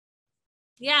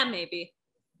 Yeah, maybe.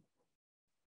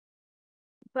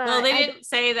 But well, they didn't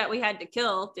say that we had to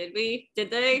kill, did we?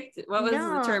 Did they? What was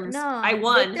the terms? No. I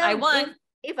won. I won.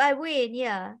 If I win,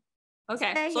 yeah.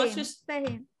 Okay, so let's just spare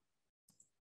him.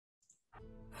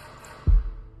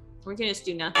 We can just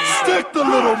do nothing. Stick the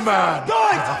little man!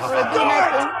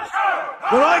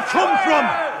 Where I come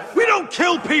from, we don't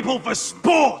kill people for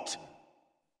sport!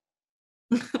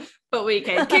 But we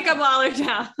can kick them while they're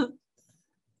down.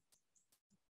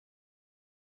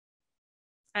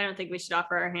 I don't think we should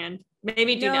offer our hand.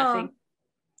 Maybe do nothing.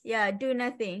 Yeah, do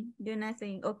nothing. Do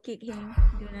nothing. Or kick him.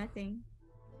 Do nothing.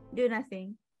 Do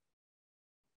nothing.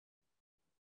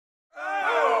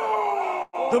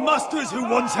 The masters who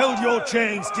once held your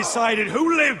chains decided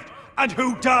who lived and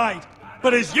who died.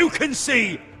 But as you can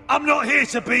see, I'm not here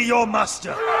to be your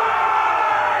master.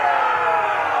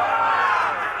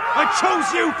 I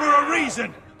chose you for a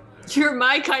reason. You're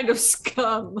my kind of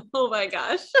scum. Oh my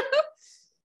gosh.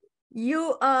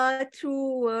 You are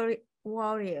true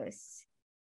warriors.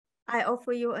 I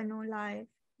offer you a new life.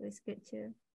 It's good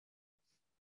too.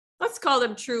 Let's call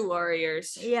them true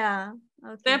warriors. Yeah.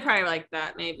 Okay. They're probably like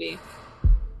that, maybe.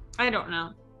 I don't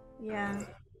know. Yeah.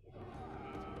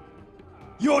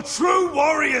 You're true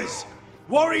warriors.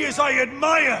 Warriors I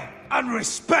admire and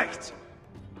respect.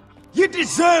 You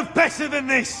deserve better than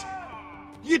this.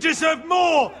 You deserve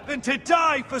more than to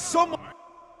die for someone.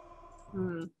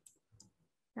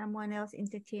 Someone else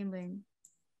entertainment.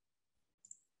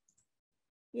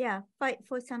 Yeah, fight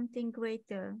for something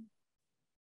greater.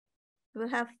 We'll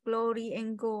have glory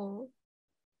and gold.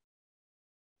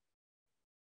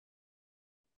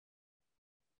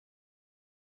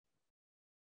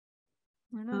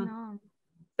 I don't know.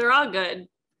 They're all good.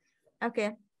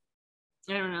 Okay.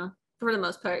 I don't know. For the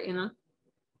most part, you know.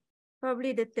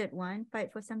 Probably the third one.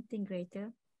 Fight for something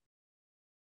greater.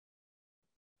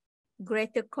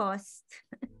 Greater cost.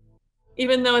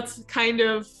 Even though it's kind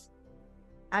of,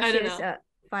 I don't know. A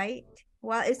fight.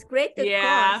 Well, it's greater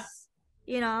cost.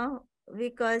 You know,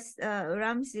 because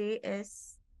Ramsey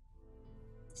is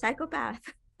psychopath.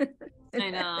 I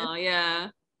know,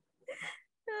 yeah.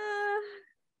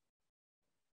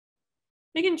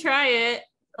 We can try it.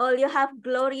 Or you have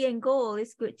glory and gold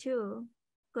is good too,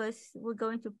 because we're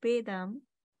going to pay them.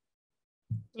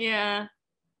 Yeah.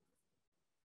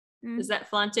 Is that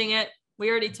flaunting it? We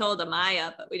already told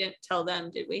Amaya, but we didn't tell them,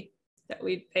 did we? That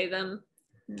we'd pay them?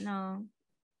 No.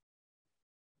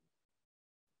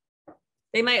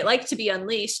 They might like to be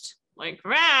unleashed. Like,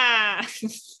 rah!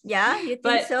 Yeah, you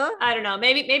think so? I don't know.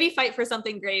 Maybe fight for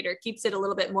something greater. Keeps it a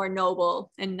little bit more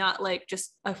noble and not like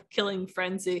just a killing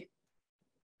frenzy.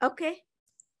 Okay.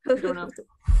 I don't know.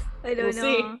 I don't know.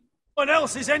 See. Someone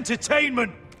else's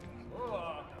entertainment.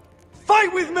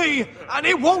 Fight with me, and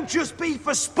it won't just be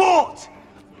for sport.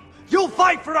 You'll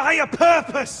fight for a higher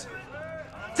purpose.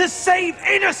 To save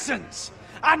innocence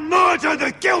and murder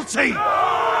the guilty.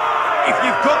 If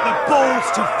you've got the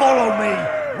balls to follow me,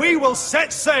 we will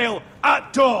set sail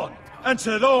at dawn. And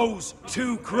to those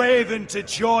too craven to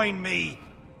join me,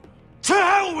 to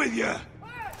hell with you!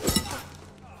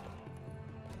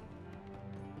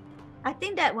 I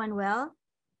think that went well.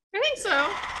 I think so.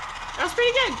 That was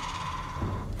pretty good.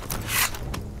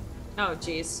 Oh,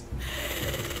 jeez.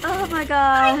 Oh my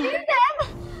god. I knew them!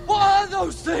 What are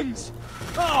those things?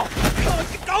 Oh, God,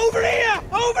 over here!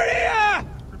 Over here!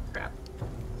 Oh, crap.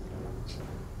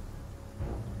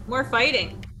 More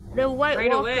fighting. The White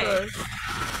right Walkers.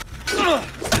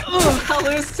 I'll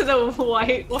lose to the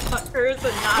White Walkers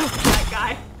and not that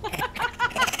guy.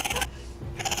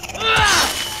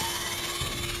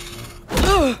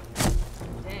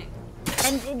 Dang.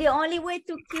 And the only way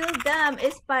to kill them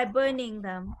is by burning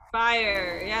them.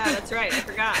 Fire. Yeah, that's right. I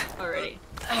forgot already.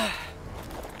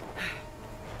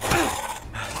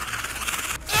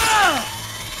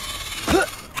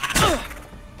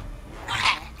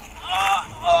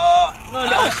 Oh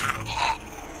gosh.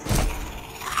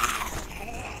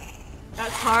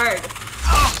 That's hard.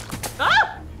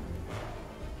 Ah!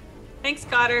 Thanks,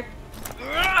 Cotter.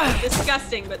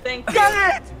 Disgusting, but thank you.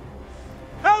 Get it!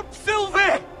 Help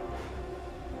Sylvie!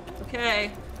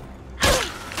 Okay.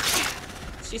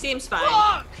 She seems fine.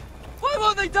 Fuck! Why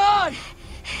won't they die?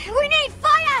 We need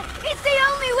fire! It's the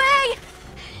only way!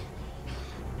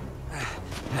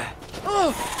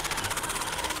 Oh!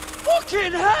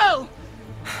 Fucking hell!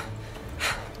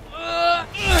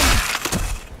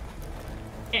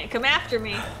 Can't come after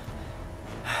me.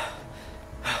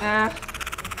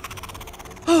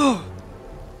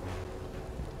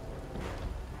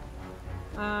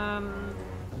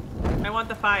 I want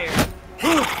the fire.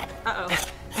 Uh-oh.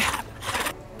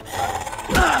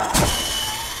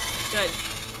 Good.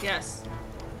 Yes.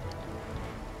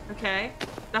 Okay.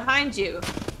 Behind you.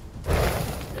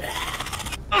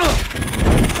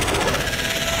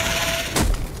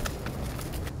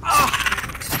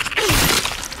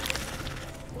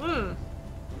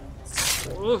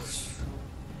 Oof.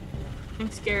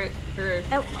 I'm scared.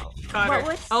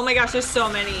 Oh my gosh, there's so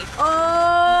many.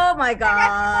 Oh my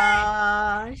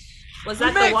gosh. Was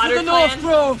that the water the clan? North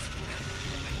Grove!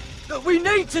 That we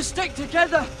need to stick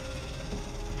together!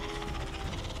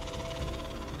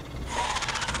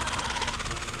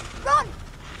 Run!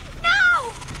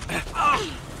 No!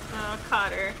 Oh,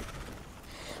 Cotter.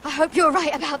 I hope you're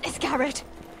right about this, Garrett.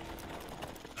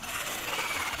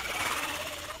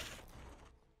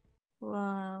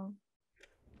 Wow.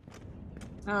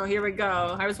 Oh, here we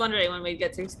go. I was wondering when we'd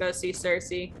get to go see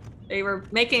Cersei. They were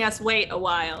making us wait a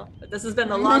while, but this has been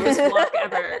the longest walk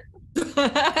ever.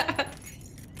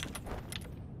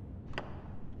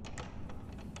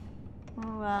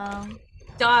 Oh, wow.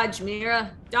 Dodge,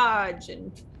 Mira. Dodge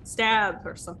and stab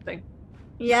or something.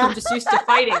 Yeah. I'm just used to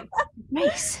fighting.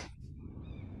 Mace.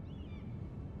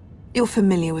 You're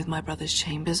familiar with my brother's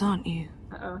chambers, aren't you?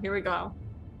 Uh-oh, here we go.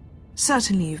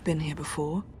 Certainly you've been here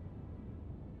before.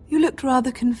 You looked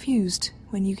rather confused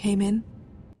when you came in.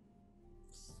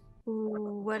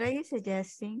 Ooh, what are you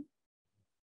suggesting?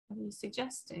 What are you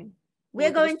suggesting?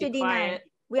 We're going to be deny. quiet.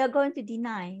 We are going to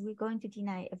deny. We're going to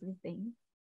deny everything.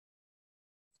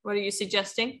 What are you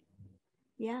suggesting?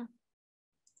 Yeah.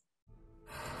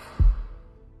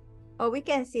 Oh, we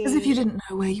can see. As if you didn't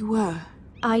know where you were.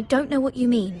 I don't know what you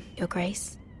mean, Your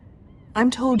Grace. I'm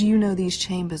told you know these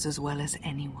chambers as well as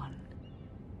anyone.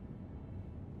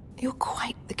 You're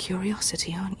quite the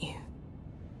curiosity, aren't you?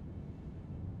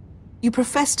 You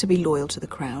profess to be loyal to the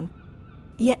crown,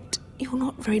 yet you're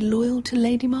not very loyal to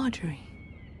Lady Marjorie.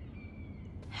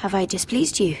 Have I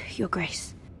displeased you, Your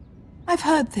Grace? I've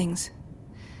heard things.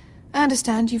 I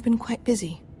understand you've been quite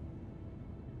busy.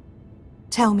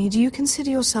 Tell me, do you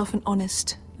consider yourself an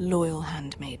honest, loyal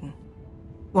handmaiden?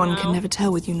 One can never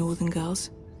tell with you northern girls.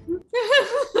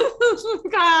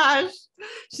 Gosh,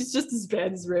 she's just as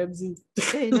bad as Ramsay.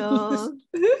 I know.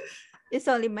 It's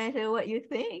only matter what you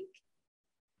think.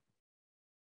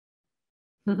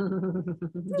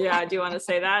 Yeah, do you want to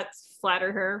say that?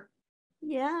 Flatter her?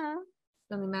 Yeah.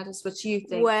 Only matters what you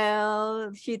think.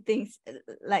 Well, she thinks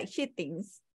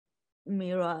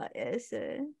Mira is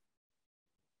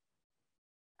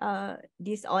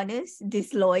dishonest,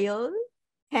 disloyal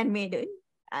handmaiden.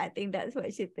 I think that's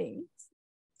what she thinks,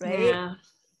 right? Yeah.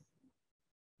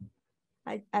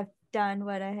 I've done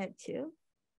what I had to.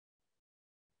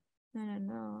 I don't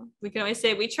know. We can always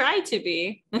say we tried to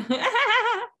be.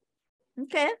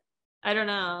 Okay. I don't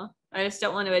know. I just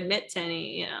don't want to admit to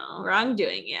any,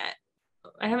 wrongdoing yet.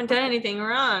 I haven't done anything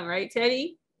wrong, right,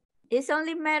 Teddy? It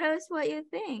only matters what you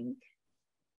think.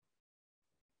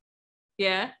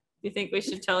 Yeah? You think we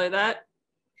should tell her that?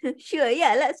 Sure,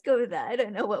 yeah, let's go with that. I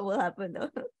don't know what will happen though.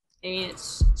 I mean,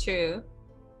 it's true.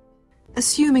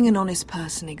 Assuming an honest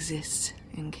person exists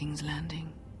in King's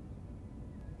Landing.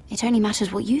 It only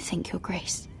matters what you think, Your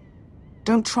Grace.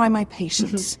 Don't try my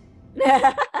patience.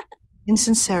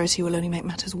 Insincerity will only make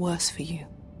matters worse for you.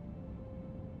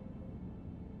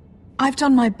 I've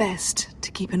done my best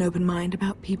to keep an open mind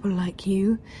about people like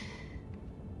you.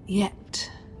 Yet,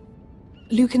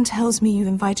 Lucan tells me you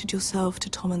invited yourself to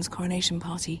Tommen's coronation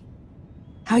party.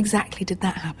 How exactly did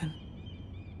that happen?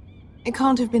 It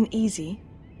can't have been easy.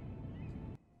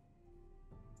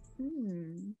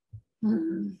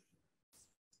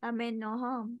 I meant no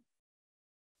harm.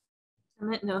 I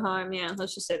meant no harm, yeah,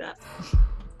 let's just say that.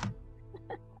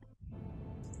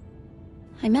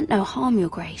 I meant no harm, Your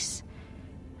Grace.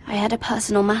 I had a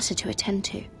personal matter to attend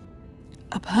to.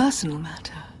 A personal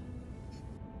matter?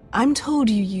 I'm told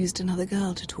you used another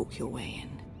girl to talk your way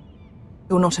in.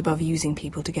 You're not above using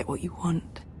people to get what you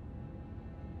want.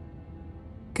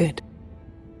 Good.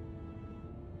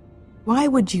 Why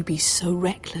would you be so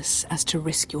reckless as to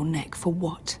risk your neck for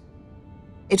what?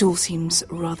 It all seems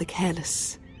rather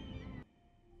careless.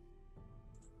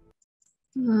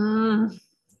 I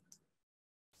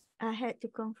had to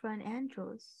confront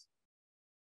Andros.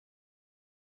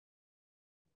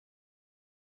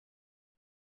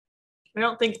 I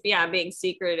don't think, yeah, being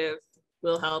secretive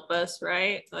will help us,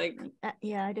 right? Like,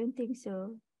 yeah, I don't think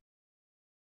so.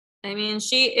 I mean,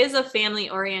 she is a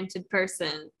family-oriented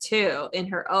person too, in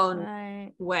her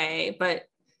own way, but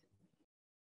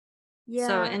yeah,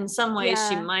 so in some ways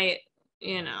she yeah. might,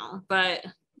 you know, but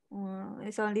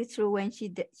it's only true when she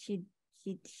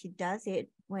does it.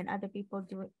 When other people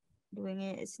doing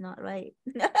it, it's not right.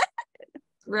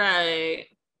 right.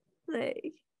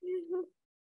 Like,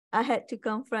 I had to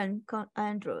confront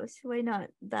Andros. Why not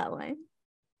that one?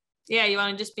 Yeah, you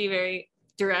want to just be very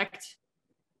direct.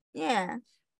 Yeah.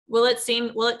 Will it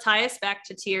tie us back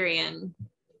to Tyrion,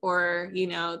 or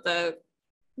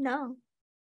No.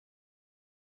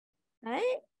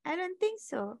 Right? I don't think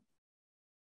so.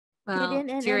 Well,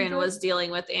 Tyrion was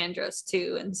dealing with Andros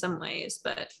too in some ways,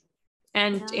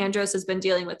 and Andros has been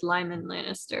dealing with Lyman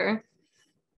Lannister.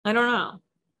 I don't know.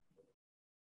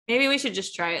 Maybe we should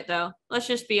just try it though. Let's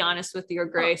just be honest with Your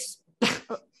Grace.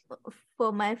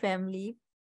 For my family,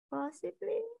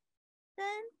 possibly.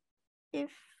 Then,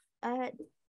 if I had.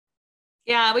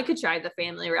 Yeah, we could try the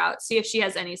family route. See if she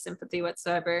has any sympathy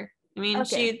whatsoever. I mean,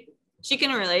 she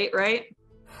can relate, right?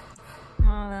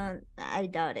 I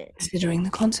doubt it. Considering the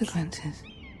consequences.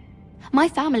 My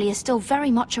family is still very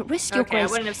much at risk, Your Grace.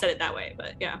 I wouldn't have said it that way,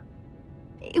 but yeah.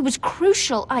 It was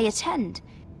crucial I attend.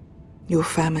 Your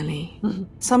family.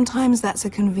 Sometimes that's a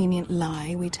convenient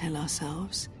lie we tell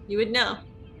ourselves. You would know.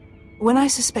 When I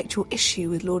suspect your issue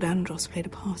with Lord Andros played a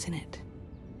part in it.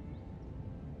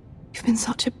 You've been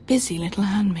such a busy little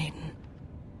handmaiden.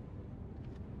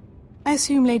 I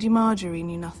assume Lady Marjorie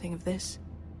knew nothing of this.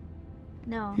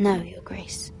 No. No, Your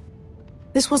Grace.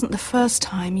 This wasn't the first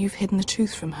time you've hidden the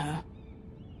truth from her.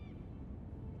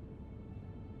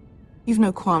 You've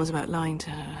no qualms about lying to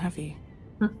her, have you?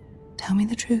 Tell me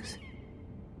the truth.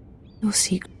 Your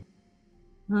secret.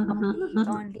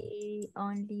 Only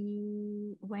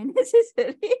when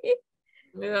necessary.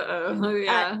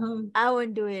 Yeah. I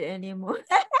won't do it anymore.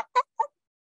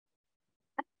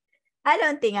 I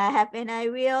don't think I have, and I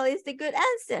will is the good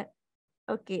answer.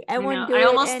 Okay, I won't do it. I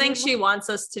almost think she wants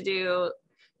us to do.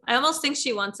 I almost think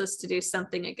she wants us to do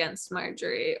something against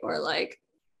Marjorie, or like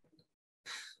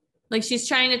she's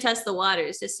trying to test the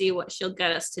waters to see what she'll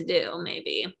get us to do.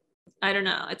 Maybe, I don't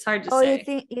know. It's hard to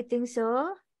say. You think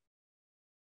so?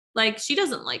 Like, she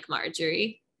doesn't like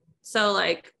Marjorie, so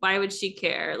like, why would she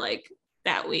care? Like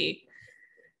that we.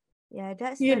 Yeah,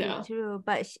 that's very true.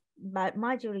 But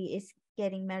Marjorie is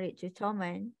getting married to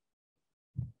Tommen.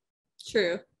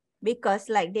 True. Because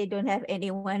like they don't have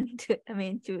anyone to.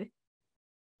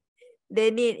 They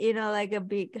need, like a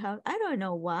big house. I don't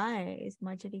know why is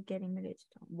Marjorie getting married to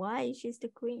Tom. Why she's the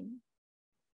queen?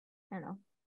 I don't know.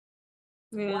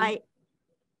 Yeah. Why?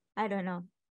 I don't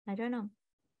know.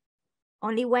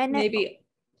 Only when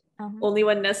only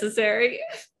when necessary.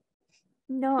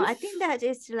 No, I think that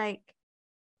is like,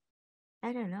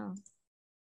 I don't know.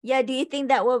 Yeah, do you think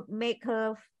that will make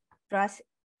her trust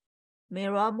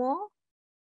Mira more?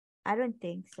 I don't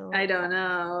think so. I don't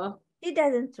know. She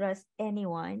doesn't trust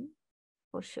anyone,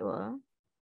 for sure.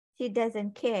 She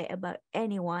doesn't care about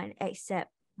anyone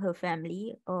except her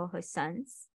family or her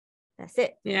sons. That's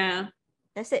it. Yeah.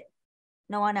 That's it.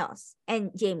 No one else. And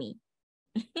Jaime.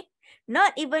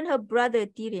 Not even her brother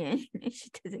Tyrion. She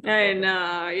doesn't care. I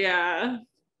know, yeah.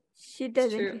 She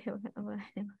doesn't care about anyone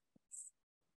else.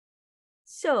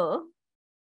 So.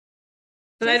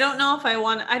 But I don't know if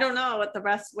I don't know what the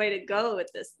best way to go with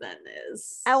this then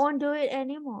is. I won't do it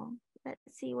anymore. Let's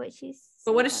see what she's.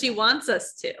 But what if she wants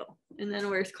us to? And then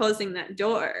we're closing that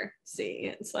door.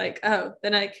 See, it's like, oh,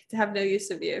 then I have no use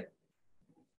of you.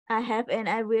 I have and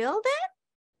I will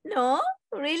then? No,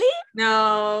 really?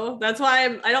 No, that's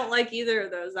why I don't like either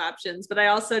of those options. But I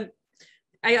also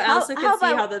can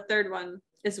see how the third one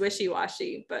is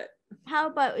wishy-washy. But how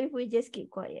about if we just keep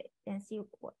quiet and see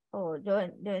what? Oh,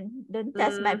 don't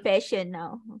test my passion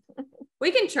now.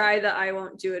 We can try the I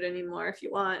won't do it anymore if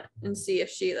you want and see if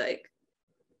she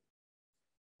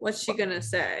what's she gonna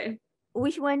say?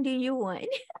 Which one do you want?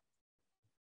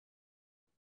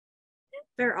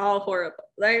 They're all horrible.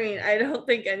 I mean, I don't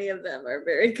think any of them are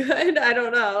very good. I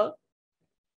don't know.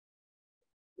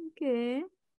 Okay.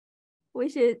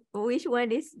 Which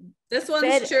one is this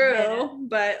one's true,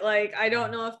 but I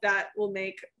don't know if that will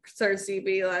make Cersei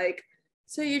be like,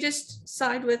 so you just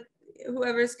side with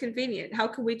whoever's convenient. How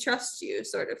can we trust you,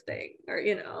 sort of thing, or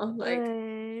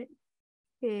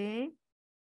okay.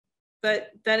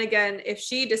 But then again, if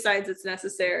she decides it's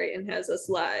necessary and has us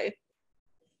lie,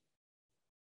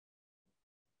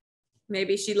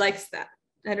 maybe she likes that.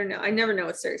 I don't know. I never know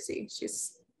with Cersei.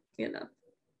 She's,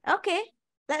 Okay,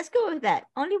 let's go with that.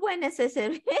 Only when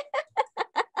necessary.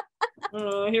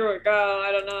 Oh, here we go.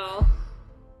 I don't know.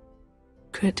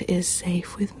 Crit is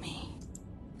safe with me.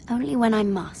 Only when I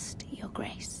must, Your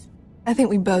Grace. I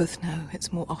think we both know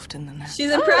it's more often than that.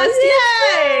 She's impressed.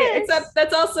 Yay!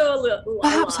 That's also a little.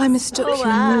 Perhaps I mistook you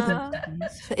more than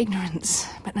for ignorance,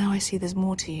 but now I see there's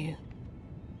more to you.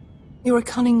 You're a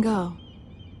cunning girl,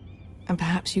 and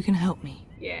perhaps you can help me.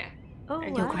 Yeah. Oh,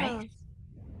 Your Grace.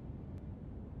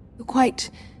 You're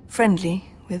quite friendly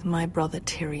with my brother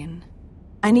Tyrion.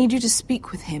 I need you to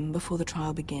speak with him before the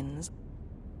trial begins.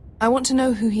 I want to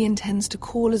know who he intends to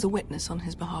call as a witness on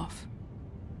his behalf.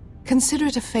 Consider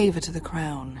it a favor to the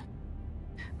crown.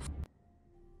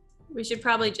 We should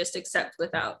probably just accept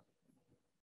without.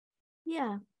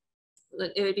 Yeah.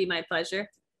 It would be my pleasure.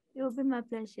 It would be my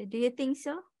pleasure. Do you think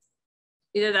so?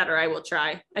 Either that or I will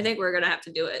try. I think we're going to have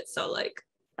to do it. So,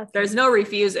 there's no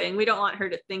refusing. We don't want her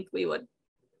to think we would.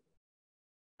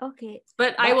 Okay.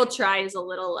 But I will try is a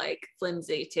little,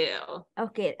 flimsy, too.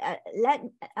 Okay.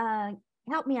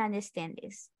 Help me understand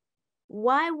this.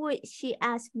 Why would she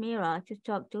ask Mira to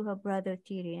talk to her brother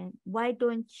Tyrion? Why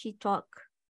don't she talk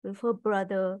with her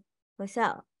brother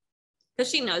herself? Because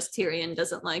she knows Tyrion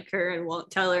doesn't like her and won't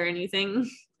tell her anything.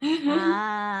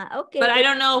 Okay. But I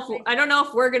don't know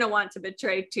if we're gonna want to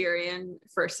betray Tyrion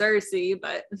for Cersei,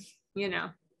 but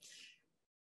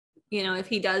if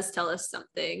he does tell us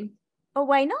something. Oh,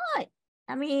 why not?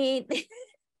 I mean.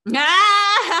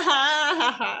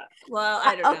 Well,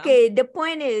 I don't know. Okay, the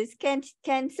point is, can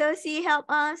Cersei help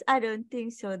us? I don't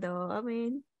think so, though. I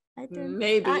mean, I don't.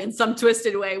 Maybe in some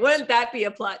twisted way. Wouldn't that be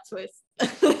a plot twist?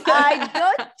 I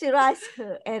don't trust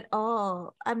her at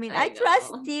all. I mean, I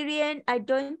trust Tyrion. I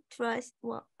don't trust.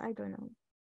 Well, I don't know.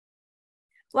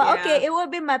 Well, yeah. Okay, it will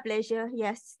be my pleasure.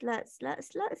 Yes, let's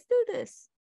do this.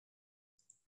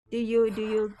 Do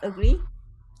you agree?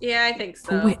 Yeah, I think so.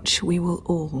 For which we will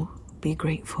all be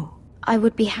grateful. I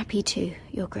would be happy to,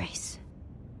 Your Grace.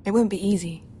 It won't be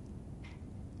easy.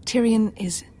 Tyrion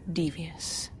is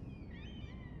devious.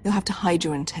 You'll have to hide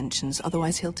your intentions,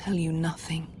 otherwise he'll tell you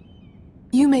nothing.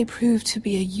 You may prove to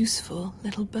be a useful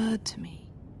little bird to me,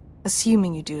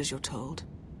 assuming you do as you're told.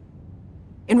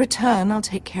 In return, I'll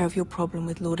take care of your problem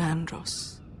with Lord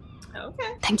Andros.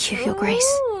 Okay. Thank you, Your Grace.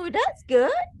 Oh, that's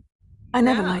good. I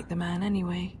never liked the man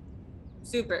anyway.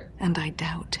 Super. And I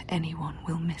doubt anyone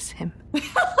will miss him.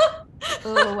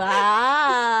 Oh,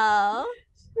 wow.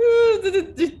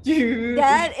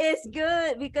 That is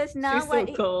good because now she's so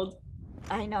cold.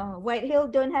 I know. White Hill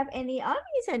don't have any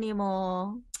armies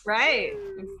anymore. Right.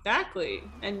 Exactly.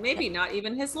 And maybe not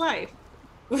even his life.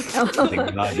 I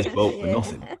think I just vote for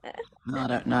nothing. I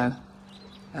don't know.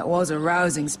 That was a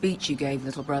rousing speech you gave,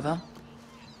 little brother.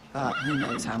 But who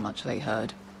knows how much they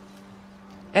heard.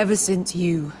 Ever since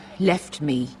you left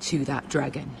me to that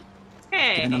dragon,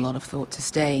 given a lot of thought to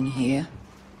staying here.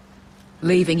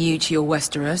 Leaving you to your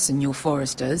Westeros and your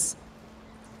Forresters.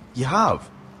 You have?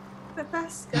 The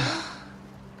best.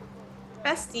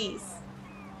 Besties.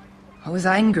 I was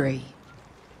angry.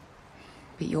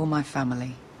 But you're my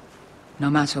family. No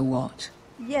matter what.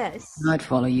 Yes. I'd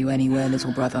follow you anywhere,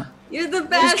 little brother. You're the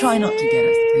best. Just try not to get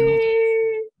us killed.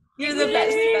 You're the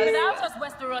best. Without us,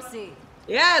 Westerosi.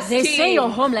 Yes, They team. say your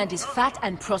homeland is fat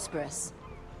and prosperous.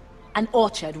 An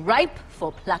orchard ripe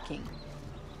for plucking.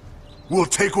 We'll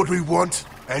take what we want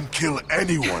and kill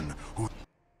anyone who...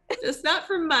 Just not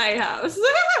from my house.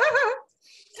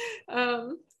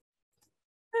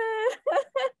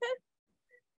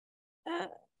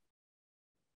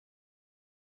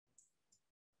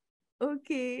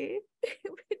 Okay.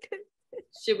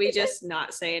 Should we just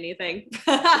not say anything?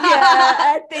 Yeah,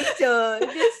 I think so.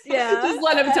 Just Just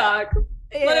let him talk.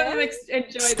 Yeah. Let him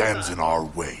enjoy the Stands thought. in our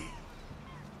way.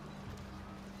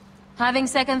 Having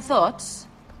second thoughts?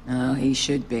 Oh, he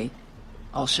should be.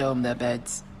 I'll show him their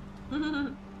beds.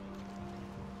 Oh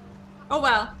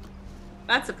well.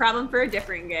 That's a problem for a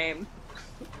different game.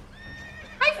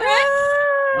 Hi, Fred!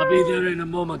 I'll be there in a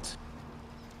moment.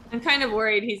 I'm kind of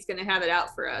worried he's gonna have it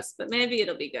out for us, but maybe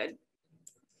it'll be good.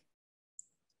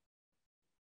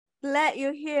 Glad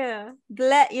you're here.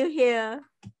 Glad you're here.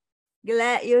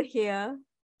 Glad you're here.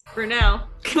 For now.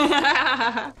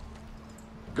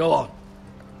 Go on.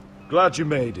 Glad you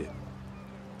made it.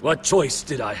 What choice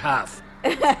did I have?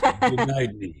 You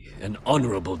denied me an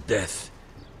honorable death.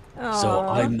 So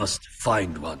I must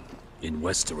find one in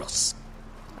Westeros.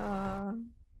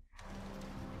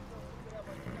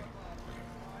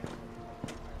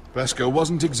 Vesco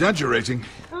wasn't exaggerating.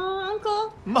 Oh,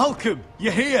 Uncle. Malcolm,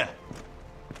 you're here.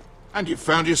 And you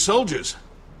found your soldiers.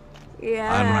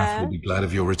 Yeah. Ironrath will be glad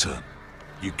of your return.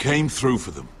 You came through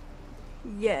for them.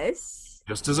 Yes.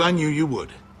 Just as I knew you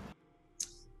would.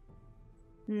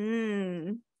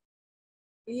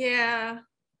 Yeah.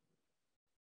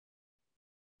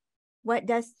 What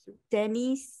does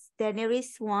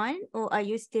Daenerys want, or are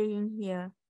you staying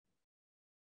here?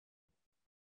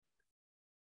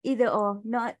 Either or,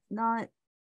 not.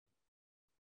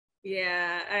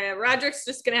 Yeah, Roderick's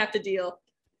just gonna have to deal.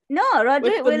 No,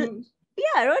 Roderick with will.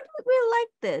 Yeah, Roderick will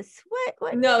like this.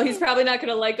 What? No, he's probably not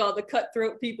gonna like all the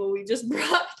cutthroat people we just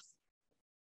brought.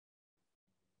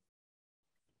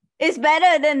 It's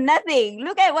better than nothing.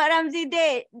 Look at what Ramsay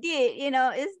did. You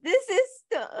know,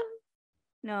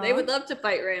 no. They would love to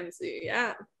fight Ramsay.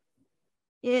 Yeah.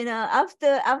 You know,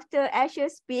 after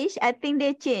Asher's speech, I think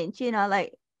they changed. You know,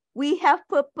 like we have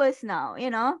purpose now. You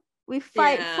know, we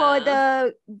fight for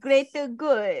the greater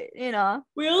good. You know,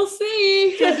 we'll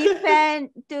see.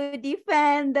 to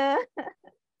defend the.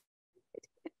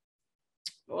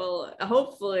 Well,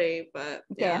 hopefully, but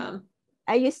yeah.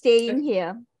 Are you staying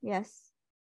here? Yes.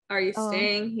 Are you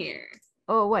staying here?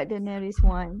 Oh, what Daenerys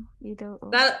want?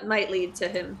 That might lead to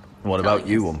him. What about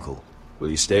you, Uncle? Will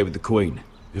you stay with the Queen?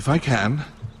 If I can,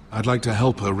 I'd like to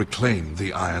help her reclaim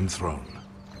the Iron Throne.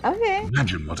 Okay.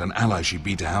 Imagine what an ally she'd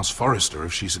be to House Forrester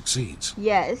if she succeeds.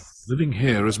 Yes. Living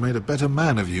here has made a better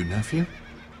man of you, nephew.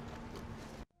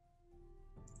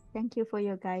 Thank you for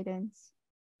your guidance.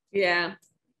 Yeah.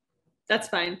 That's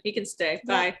fine. He can stay.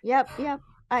 Bye. Yep. Yeah.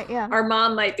 Our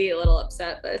mom might be a little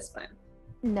upset, but it's fine.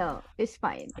 No, it's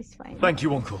fine. It's fine. Thank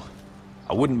you, Uncle.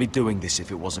 I wouldn't be doing this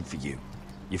if it wasn't for you.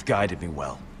 You've guided me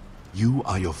well. You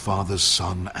are your father's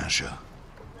son, Asher.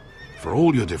 For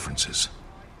all your differences,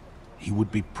 he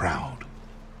would be proud.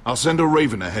 I'll send a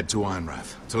raven ahead to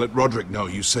Ironrath to let Roderick know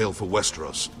you sail for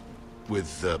Westeros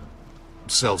with,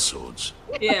 sellswords.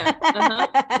 Yeah.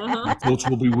 My thoughts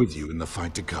will be with you in the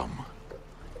fight to come.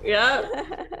 Yeah.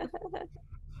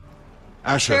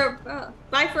 Asher. Sure.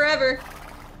 Bye forever.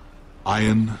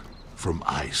 Iron from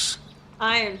ice.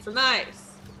 Iron from ice.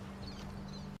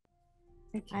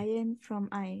 Iron from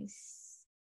ice.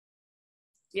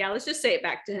 Yeah, let's just say it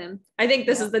back to him. I think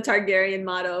this is the Targaryen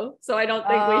motto, so I don't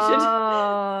think we should.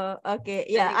 Oh, okay.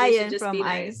 Yeah, iron from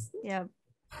ice. Yeah.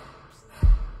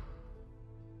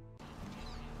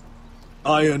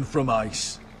 Iron from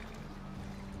ice.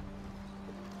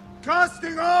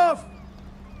 Casting off!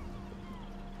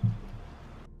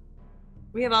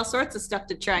 We have all sorts of stuff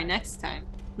to try next time.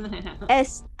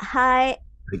 As high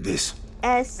Like this.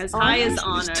 as high as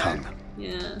Losing his honor. tongue.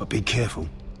 Yeah. But be careful.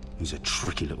 He's a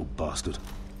tricky little bastard.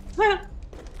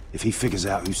 If he figures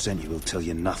out who sent you, he'll tell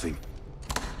you nothing.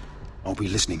 I'll be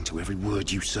listening to every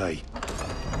word you say.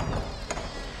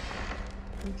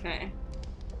 Okay.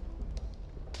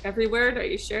 Every word, are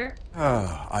you sure?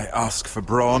 I ask for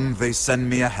brawn, they send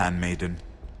me a handmaiden.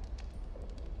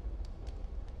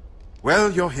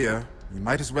 Well, you're here. You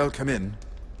might as well come in.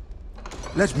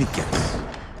 Let me guess.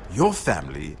 Your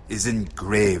family is in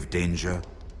grave danger,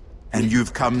 and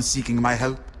you've come seeking my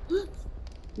help?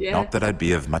 Yeah. Not that I'd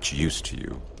be of much use to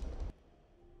you.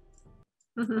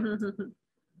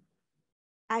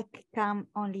 I come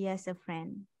only as a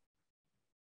friend.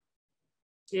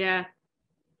 Yeah.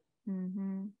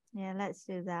 Yeah, let's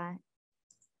do that.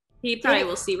 He probably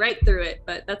will see right through it,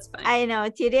 but that's fine. I know,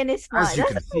 Tyrion is smart. As you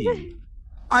can see,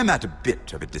 I'm at a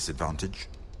bit of a disadvantage.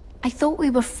 I thought we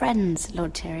were friends,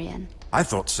 Lord Tyrion. I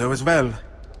thought so as well.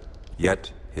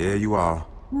 Yet, here you are.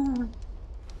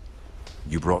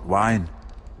 You brought wine.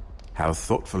 How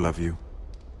thoughtful of you.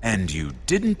 And you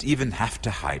didn't even have to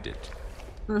hide it.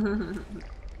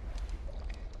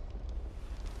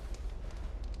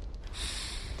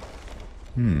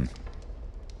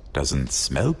 Doesn't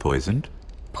smell poisoned.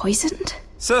 Poisoned?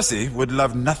 Cersei would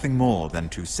love nothing more than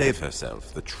to save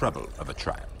herself the trouble of a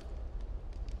trial.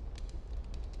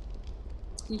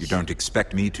 You don't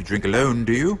expect me to drink alone,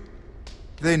 do you?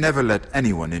 They never let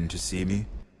anyone in to see me.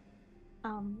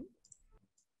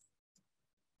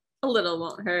 A little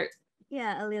won't hurt.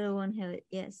 Yeah, a little won't hurt,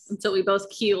 yes. Until we both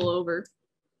keel over.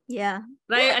 Yeah.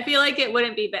 But I feel like it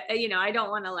wouldn't be, you know, I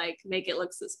don't want to like make it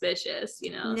look suspicious,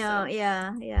 you know. No,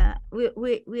 yeah.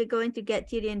 We're going to get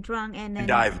Tyrion drunk and then.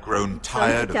 And I've grown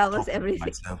tired of tell us talking everything.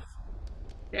 myself.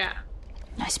 Yeah.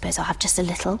 I suppose I'll have just a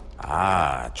little.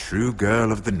 Ah, true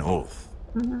girl of the North.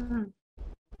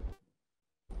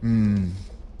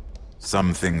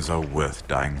 Some things are worth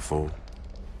dying for.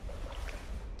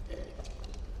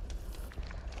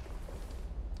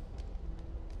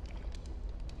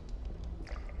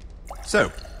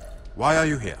 So, why are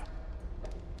you here?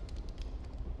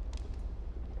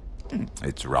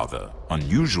 It's rather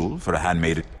unusual for a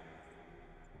handmaid.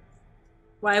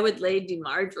 Why would Lady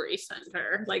Marjorie send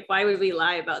her? Like, why would we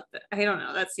lie about that? I don't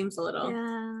know. That seems a little.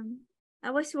 Yeah,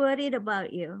 I was worried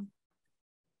about you.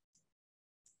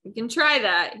 You can try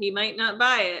that. He might not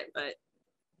buy it, but.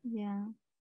 Yeah.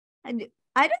 And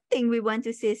I don't think we want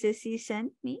to say Cersei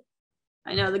sent me.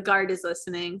 I know the guard is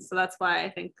listening, so that's why I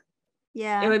think.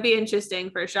 Yeah. It would be interesting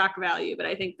for shock value, but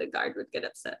I think the guard would get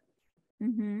upset.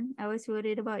 I was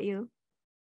worried about you.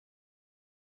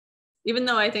 Even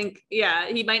though I think, yeah,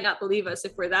 he might not believe us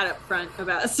if we're that upfront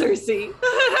about Cersei.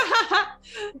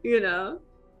 You know?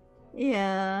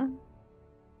 Yeah.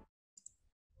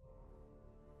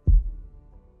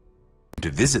 To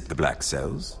visit the Black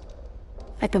Cells?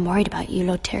 I've been worried about you,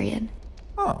 Lord Tyrion.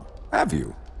 Oh, have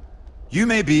you? You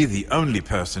may be the only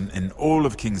person in all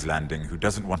of King's Landing who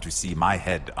doesn't want to see my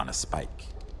head on a spike.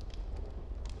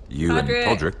 You Podrick.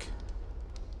 and Podrick.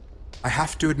 I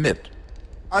have to admit,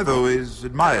 I've always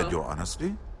admired your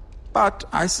honesty, but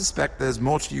I suspect there's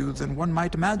more to you than one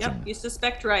might imagine. Yep, you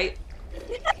suspect right.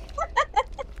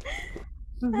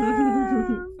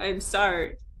 I'm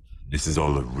sorry. This is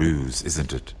all a ruse,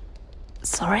 isn't it?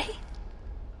 Sorry?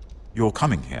 You're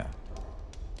coming here.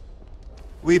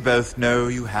 We both know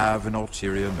you have an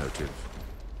ulterior motive.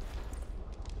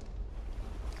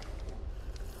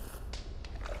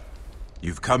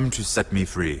 You've come to set me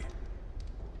free.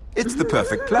 It's the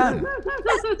perfect plan.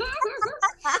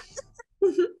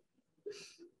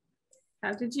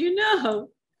 How did you know?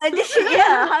 How did you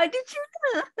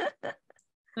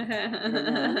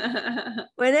know?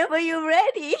 Whenever you're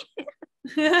ready.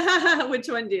 Which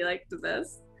one do you like the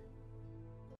best?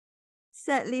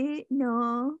 Sadly,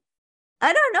 no.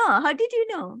 I don't know. How did you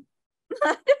know?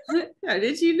 How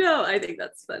did you know? I think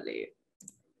that's funny.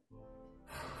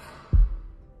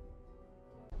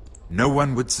 No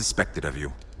one would suspect it of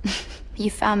you.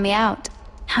 You found me out.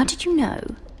 How did you know?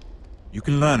 You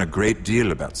can learn a great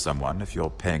deal about someone if you're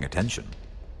paying attention.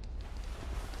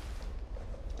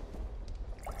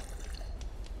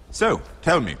 So,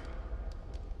 tell me.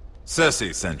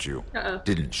 Cersei sent you,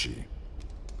 didn't she?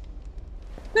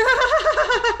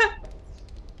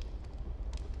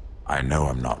 I know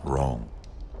I'm not wrong.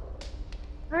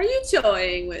 Are you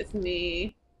toying with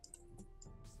me?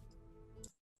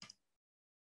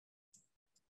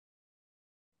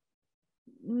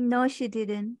 No, she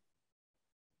didn't.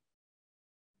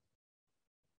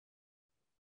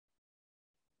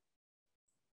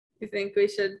 You think we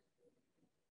should?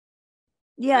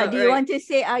 Yeah, do you want to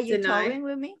say, are you deny? toying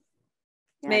with me?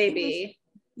 Yeah, Maybe.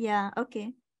 Yeah,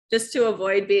 okay. Just to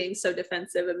avoid being so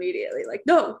defensive immediately. Like,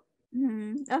 no.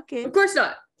 Okay. Of course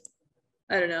not.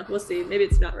 I don't know. We'll see. Maybe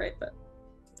it's not right, but.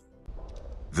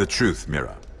 The truth,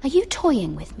 Mira. Are you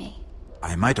toying with me?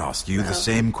 I might ask you the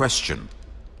same question.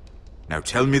 Now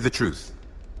tell me the truth.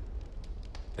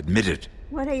 Admit it.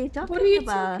 What are you talking about? What are you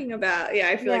talking about? Yeah,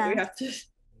 I feel like we have to.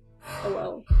 Oh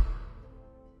well.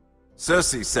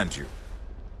 Cersei sent you.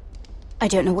 I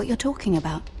don't know what you're talking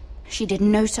about. She did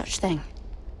no such thing.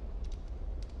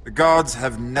 The guards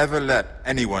have never let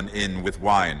anyone in with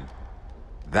wine.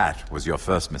 That was your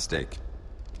first mistake.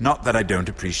 Not that I don't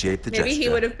appreciate the gesture. Maybe he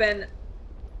would have been.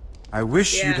 I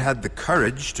wish you'd had the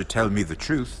courage to tell me the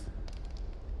truth.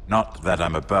 Not that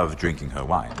I'm above drinking her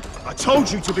wine. I told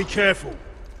you to be careful.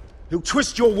 He'll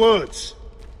twist your words.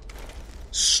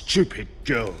 Stupid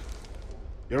girl.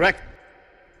 You're act.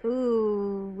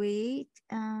 Ooh, wait.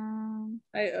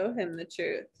 I owe him the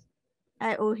truth.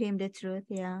 I owe him the truth,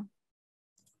 yeah.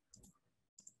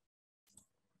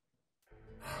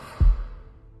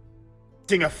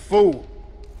 acting a fool.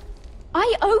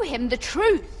 I owe him the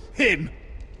truth. Him?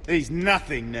 He's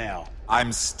nothing now.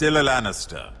 I'm still a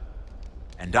Lannister.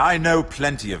 And I know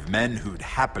plenty of men who'd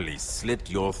happily slit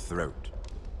your throat.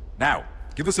 Now,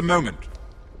 give us a moment.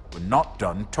 We're not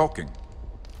done talking.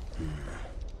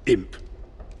 Imp.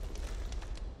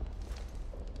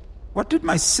 What did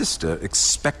my sister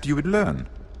expect you would learn?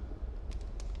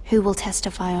 Who will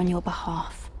testify on your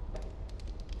behalf?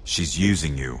 She's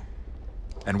using you.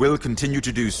 And will continue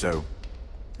to do so.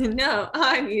 No,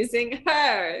 I'm using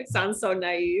her. Sounds so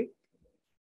naive.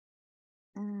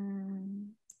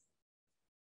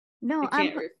 No,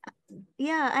 I'm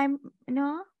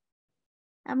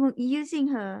using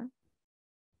her.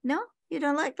 No, you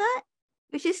don't like that?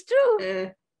 Which is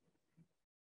true.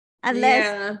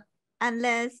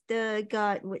 Unless the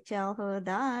god would tell her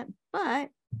that.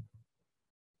 But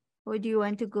or do you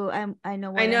want to go? I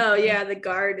know. I know. Yeah, the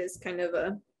guard is kind of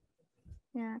a.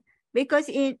 Yeah, because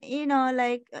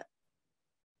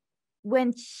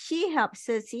when she helped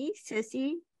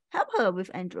Cersei helped her with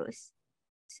Andros.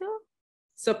 So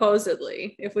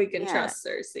supposedly, if we can trust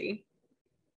Cersei.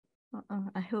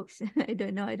 I hope so. I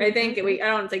don't know. I don't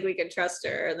think we can trust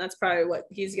her, and that's probably what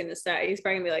he's gonna say. He's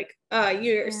probably gonna be like,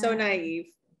 you're so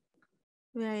naive.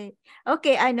 Right.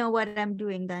 Okay, I know what I'm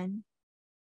doing then.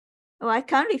 Oh, I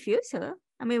can't refuse her.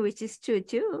 I mean, which is true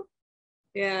too.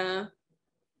 Yeah.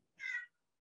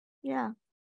 Yeah.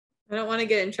 I don't want to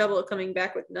get in trouble coming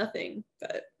back with nothing,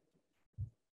 but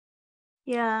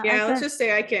yeah. Let's just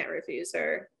say I can't refuse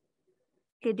her.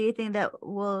 Okay, do you think that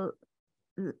will?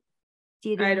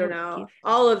 I don't know.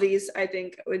 All of these, I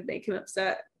think, would make him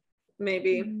upset.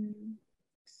 Maybe.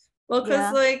 Well,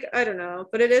 because I don't know,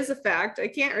 but it is a fact. I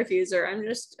can't refuse her. I'm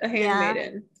just a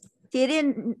handmaiden.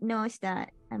 Tyrion knows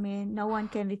that. I mean, no one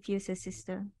can refuse a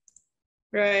sister.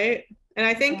 Right. And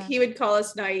I think he would call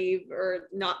us naive or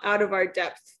not out of our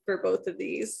depth for both of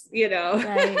these,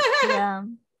 Right.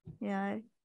 Yeah, I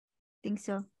think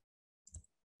so.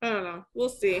 I don't know. We'll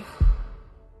see.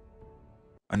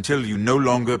 Until you no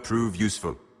longer prove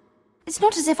useful. It's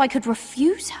not as if I could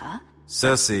refuse her.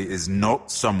 Cersei is not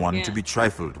someone to be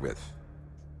trifled with.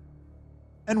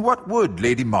 And what would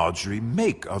Lady Margaery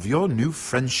make of your new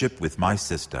friendship with my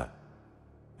sister?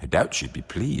 I doubt she'd be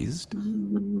pleased.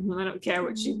 I don't care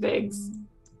what she thinks.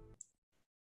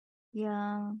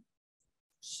 Yeah.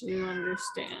 She'll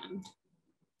understand.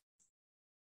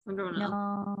 I don't know.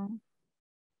 No.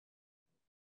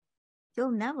 She'll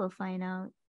never find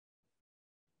out.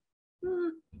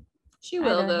 She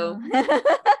will, though.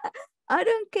 I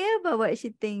don't care about what she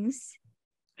thinks.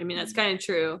 I mean, that's kind of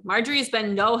true. Marjorie's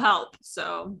been no help,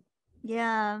 so.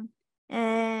 Yeah.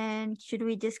 And should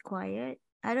we just quiet?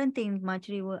 I don't think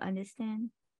Marjorie will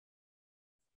understand.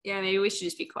 Yeah, maybe we should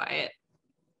just be quiet.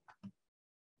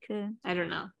 Okay. I don't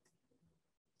know.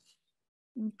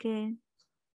 Okay.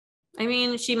 I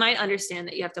mean, she might understand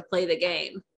that you have to play the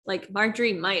game. Like,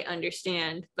 Marjorie might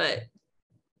understand, but.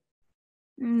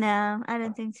 No, I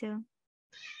don't think so.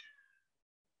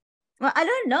 Well, I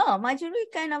don't know.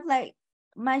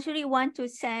 Marjorie want to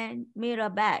send Mira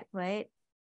back, right?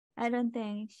 I don't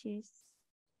think she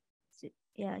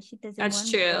doesn't. That's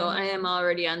true. I am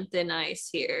already on thin ice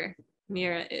here.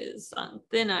 Mira is on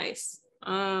thin ice.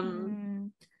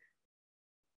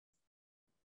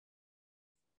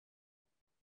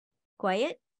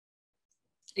 Quiet?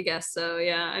 I guess so,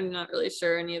 yeah. I'm not really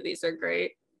sure any of these are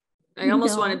great. I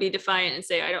almost want to be defiant and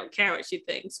say I don't care what she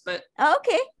thinks, but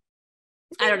okay.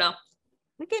 I don't know.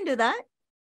 We can do that.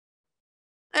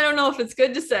 I don't know if it's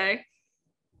good to say.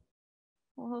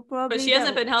 Well, probably. But she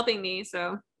hasn't been helping me,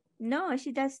 so. No,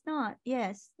 she does not.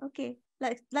 Yes. Okay.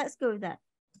 Let's go with that.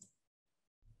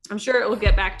 I'm sure it will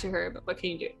get back to her, but what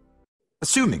can you do?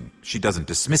 Assuming she doesn't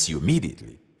dismiss you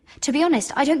immediately. To be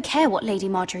honest, I don't care what Lady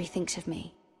Margaery thinks of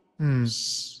me.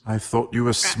 I thought you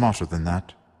were smarter than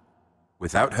that.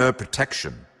 Without her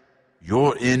protection,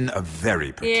 you're in a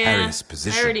very precarious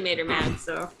position. I already made her mad,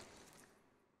 so.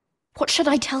 What should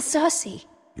I tell Cersei?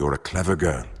 You're a clever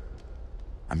girl.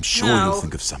 I'm sure you'll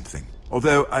think of something.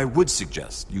 Although I would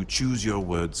suggest you choose your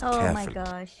words carefully. Oh my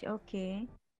gosh, okay.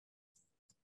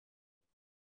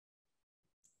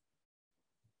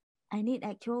 I need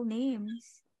actual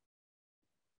names.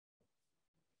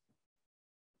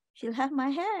 She'll have my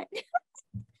head.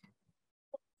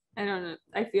 I don't know.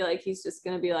 I feel like he's just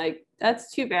going to be like,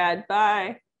 that's too bad.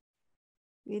 Bye.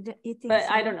 You think but so?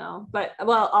 I don't know. But,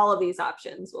 well, all of these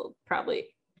options will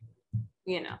probably,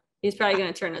 he's probably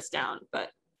going to turn us down. But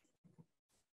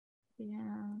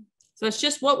yeah. So it's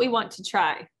just what we want to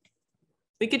try.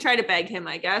 We could try to beg him,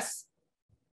 I guess.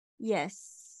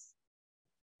 Yes.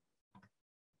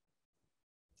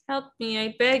 Help me,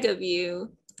 I beg of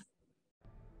you.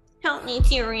 Help me,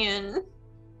 Tyrion.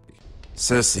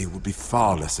 Cersei would be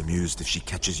far less amused if she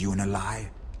catches you in a lie.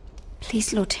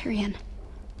 Please, Lord Tyrion.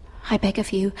 I beg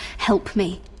of you, help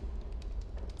me.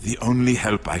 The only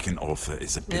help I can offer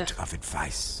is a bit of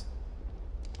advice.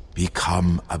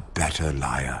 Become a better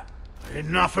liar.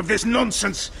 Enough of this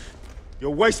nonsense!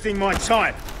 You're wasting my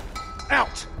time!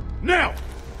 Out! Now!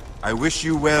 I wish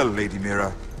you well, Lady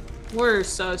Mira. We're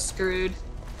so screwed.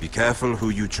 Be careful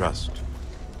who you trust.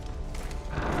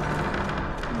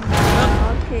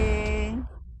 Okay.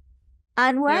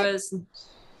 And what? There was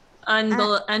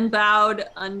unbowed,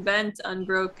 unbent,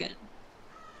 unbroken.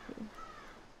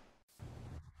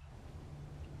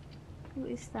 Who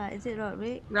is that? Is it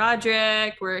Roderick?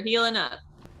 Roderick, we're healing up.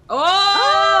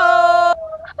 Oh!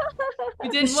 We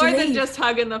did Did more she than leave? just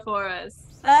hug in the forest.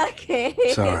 Okay.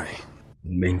 Sorry.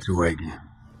 Didn't mean to wake you.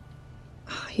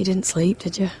 You didn't sleep,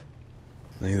 did you?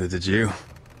 Neither did you.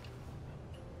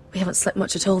 We haven't slept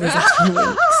much at all these last few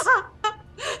weeks.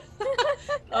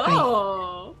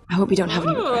 Oh. I hope you don't have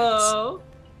any regrets Oh.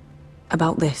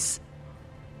 about this.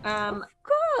 Of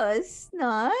course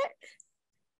not.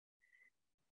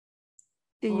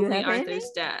 Do you Only have any? Arthur's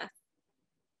death.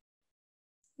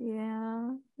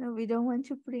 Yeah. No, we don't want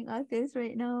to bring Arthur's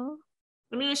right now.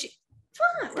 I mean,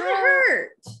 that hurt.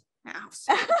 Ow.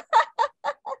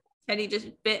 Teddy just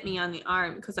bit me on the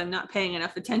arm because I'm not paying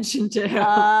enough attention to him.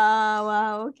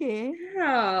 Wow, okay.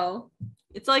 Ow.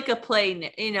 It's like a play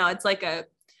nip, it's like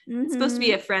it's supposed to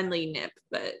be a friendly nip,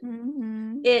 but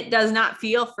it does not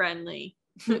feel friendly.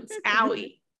 It's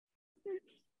owie.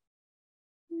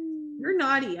 You're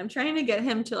naughty. I'm trying to get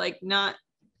him to not.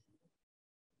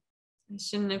 I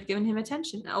shouldn't have given him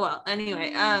attention. Oh well.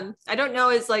 Anyway, I don't know.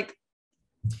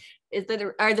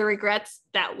 Are the regrets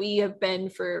that we have been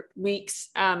for weeks,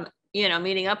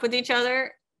 meeting up with each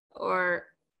other, or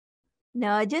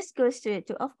No, just go straight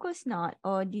to of course not.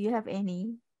 Or do you have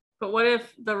any? But what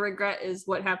if the regret is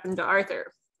what happened to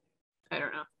Arthur? I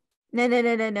don't know. No.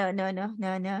 We're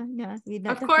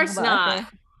not Of course talking about not.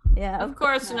 Arthur. Yeah, Of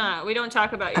course not. We don't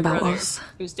talk about your About brother us.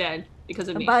 who's dead because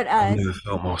of me. About I've us. never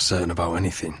felt more certain about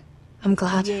anything. I'm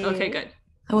glad. Yeah. Okay, good.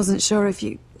 I wasn't sure if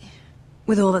you...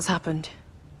 with all that's happened.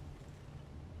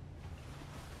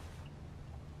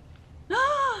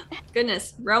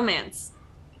 Goodness, romance.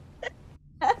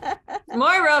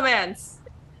 More romance.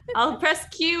 I'll press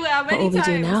Q how What many will we times?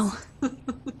 do now?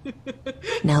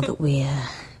 Now that we're...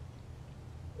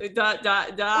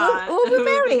 We'll be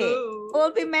married.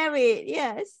 We'll be married.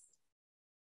 Yes.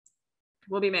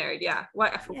 We'll be married, yeah.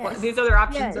 What Yes. these other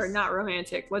options Yes. are not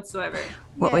romantic whatsoever.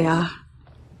 what we are.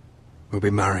 We'll be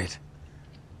married.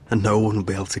 And no one will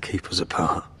be able to keep us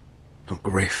apart. Not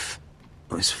Griff,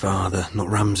 not his father, not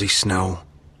Ramsay Snow.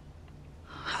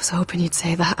 I was hoping you'd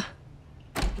say that.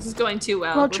 This is going too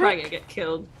well. Roderick? We're probably gonna get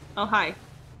killed. Oh, hi.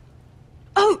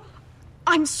 Oh,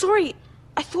 I'm sorry.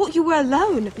 I thought you were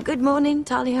alone. Good morning,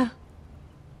 Talia.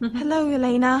 Hello,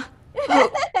 Elena.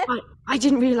 Oh, I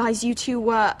didn't realize you two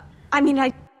were...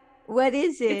 What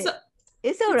is it? It's all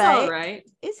It's right. all right.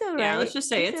 It's all right. Yeah, let's just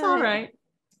say it's all right.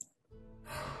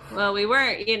 Well, we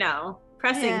weren't,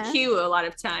 pressing Yeah. Q a lot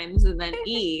of times and then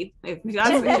E, if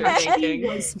that's what you're thinking.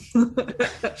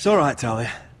 It's alright,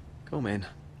 Talia. Come in.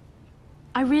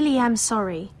 I really am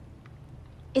sorry.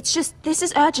 It's just, this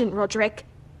is urgent, Roderick.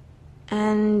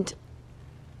 And...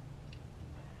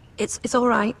 It's all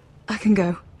right. I can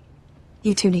go.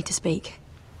 You two need to speak.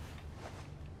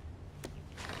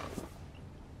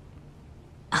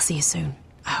 I'll see you soon,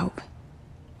 I hope.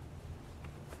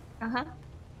 Uh-huh.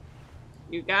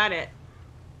 You got it.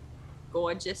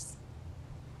 Gorgeous.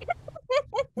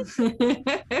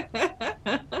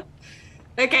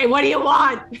 Okay, what do you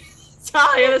want?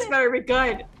 Talia, this better be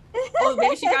good. Oh,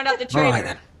 maybe she found out the traitor. Alright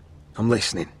then. I'm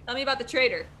listening. Tell me about the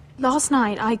traitor. last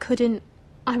night I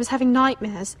was having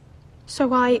nightmares.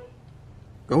 So I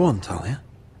Go on, Talia.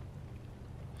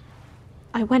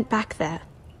 went back there.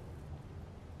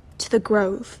 To the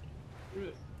grove.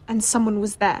 And someone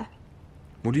was there.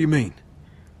 What do you mean?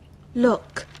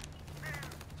 Look.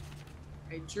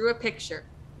 I drew a picture.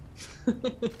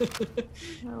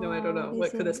 No, I don't know.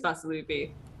 What could this possibly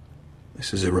be?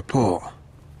 This is a report.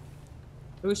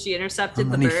 Oh, she How intercepted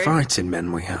the many bird. fighting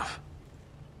men we have.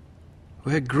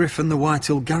 Where Griff and the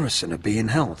Whitehill garrison are being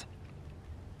held.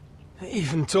 It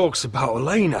even talks about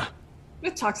Elena.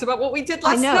 It talks about what we did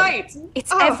last I know. night.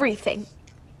 It's Oh. everything.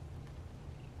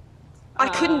 I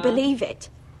couldn't believe it.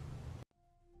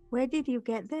 Where did you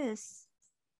get this?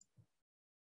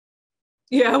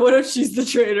 Yeah, what if she's the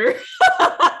traitor?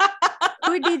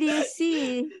 Who did you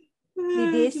see?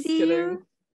 Did they Just see kidding. you?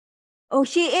 Oh,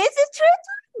 she is a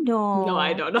traitor? No. No,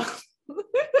 I don't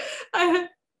know.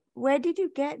 Where did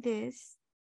you get this?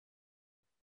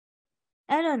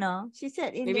 I don't know. She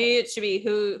said in Maybe it should be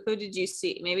who did you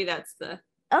see? Maybe that's the...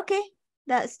 Okay.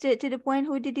 That's straight to the point.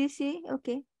 Who did you see?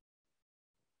 Okay.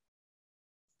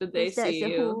 Did they see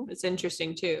you? It's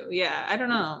interesting too. Yeah, I don't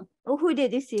know. Oh, who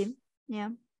did you see? Yeah.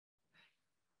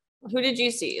 Who did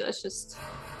you see? Let's just...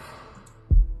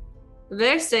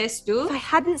 Where says du? If I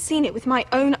hadn't seen it with my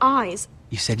own eyes...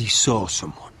 You said you saw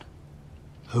someone.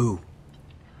 Who?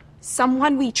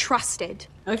 Someone we trusted.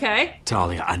 Okay.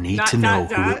 Talia, I need to know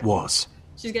who it was.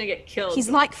 She's gonna get killed. He's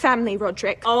like family,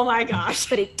 Roderick. Oh my gosh.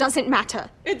 But it doesn't matter.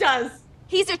 It does.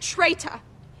 He's a traitor.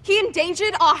 He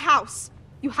endangered our house.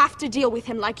 You have to deal with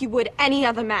him like you would any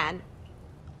other man.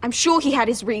 I'm sure he had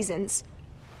his reasons,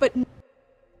 but...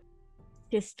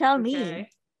 Just tell me.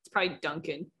 It's probably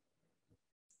Duncan.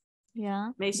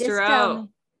 Yeah. Maester O.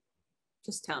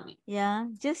 Just tell me. Yeah,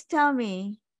 just tell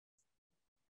me.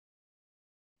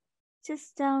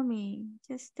 Just tell me.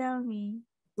 Just tell me.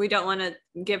 We don't want to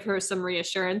give her some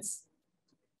reassurance.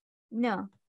 No.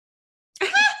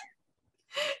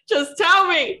 Just tell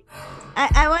me.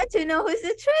 I want to know who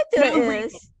the traitor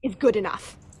is. It's good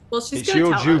enough. Well, she's It's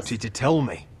your duty to tell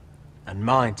me, and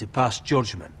mine to pass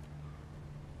judgment.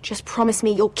 Just promise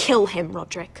me you'll kill him,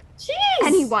 Roderick. Jeez.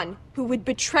 Anyone who would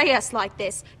betray us like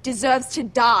this deserves to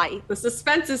die. The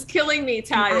suspense is killing me,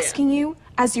 Talia. I'm asking you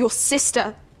as your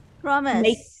sister.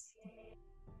 Promise.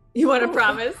 You want to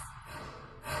promise?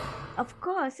 Of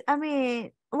course. I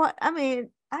mean, what? I mean,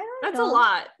 I don't know. That's a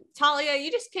lot. Talia,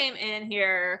 you just came in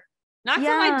here, knocked on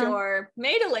my door,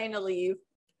 made Elena leave,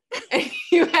 and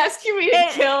you asking me to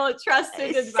kill a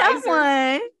trusted advisor.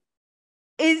 Someone.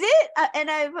 Is it an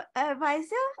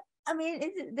advisor? I mean,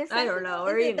 is it? I don't know,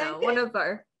 or you know, one of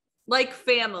our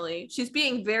family. She's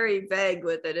being very vague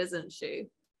with it, isn't she?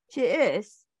 She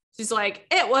is. She's like,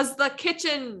 it was the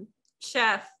kitchen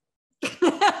chef.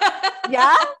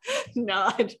 Yeah?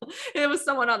 No, it was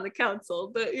someone on the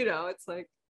council, but you know, it's like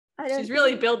she's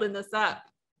really building this up.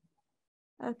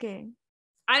 Okay.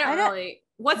 I don't really.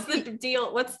 What's the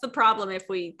deal? What's the problem if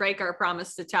we break our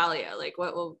promise to Talia? Like,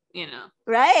 what will, you know?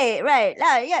 Right.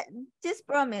 Yeah, just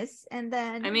promise. And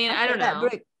then... I mean, I don't know.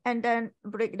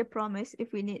 Break the promise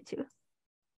if we need to.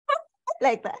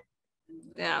 Like that.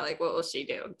 Yeah, like, what will she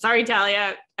do? Sorry,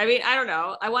 Talia. I mean, I don't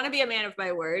know. I want to be a man of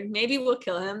my word. Maybe we'll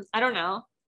kill him. I don't know.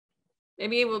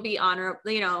 Maybe it will be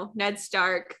honorable, you know, Ned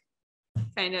Stark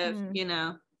kind of, you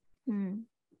know.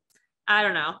 I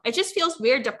don't know. It just feels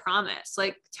weird to promise.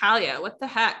 Like, Talia, what the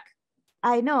heck?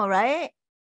 I know, right?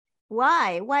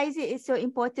 Why? Why is it so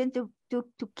important to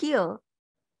kill?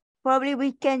 Probably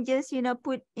we can just, you know,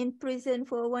 put in prison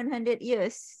for 100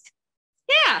 years.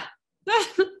 Yeah,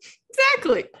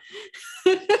 exactly.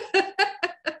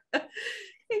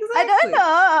 I don't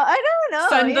know.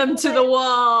 Send them to the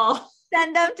wall.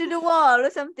 Send them to the wall or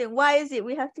something. Why is it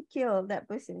we have to kill that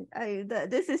person?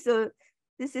 This is so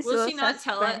she not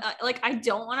tell it? Like, I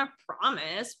don't want to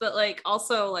promise, but like,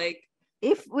 also like,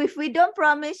 if we don't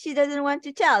promise, she doesn't want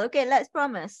to tell. Okay, let's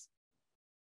promise.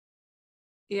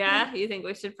 Yeah, you think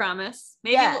we should promise?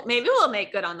 Maybe we'll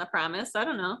make good on the promise. I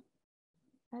don't know.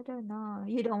 I don't know.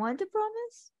 You don't want to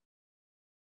promise?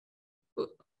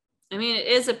 I mean, it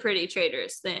is a pretty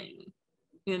traitorous thing.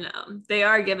 You know, they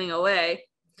are giving away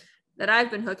that I've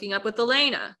been hooking up with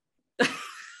Elena.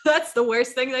 That's the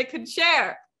worst thing they could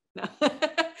share.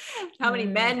 How many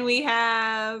men we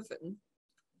have.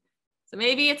 So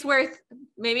maybe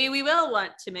we will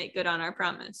want to make good on our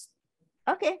promise.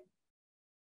 Okay.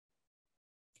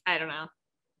 I don't know.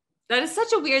 That is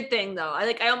such a weird thing though.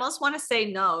 I almost want to say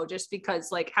no just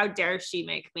because, like, how dare she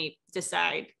make me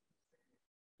decide,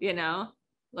 you know?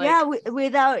 Like, yeah,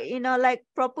 without, you know, like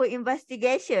proper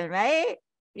investigation, right?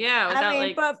 Yeah,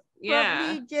 without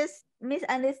probably just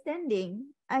misunderstanding.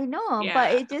 I know,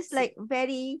 but it's just like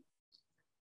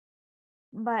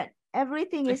but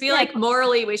everything is. I feel like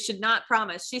morally we should not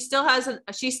promise. She still has to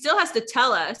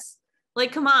tell us.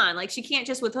 Like, come on, like she can't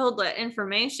just withhold that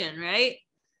information, right?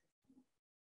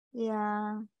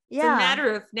 Yeah. It's a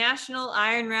matter of national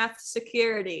Ironrath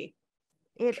security.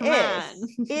 It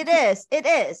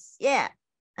is. Yeah.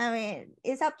 I mean,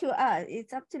 it's up to us.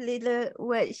 It's up to little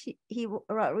what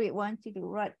Roderick want to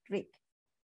do.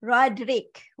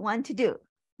 Roderick want to do.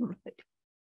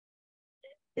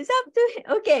 It's up to him.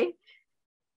 Okay.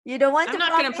 You don't want to promise?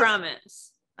 I'm not going to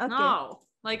promise. Okay. No.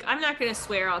 Like, I'm not going to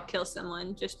swear I'll kill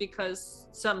someone just because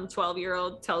some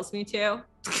 12-year-old tells me to.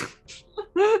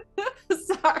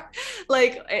 Sorry.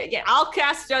 Like, yeah, I'll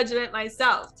cast judgment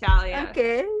myself, Talia.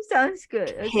 Okay, sounds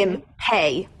good. Okay. Him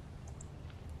pay.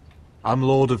 I'm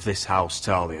lord of this house,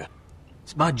 Talia.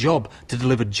 It's my job to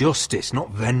deliver justice,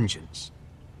 not vengeance.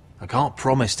 I can't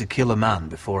promise to kill a man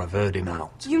before I've heard him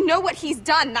out. You know what he's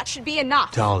done. That should be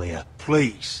enough. Talia,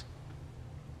 please.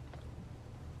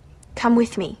 Come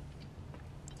with me.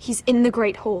 He's in the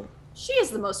Great Hall. She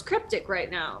is the most cryptic right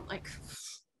now. Like,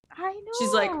 I know.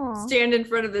 she's like, stand in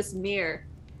front of this mirror.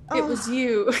 It was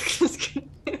you.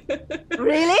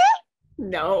 Really?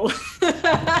 No.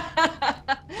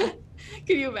 Can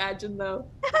you imagine though?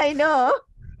 I know,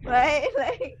 right?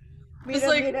 Like, It's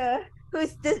like- mirror.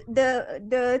 Who's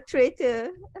the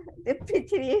traitor? The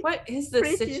pretty. What is this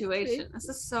pretty situation? traitor. This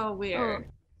is so weird.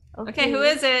 Oh, Okay, who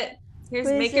is it? Here's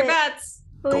Who is make your it? bets.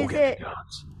 Who is it?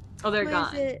 Oh, they're Who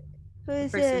gone. is it? Who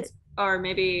is Person's- it? Or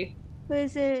maybe Who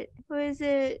is it? Who is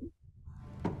it?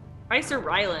 Pricer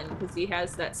Rylan, because he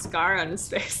has that scar on his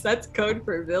face. That's code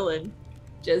for villain.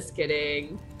 Just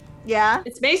kidding. Yeah.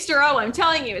 It's Maester O. I'm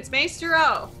telling you, it's Maester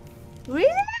O. Really?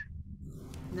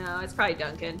 No, it's probably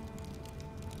Duncan.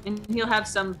 And he'll have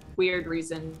some weird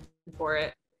reason for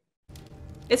it.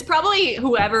 It's probably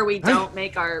whoever we don't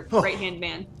make our right-hand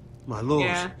man. My lord,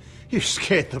 Yeah. you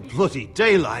scared the bloody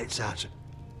daylights out of...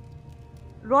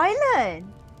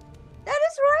 Royland. That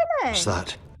is Royland. What's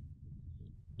that?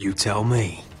 You tell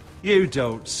me. You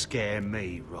don't scare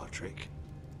me, Roderick.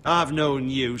 I've known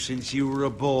you since you were a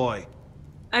boy.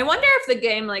 I wonder if the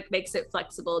game like makes it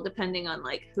flexible depending on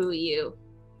like who you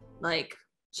like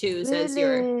choose as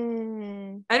your.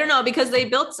 I don't know because they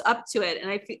built up to it, and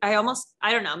I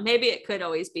don't know. Maybe it could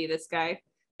always be this guy.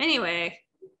 Anyway,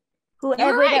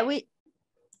 Whoever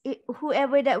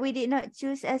that we did not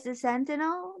choose as a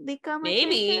sentinel become a traitor?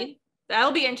 maybe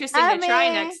that'll be interesting to try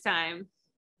next time.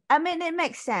 I mean, it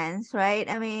makes sense, right?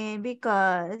 I mean,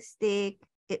 because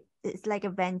it's like a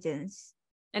vengeance.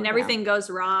 And for everything them. goes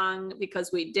wrong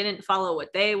because we didn't follow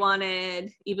what they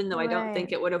wanted, even though I don't think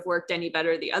Right. it would have worked any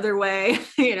better the other way,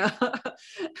 you know.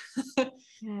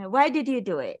 Yeah, why did you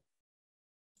do it?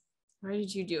 Why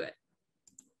did you do it?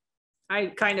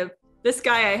 This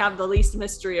guy I have the least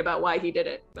mystery about why he did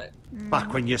it, but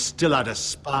Back when you still had a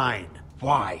spine.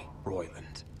 Why,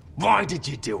 Royland? Why did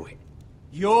you do it?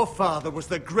 Your father was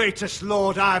the greatest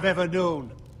lord I've ever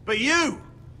known. But you've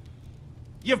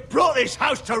brought this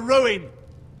house to ruin.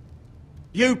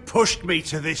 You pushed me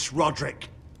to this, Roderick.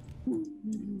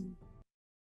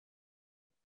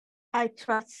 I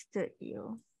trusted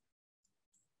you.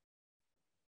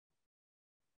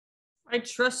 I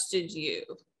trusted you.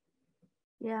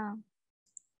 Yeah.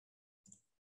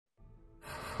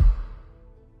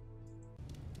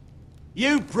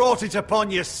 You brought it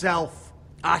upon yourself.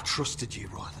 I trusted you,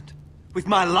 Royland. With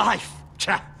my life.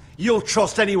 Cha, you'll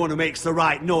trust anyone who makes the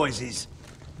right noises.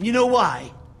 You know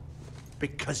why?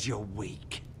 Because you're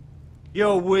weak.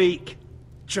 You're weak.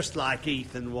 Just like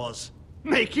Ethan was.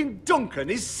 Making Duncan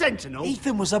his sentinel.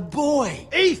 Ethan was a boy.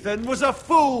 Ethan was a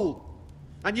fool.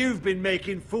 And you've been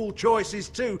making fool choices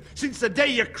too, since the day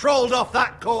you crawled off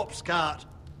that corpse cart.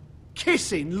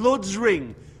 Kissing Lud's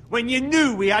ring when you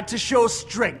knew we had to show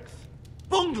strength.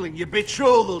 Bungling your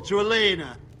betrothal to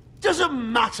Elena. Doesn't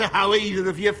matter how either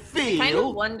of you feel. I kind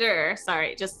of wonder,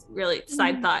 sorry, just really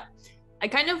side thought. I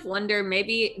kind of wonder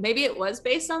maybe it was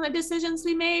based on the decisions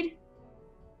we made.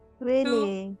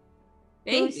 Really?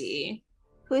 Maybe.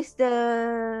 Who's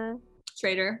the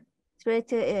Traitor.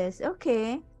 traitor is?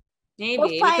 Okay. Maybe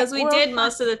We'll find- because we we'll did find-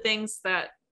 most of the things that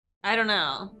I don't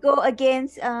know. Go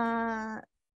against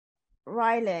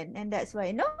Ryland, and that's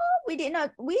why. No, we did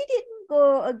not. We didn't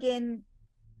go again.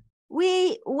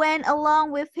 We went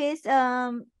along with his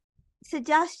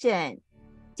suggestion,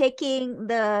 taking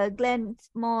the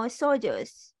Glenmore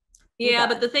soldiers. Yeah,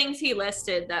 but the things he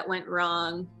listed that went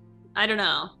wrong, I don't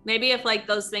know. Maybe if like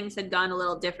those things had gone a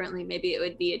little differently, maybe it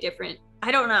would be a different.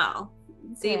 I don't know.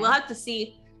 See, Okay. we'll have to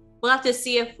see. We'll have to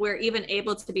see if we're even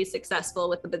able to be successful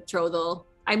with the betrothal.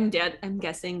 I'm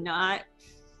guessing not.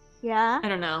 Yeah. I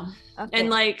don't know. Okay.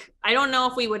 And like, I don't know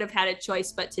if we would have had a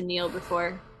choice but to kneel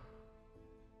before.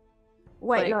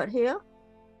 White like- Lord Hill.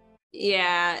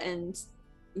 Yeah, and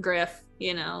Griff,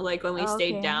 you know, like when we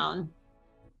stayed Okay. down.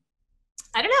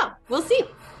 I don't know. We'll see.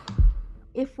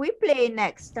 If we play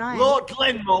next time. Lord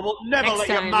Glenmore will never Next let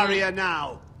time, you marry yeah. her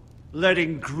now.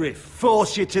 Letting Griff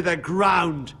force you to the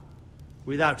ground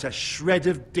without a shred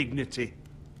of dignity.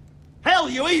 Hell,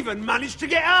 you even managed to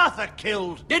get Arthur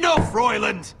killed. Enough,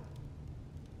 Royland!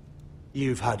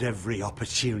 You've had every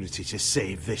opportunity to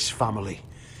save this family,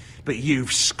 but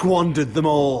you've squandered them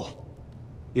all.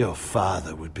 Your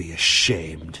father would be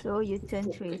ashamed. So you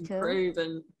turn traitor.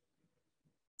 Craven.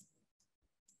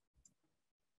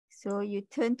 So you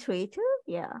turn traitor?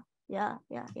 Yeah.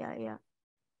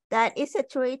 that is a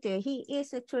traitor. He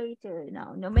is a traitor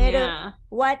now. No matter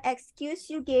what excuse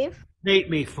you give. Hate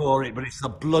me for it, but it's the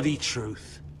bloody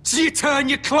truth. So you turn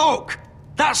your cloak?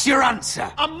 That's your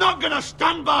answer? I'm not gonna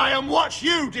stand by and watch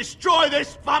you destroy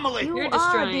this family! You're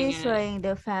destroying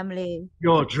the family.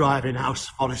 You're driving House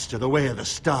Forrester the way of the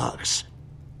Starks.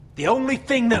 The only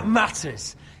thing that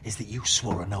matters is that you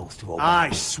swore an oath to obey.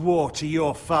 I swore to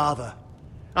your father.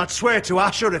 I'd swear to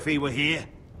Asher if he were here.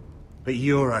 But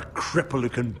you're a cripple who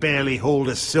can barely hold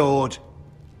a sword.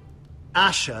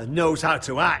 Asher knows how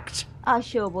to act.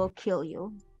 Asher will kill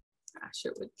you.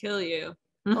 Asher would kill you.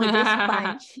 Or just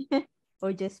punch.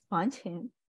 Or just punch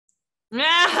him.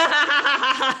 I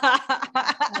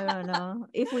don't know.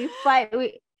 If we fight,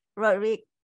 Roderick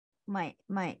might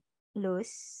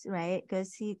lose, right?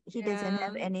 Because he doesn't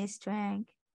have any strength.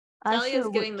 Talia's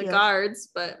getting the guards,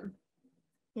 but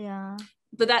yeah.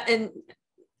 But that, and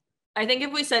I think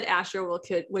if we said Asher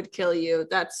would kill you,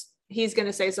 he's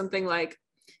gonna say something like,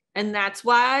 and that's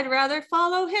why I'd rather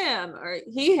follow him, or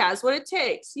he has what it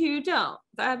takes, you don't.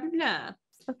 Blah blah blah.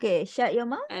 Okay, shut your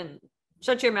mouth. And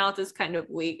shut your mouth is kind of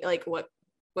weak. Like what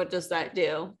does that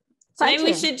do? So maybe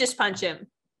we should just punch him.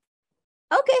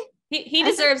 Okay. He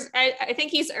deserves. I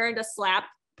think he's earned a slap.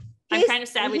 I'm kind of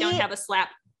sad we don't have a slap.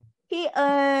 He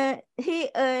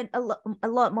earned a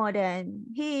lot more than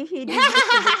he deserves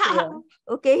to be killed.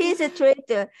 Okay, he's a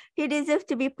traitor. He deserves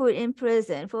to be put in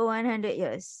prison for 100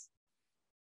 years.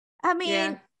 I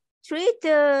mean,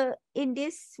 traitor in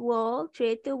this world,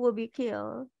 traitor will be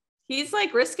killed. He's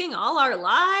like risking all our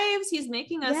lives. He's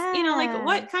making us, like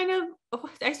what kind of?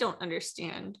 I just don't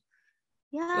understand.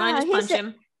 Yeah, you want to just punch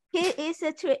him? He is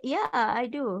a traitor. Yeah, I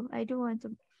do. I do want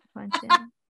to punch him.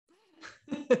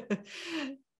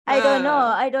 I don't know.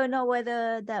 I don't know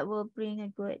whether that will bring a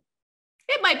good.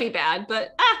 It might be bad,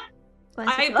 but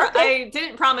I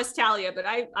didn't promise Talia, but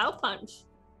I'll punch.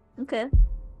 Okay.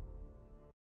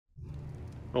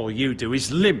 All you do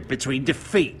is limp between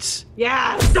defeats.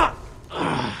 Yeah.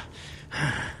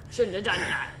 Shouldn't have done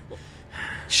that.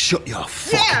 Shut your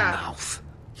fucking mouth.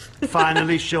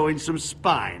 Finally showing some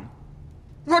spine.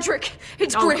 Roderick,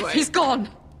 it's Griff. He's gone.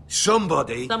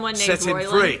 Someone set him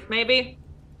free. Maybe.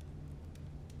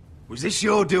 Was this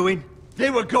your doing?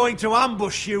 They were going to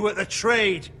ambush you at the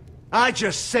trade. I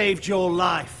just saved your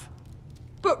life.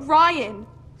 But Ryan...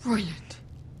 Ryan,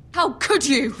 how could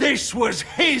you? This was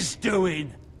his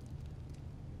doing.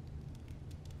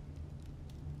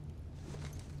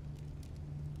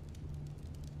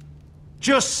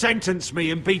 Just sentence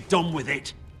me and be done with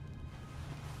it.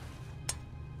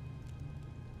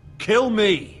 Kill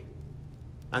me.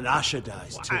 And Asher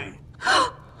dies too.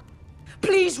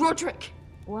 Please, Roderick.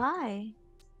 Why?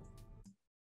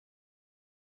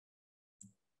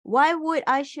 Why would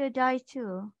Asher die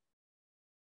too?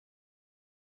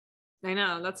 I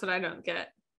know, that's what I don't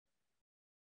get.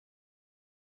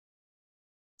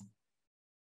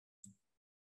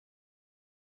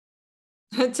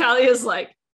 Talia's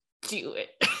like, do it.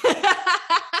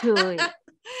 Do it.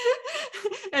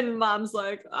 And Mom's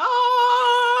like,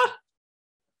 I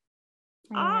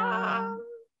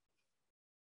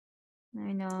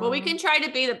know. Well, we can try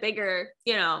to be the bigger,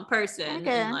 person.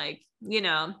 Okay.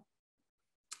 And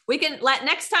we can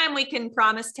next time we can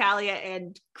promise Talia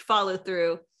and follow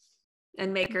through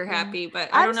and make her happy. But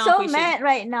I don't know I'm so if we mad should...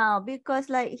 right now because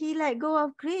he let go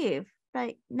of Grief.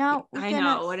 Like now I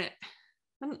know what an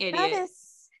idiot. That is...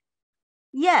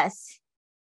 Yes,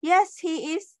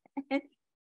 he is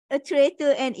a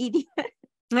traitor and idiot.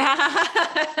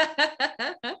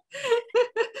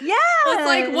 It's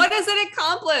like, what does it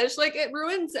accomplish? Like, it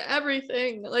ruins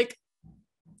everything. Like,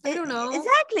 I don't know.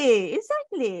 Exactly.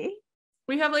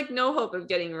 We have no hope of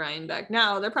getting Ryan back.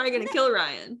 Now they're probably gonna kill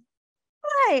Ryan.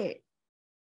 Right.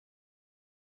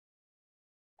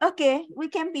 Okay, we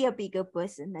can be a bigger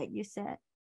person, like you said.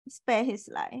 Spare his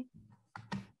life.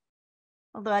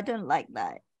 Although I don't like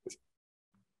that.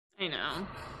 I know.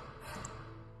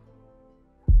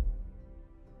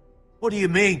 What do you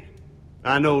mean?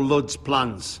 I know Lud's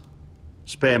plans.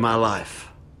 Spare my life.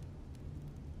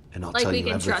 And I'll tell you everything.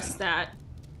 We can trust that.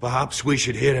 Perhaps we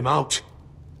should hear him out.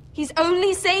 He's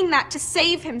only saying that to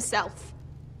save himself.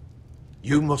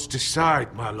 You must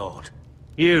decide, my lord.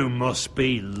 You must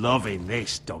be loving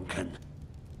this, Duncan.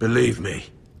 Believe me,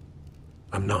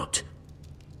 I'm not.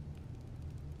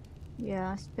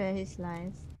 Yeah, spare his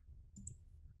life.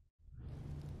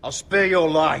 I'll spare your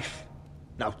life.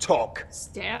 Now talk.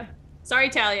 Yeah. Sorry,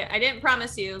 Talia. I didn't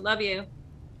promise you. Love you.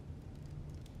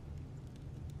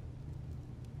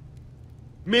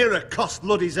 Mira cost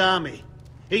Lud his army.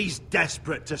 He's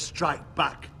desperate to strike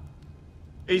back.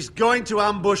 He's going to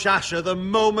ambush Asher the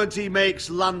moment he makes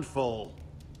landfall.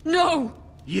 No!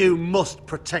 You must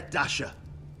protect Asher.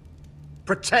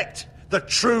 Protect the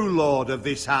true lord of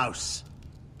this house.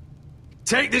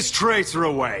 Take this traitor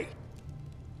away.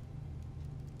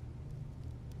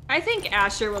 I think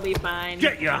Asher will be fine.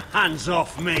 Get your hands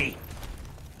off me.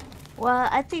 Well,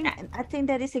 I think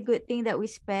that is a good thing that we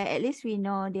spare. At least we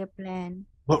know their plan.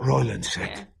 What Royland said.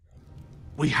 Yeah.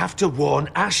 We have to warn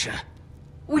Asher.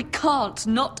 We can't,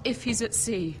 not if he's at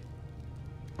sea.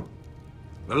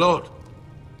 My lord,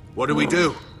 what do we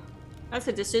do? That's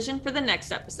a decision for the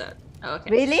next episode. Oh, okay.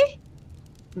 Really?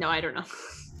 No, I don't know.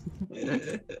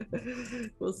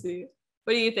 We'll see.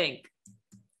 What do you think?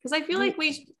 Because I feel like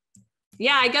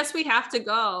yeah, I guess we have to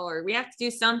go, or we have to do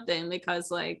something,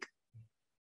 because like,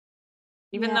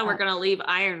 even though we're gonna leave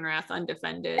Ironrath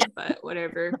undefended, but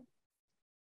whatever.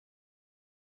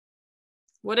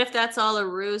 What if that's all a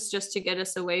ruse just to get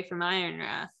us away from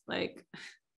Ironrath? Like,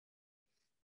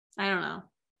 I don't know.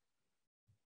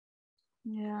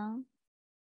 Yeah.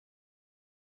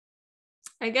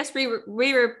 I guess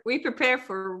we prepare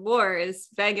for war is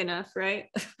vague enough, right?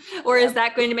 Or is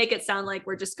that going to make it sound like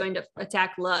we're just going to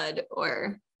attack Lud?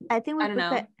 Or I think we I don't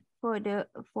know. for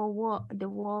war. The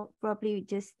war probably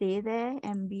just stay there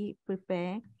and be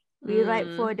prepared. We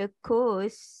ride for the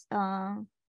coast.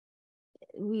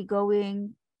 We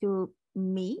going to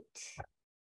meet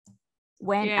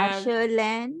when Asher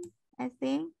land, I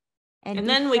think, and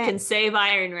then we can save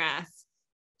Ironrath.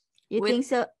 You think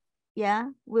so? Yeah,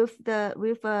 with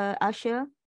Asher.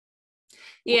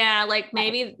 Yeah, like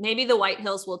maybe the White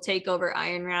Hills will take over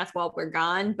Ironrath while we're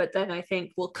gone, but then I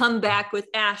think we'll come back with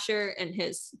Asher and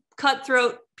his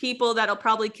cutthroat people that'll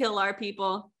probably kill our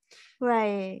people.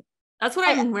 Right. That's what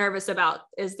I'm nervous about,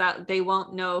 is that they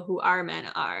won't know who our men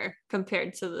are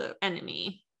compared to the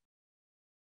enemy.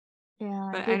 Yeah,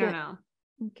 but I don't know.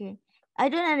 Okay, I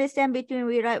don't understand between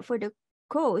we ride for the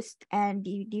coast and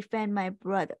you defend my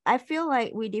brother. I feel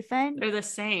like we defend. They're the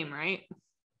same, right?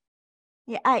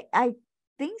 Yeah, I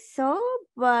think so,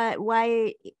 but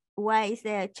why is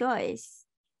there a choice?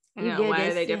 I know, why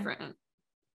are they different?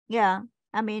 Yeah,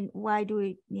 I mean, why do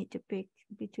we need to pick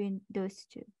between those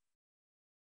two?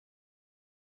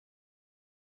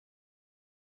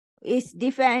 Is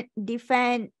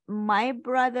defend my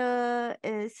brother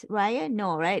is Ryan?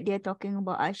 No, right? They're talking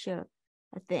about Asher,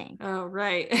 I think. Oh,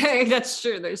 right. That's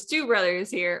true. There's two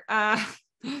brothers here. I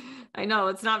know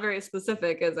it's not very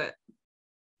specific, is it?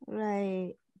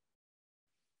 Right.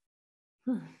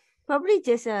 Probably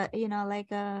just a like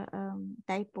a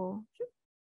typo.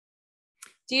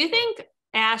 Do you think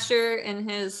Asher and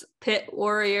his pit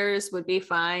warriors would be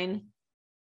fine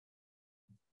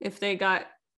if they got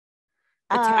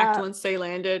attacked once they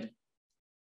landed?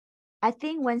 I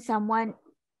think when someone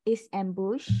is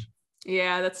ambushed,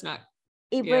 yeah, that's not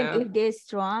even if they're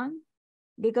strong,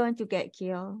 they're going to get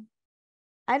killed.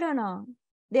 I don't know.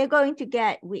 They're going to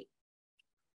get weak.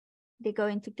 They're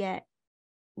going to get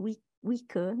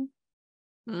weaker.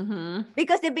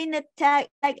 Because they've been attacked,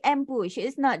 like ambush.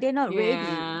 They're not ready.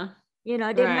 They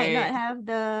might not have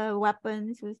the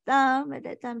weapons or stuff at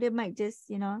that time. They might just,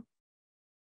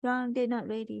 wrong, they're not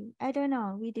ready. I don't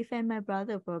know. We defend my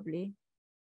brother probably.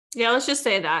 Yeah, let's just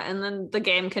say that, and then the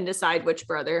game can decide which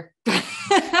brother.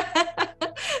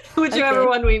 Whichever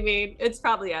one we mean. It's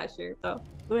probably Asher, though.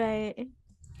 Right.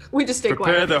 We just stay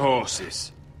quiet. Prepare the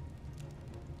horses.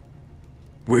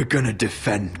 We're gonna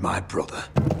defend my brother.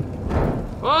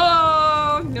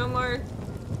 Oh, no more.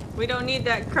 We don't need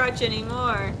that crutch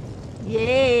anymore.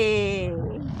 Yay.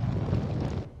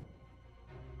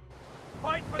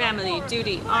 Family,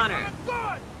 duty, honor.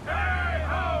 Hey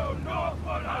ho,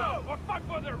 Northwood ho! We'll fight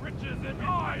for the riches in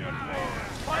Ironrath!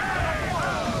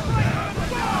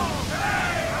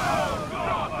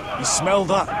 You smell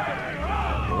that?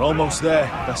 We're almost there,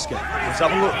 Beskar. Let's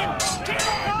have a look.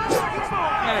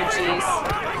 Oh, jeez.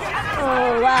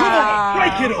 Oh, wow. Come on,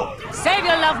 break it up! Save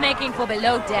your lovemaking for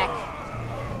below deck.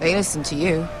 They listen to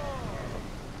you.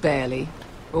 Barely.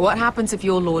 But what happens if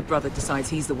your lord brother decides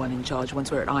he's the one in charge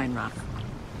once we're at Ironrath?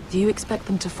 Do you expect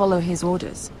them to follow his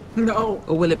orders? No.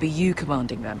 Or will it be you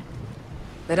commanding them?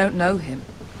 They don't know him.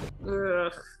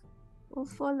 Ugh. We'll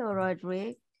follow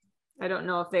Roderick. I don't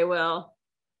know if they will.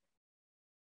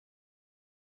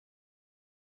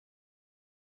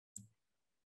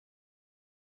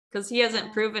 Because he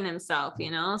hasn't proven himself,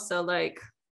 So, like,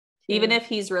 even if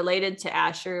he's related to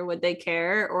Asher, would they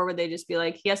care? Or would they just be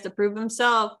like, he has to prove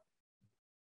himself?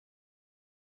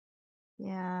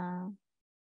 Yeah.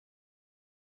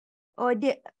 Or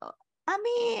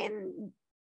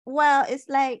well, it's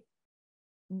like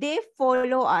they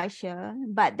follow Asher,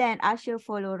 but then Asher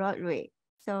follow Roderick.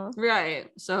 So right.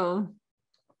 So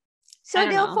So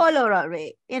they'll follow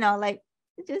Roderick. Like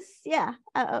just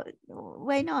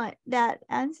why not that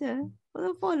answer?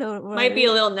 They'll follow Roderick. Might be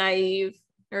a little naive,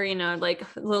 or like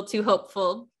a little too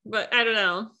hopeful, but I don't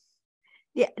know.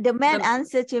 Yeah, the man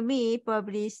answer to me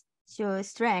probably shows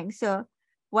strength. So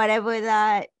whatever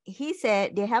that he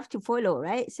said, they have to follow,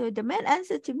 right? So the man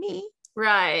answer to me.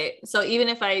 Right. So even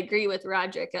if I agree with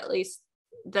Roderick, at least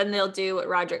then they'll do what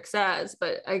Roderick says.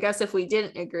 But I guess if we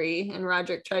didn't agree and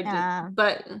Roderick tried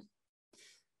to,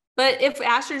 but if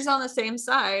Asher's on the same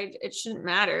side, it shouldn't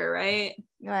matter, right?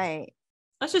 Right.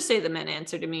 Let's just say the men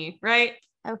answer to me, right?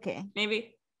 Okay.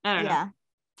 Maybe. I don't know.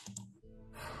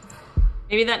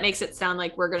 Maybe that makes it sound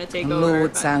like we're going to take over.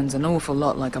 Lord sounds an awful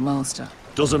lot like a master.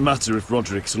 Doesn't matter if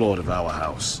Roderick's lord of our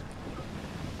house.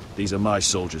 These are my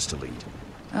soldiers to lead.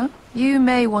 Huh? You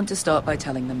may want to start by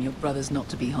telling them your brother's not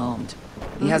to be harmed.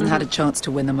 He hasn't had a chance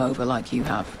to win them over like you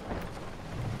have.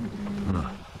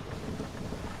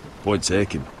 Point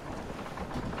taken.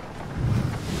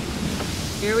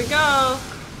 Here we go.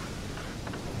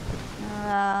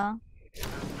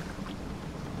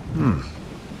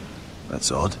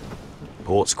 That's odd.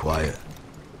 Port's quiet.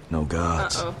 No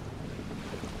guards.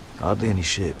 Hardly any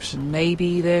ships.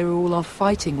 Maybe they're all off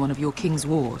fighting one of your king's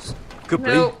wars. Could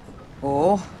be.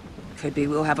 Or could be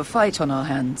we'll have a fight on our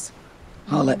hands.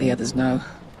 I'll let the others know.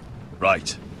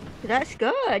 Right. That's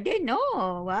good. They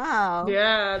know. Wow.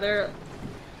 Yeah, they're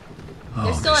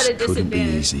still at a disadvantage. Couldn't be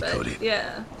easy, could it?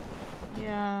 Yeah.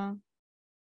 Yeah.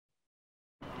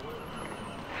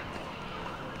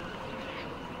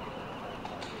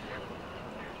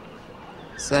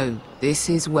 So, this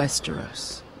is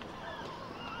Westeros.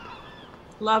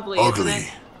 Lovely, Ugly isn't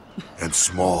it? and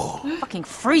small. Fucking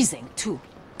freezing, too.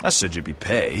 I said you'd be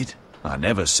paid. I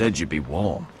never said you'd be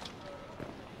warm.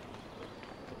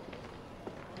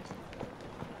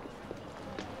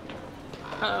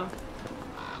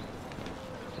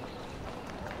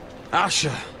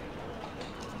 Asher,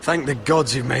 thank the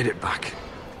gods you've made it back.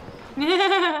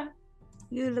 You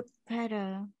look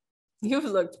better. You've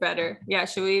looked better. Yeah,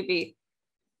 should we be,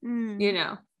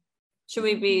 should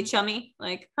we be chummy?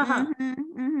 Like, like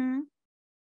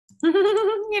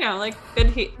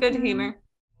good humor.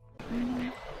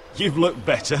 You've looked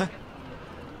better.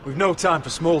 We've no time for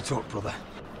small talk, brother.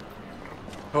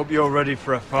 Hope you're ready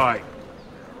for a fight.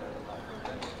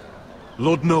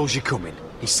 Lord knows you're coming.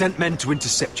 He sent men to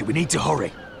intercept you. We need to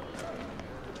hurry.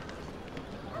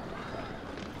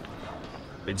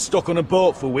 Been stuck on a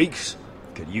boat for weeks.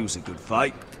 Could use a good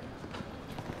fight.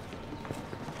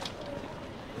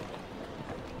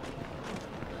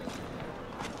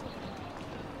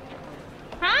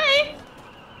 Hi.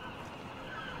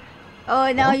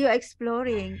 Oh, now you're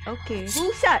exploring. Okay.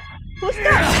 Who's that? Who's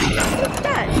that? Who's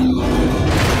that?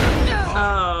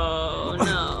 Oh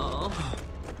no.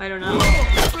 I don't know.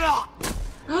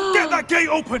 Get that gate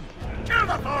open!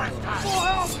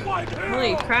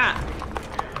 Holy crap.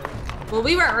 Well,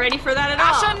 we weren't ready for that at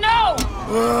all. Asher, no!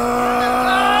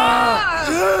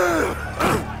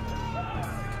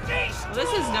 Well,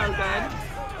 this is no good.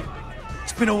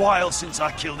 It's been a while since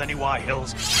I killed any White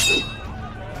Hills.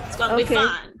 It's gonna be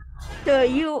fun. So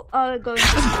you are going to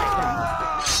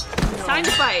fight. It's time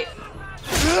to fight.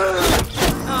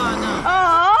 Oh no.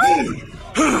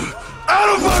 Oh! Out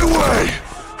of my way!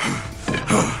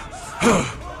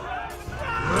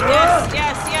 Yes.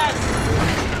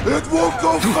 It won't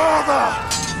go farther!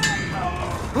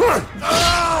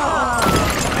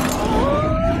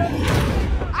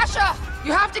 Asher,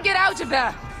 you have to get out of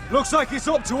there. Looks like it's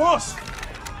up to us.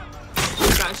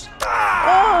 Oh gosh.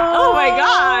 Oh my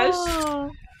gosh.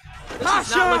 This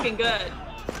is not looking good.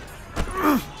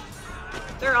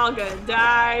 They're all gonna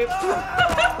die.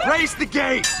 Raise the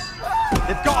gate!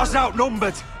 They've got us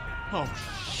outnumbered. Oh,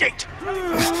 shit!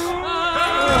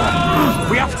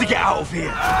 We have to get out of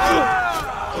here.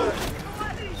 Oh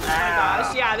my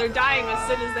gosh, yeah, they're dying as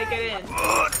soon as they get in.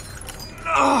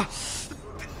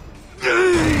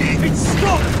 It's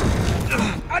stopped!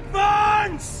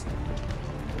 Advance!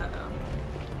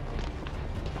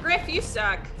 Griff, you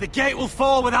suck. The gate will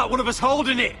fall without one of us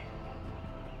holding it.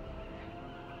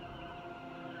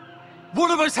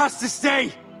 One of us has to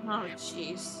stay. Oh,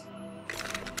 jeez.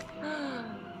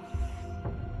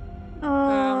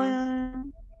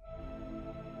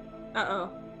 Uh-oh.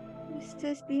 Who's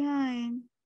just behind?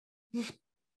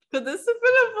 Could this have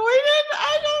been avoided?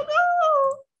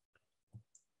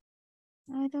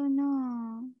 I don't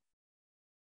know.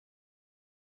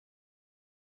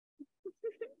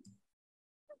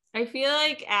 I feel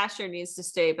like Asher needs to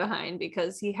stay behind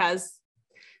because he has...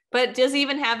 But does he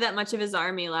even have that much of his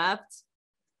army left?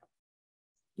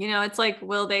 It's like,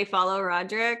 will they follow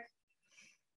Roderick?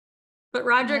 But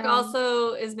Roderick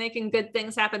also is making good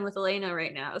things happen with Elena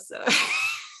right now, so.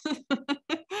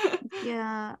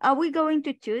 Yeah. Are we going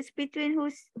to choose between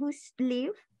who's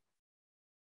leave?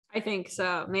 I think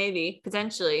so. Maybe.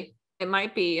 Potentially. It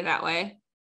might be that way.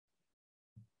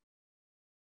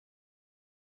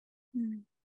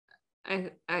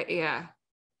 Yeah.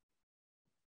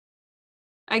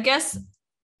 I guess,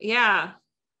 yeah.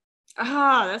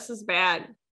 This is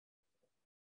bad.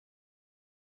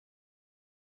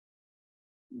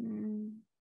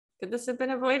 Could this have been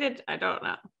avoided? I don't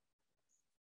know.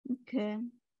 Okay.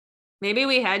 Maybe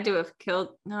we had to have killed.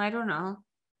 No, I don't know.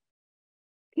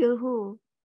 Kill who?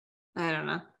 I don't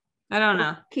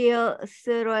know. Kill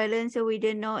Sir Royland so we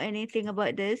didn't know anything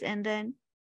about this, and then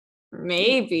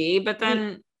maybe, but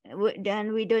then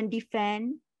we don't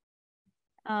defend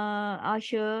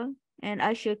Usher, and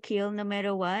Usher kill no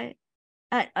matter what.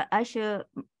 Usher,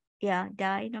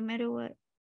 die no matter what.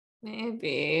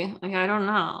 Maybe. Like, I don't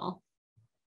know.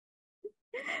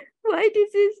 Why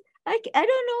this is I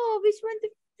don't know which one to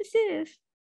save.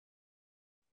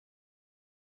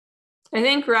 I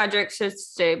think Roderick should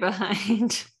stay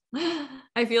behind.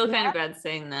 I feel kind of bad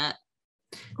saying that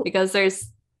because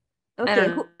there's I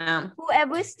don't know.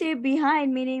 Whoever stay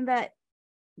behind, meaning that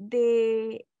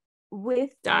they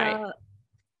die.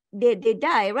 They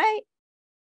die, right?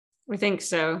 We think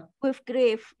so. With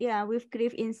grief, with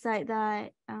grief inside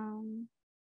that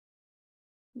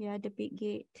the big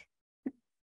gate.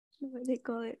 What they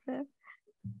call it there.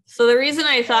 So the reason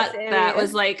I thought that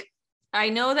was like, I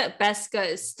know that Beska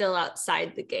is still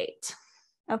outside the gate.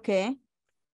 Okay.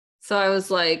 So I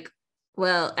was like,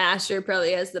 well, Asher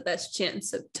probably has the best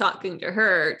chance of talking to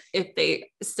her if they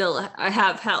still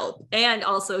have help. And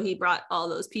also he brought all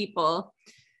those people.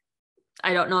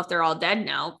 I don't know if they're all dead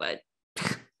now, but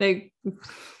they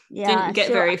didn't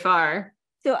get very far.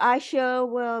 So Asher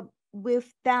will,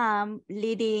 with them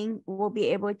leading, will be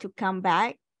able to come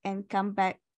back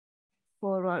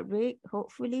for Roderick,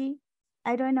 hopefully.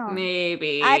 I don't know.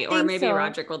 Maybe. Or maybe so.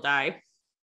 Roderick will die.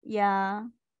 Yeah.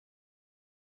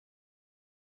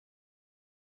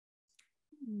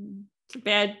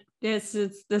 Bad. Yes,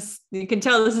 it's this. You can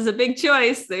tell this is a big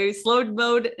choice. There's slowed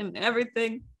mode and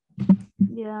everything.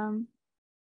 Yeah.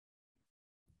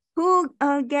 Who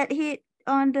get hit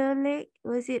on the leg?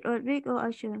 Was it Roderick or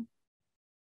Asher?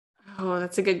 Oh,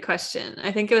 that's a good question.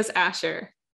 I think it was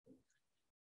Asher.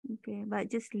 Okay,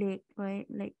 but just leg, right?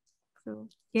 Like so.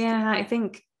 Yeah, I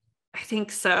think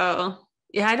so.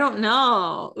 Yeah, I don't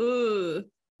know. Ooh.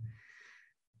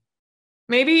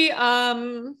 Maybe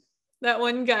that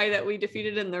one guy that we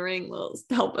defeated in the ring will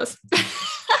help us.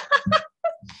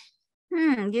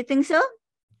 You think so?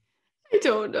 I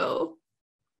don't know.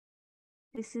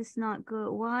 This is not good.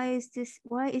 Why is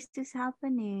this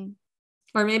happening?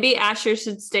 Or maybe Asher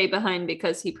should stay behind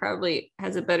because he probably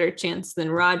has a better chance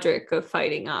than Roderick of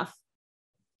fighting off.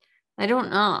 I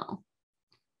don't know.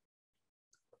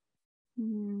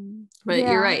 But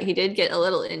you're right. He did get a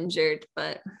little injured,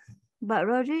 but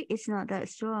Roderick is not that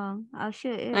strong. Asher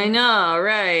is. I know,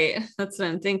 right? That's what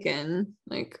I'm thinking.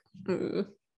 Like, we're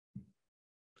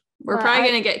probably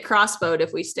gonna get crossbowed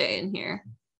if we stay in here.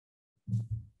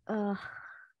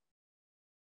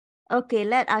 Okay,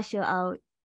 let Asher out.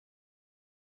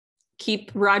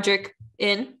 Keep Roderick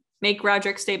in. Make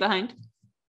Roderick stay behind.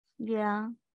 Yeah.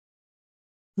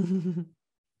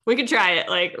 We could try it,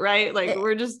 like, right? Like,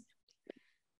 we're just.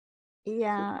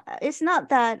 Yeah, it's not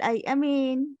that. I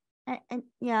mean,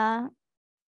 yeah,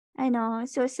 I know.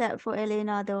 It's so sad for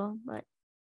Elena, though. But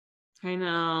I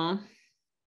know.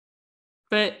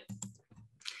 But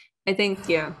I think,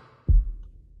 yeah.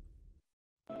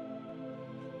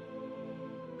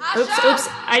 Asher! Oops,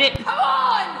 I didn't. Come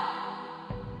on!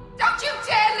 Don't you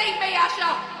dare leave me,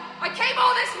 Asher! I came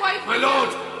all this way for you! My lord,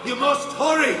 you must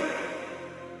hurry!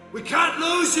 We can't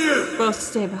lose you! Both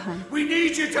stay behind. We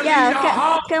need you to lead our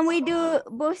house! Can we do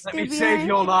both stay behind? Let me save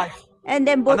your life. And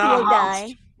then both will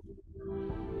die.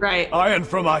 Right. Iron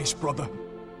from ice, brother.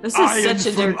 This is such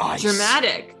a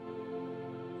dramatic.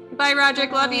 Bye,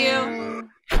 Roderick. Love you.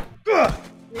 You're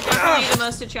definitely the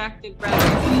most attractive brother.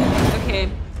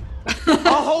 Okay.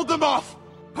 I'll hold them off.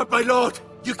 But my lord,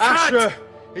 you can't! Asher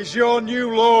is your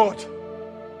new lord.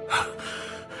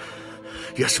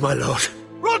 Yes, my lord.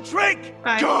 Roderick,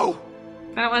 bye. Go!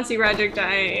 I don't want to see Roderick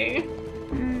die.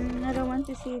 I don't want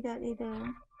to see that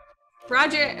either.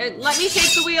 Roger, let me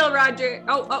take the wheel, Roger.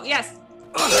 Oh, yes.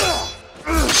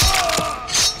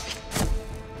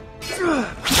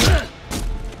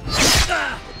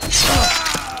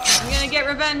 I'm gonna get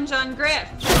revenge on Griff.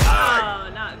 Oh,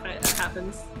 not if it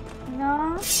happens.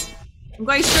 No. I'm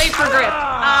going straight for Griff.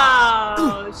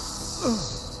 Oh,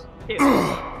 shit.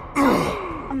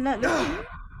 I'm not looking.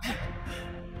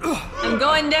 I'm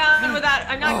going down without.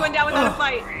 I'm not going down without a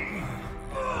fight.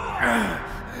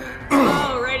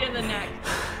 Oh, right in the neck.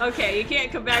 Okay, you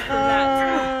can't come back from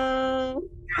that.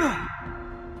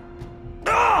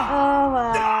 Oh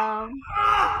wow.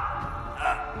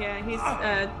 Yeah, he's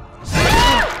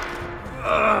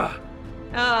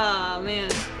oh man.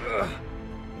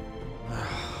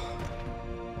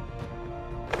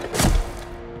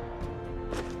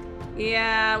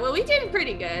 Yeah, well, we did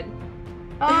pretty good.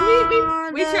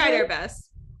 We tried our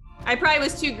best. I probably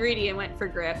was too greedy and went for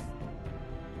Griff.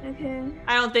 Okay.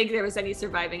 I don't think there was any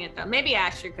surviving it though. Maybe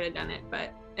Asher could have done it,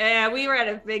 but yeah, we were at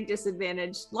a big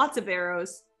disadvantage. Lots of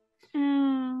arrows.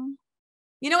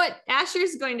 You know what?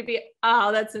 Asher's going to be.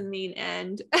 Oh, that's a mean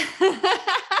end.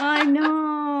 I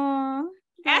know.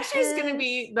 Asher's going to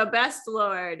be the best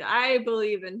lord. I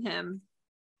believe in him.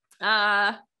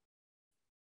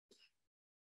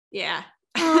 Yeah.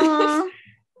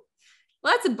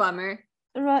 Well, that's a bummer.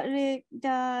 Roderick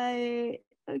died.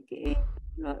 Okay.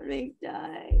 Roderick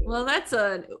died. Well, that's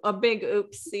a big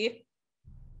oopsie.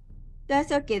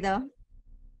 That's okay though.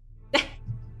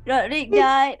 Roderick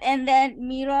died, and then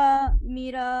Mira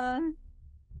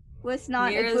was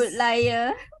not a good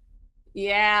liar.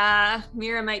 Yeah,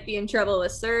 Mira might be in trouble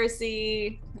with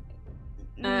Cersei.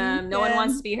 No one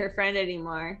wants to be her friend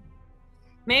anymore.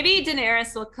 Maybe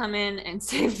Daenerys will come in and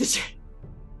save the day.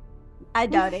 I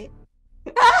doubt it.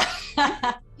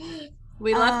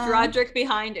 We left Roderick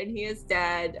behind and he is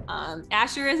dead.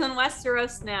 Asher is in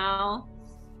Westeros now.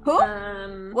 Who?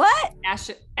 What?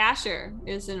 Asher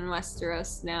is in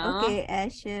Westeros now. Okay,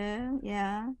 Asher,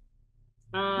 yeah.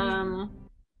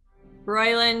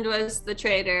 Royland was the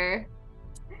traitor.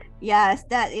 Yes,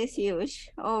 that is huge.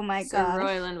 Oh my god.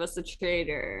 Royland was the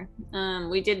traitor.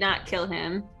 We did not kill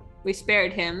him. We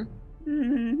spared him.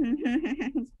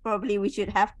 Probably we should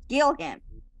have killed him.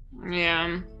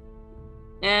 Yeah.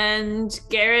 And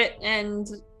Garrett and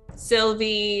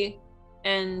Sylvie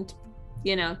and,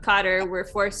 Cotter were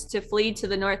forced to flee to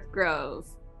the North Grove.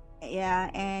 Yeah,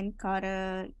 and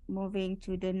Cotter moving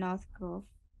to the North Grove.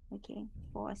 Okay,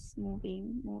 force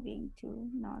moving to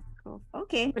North Grove.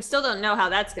 Okay. We still don't know how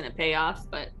that's going to pay off,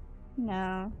 but...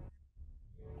 No.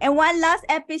 And one last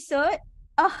episode.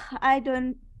 Oh, I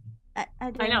don't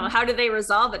I know. How do they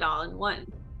resolve it all in one?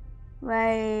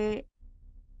 Right.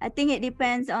 I think it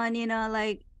depends on,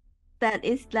 that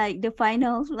is like the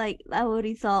final, our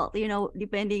result,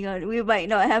 depending on, we might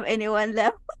not have anyone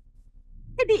left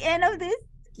at the end of this.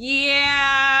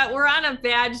 Yeah, we're on a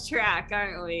bad track,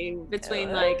 aren't we?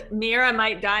 Between Mira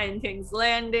might die in King's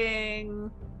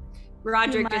Landing.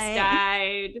 Roderick just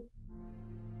died.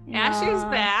 No. Asher's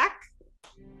back.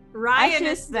 Ryan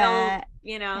is still back.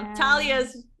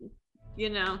 Talia's,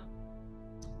 Yeah,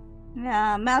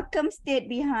 Malcolm stayed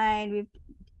behind with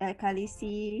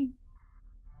Khaleesi.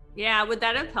 Yeah, would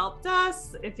that have helped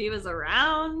us if he was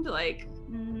around?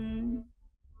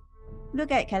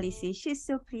 Look at Khaleesi. She's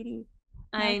so pretty.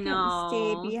 I know.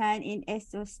 Stay behind in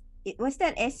Essos. Was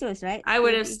that Essos, right? I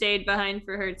would have stayed behind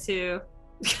for her too.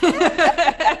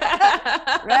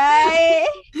 Right?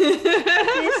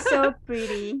 She's so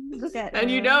pretty. Look at her. And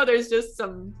there's just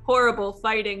some horrible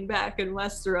fighting back in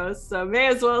Westeros, so may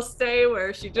as well stay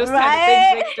where she just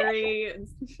had a big victory.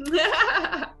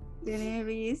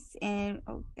 Daenerys and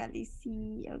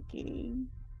Khaleesi. Okay.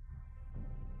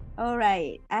 All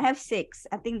right. I have 6.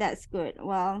 I think that's good.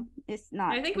 Well, it's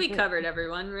not. I think we covered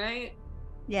everyone, right?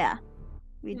 Yeah,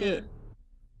 we did.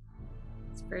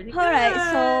 It's pretty good. All right.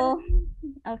 So,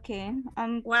 okay.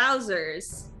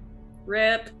 Wowzers.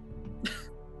 Rip.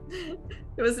 It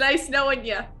was nice knowing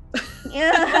you.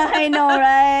 Yeah, I know,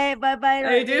 right? Bye-bye.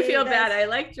 I do feel bad. I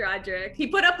liked Roderick. He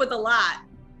put up with a lot,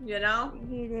 He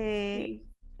did.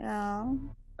 Oh.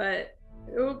 But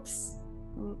oops,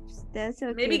 that's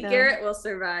okay. Maybe though. Garrett will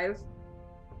survive.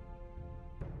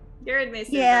 Garrett may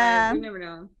survive. Yeah. You never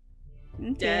know.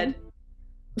 Okay. Dead.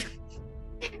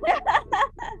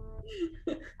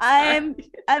 I'm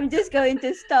just going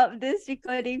to stop this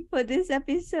recording for this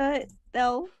episode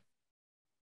though.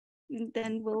 And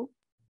then we'll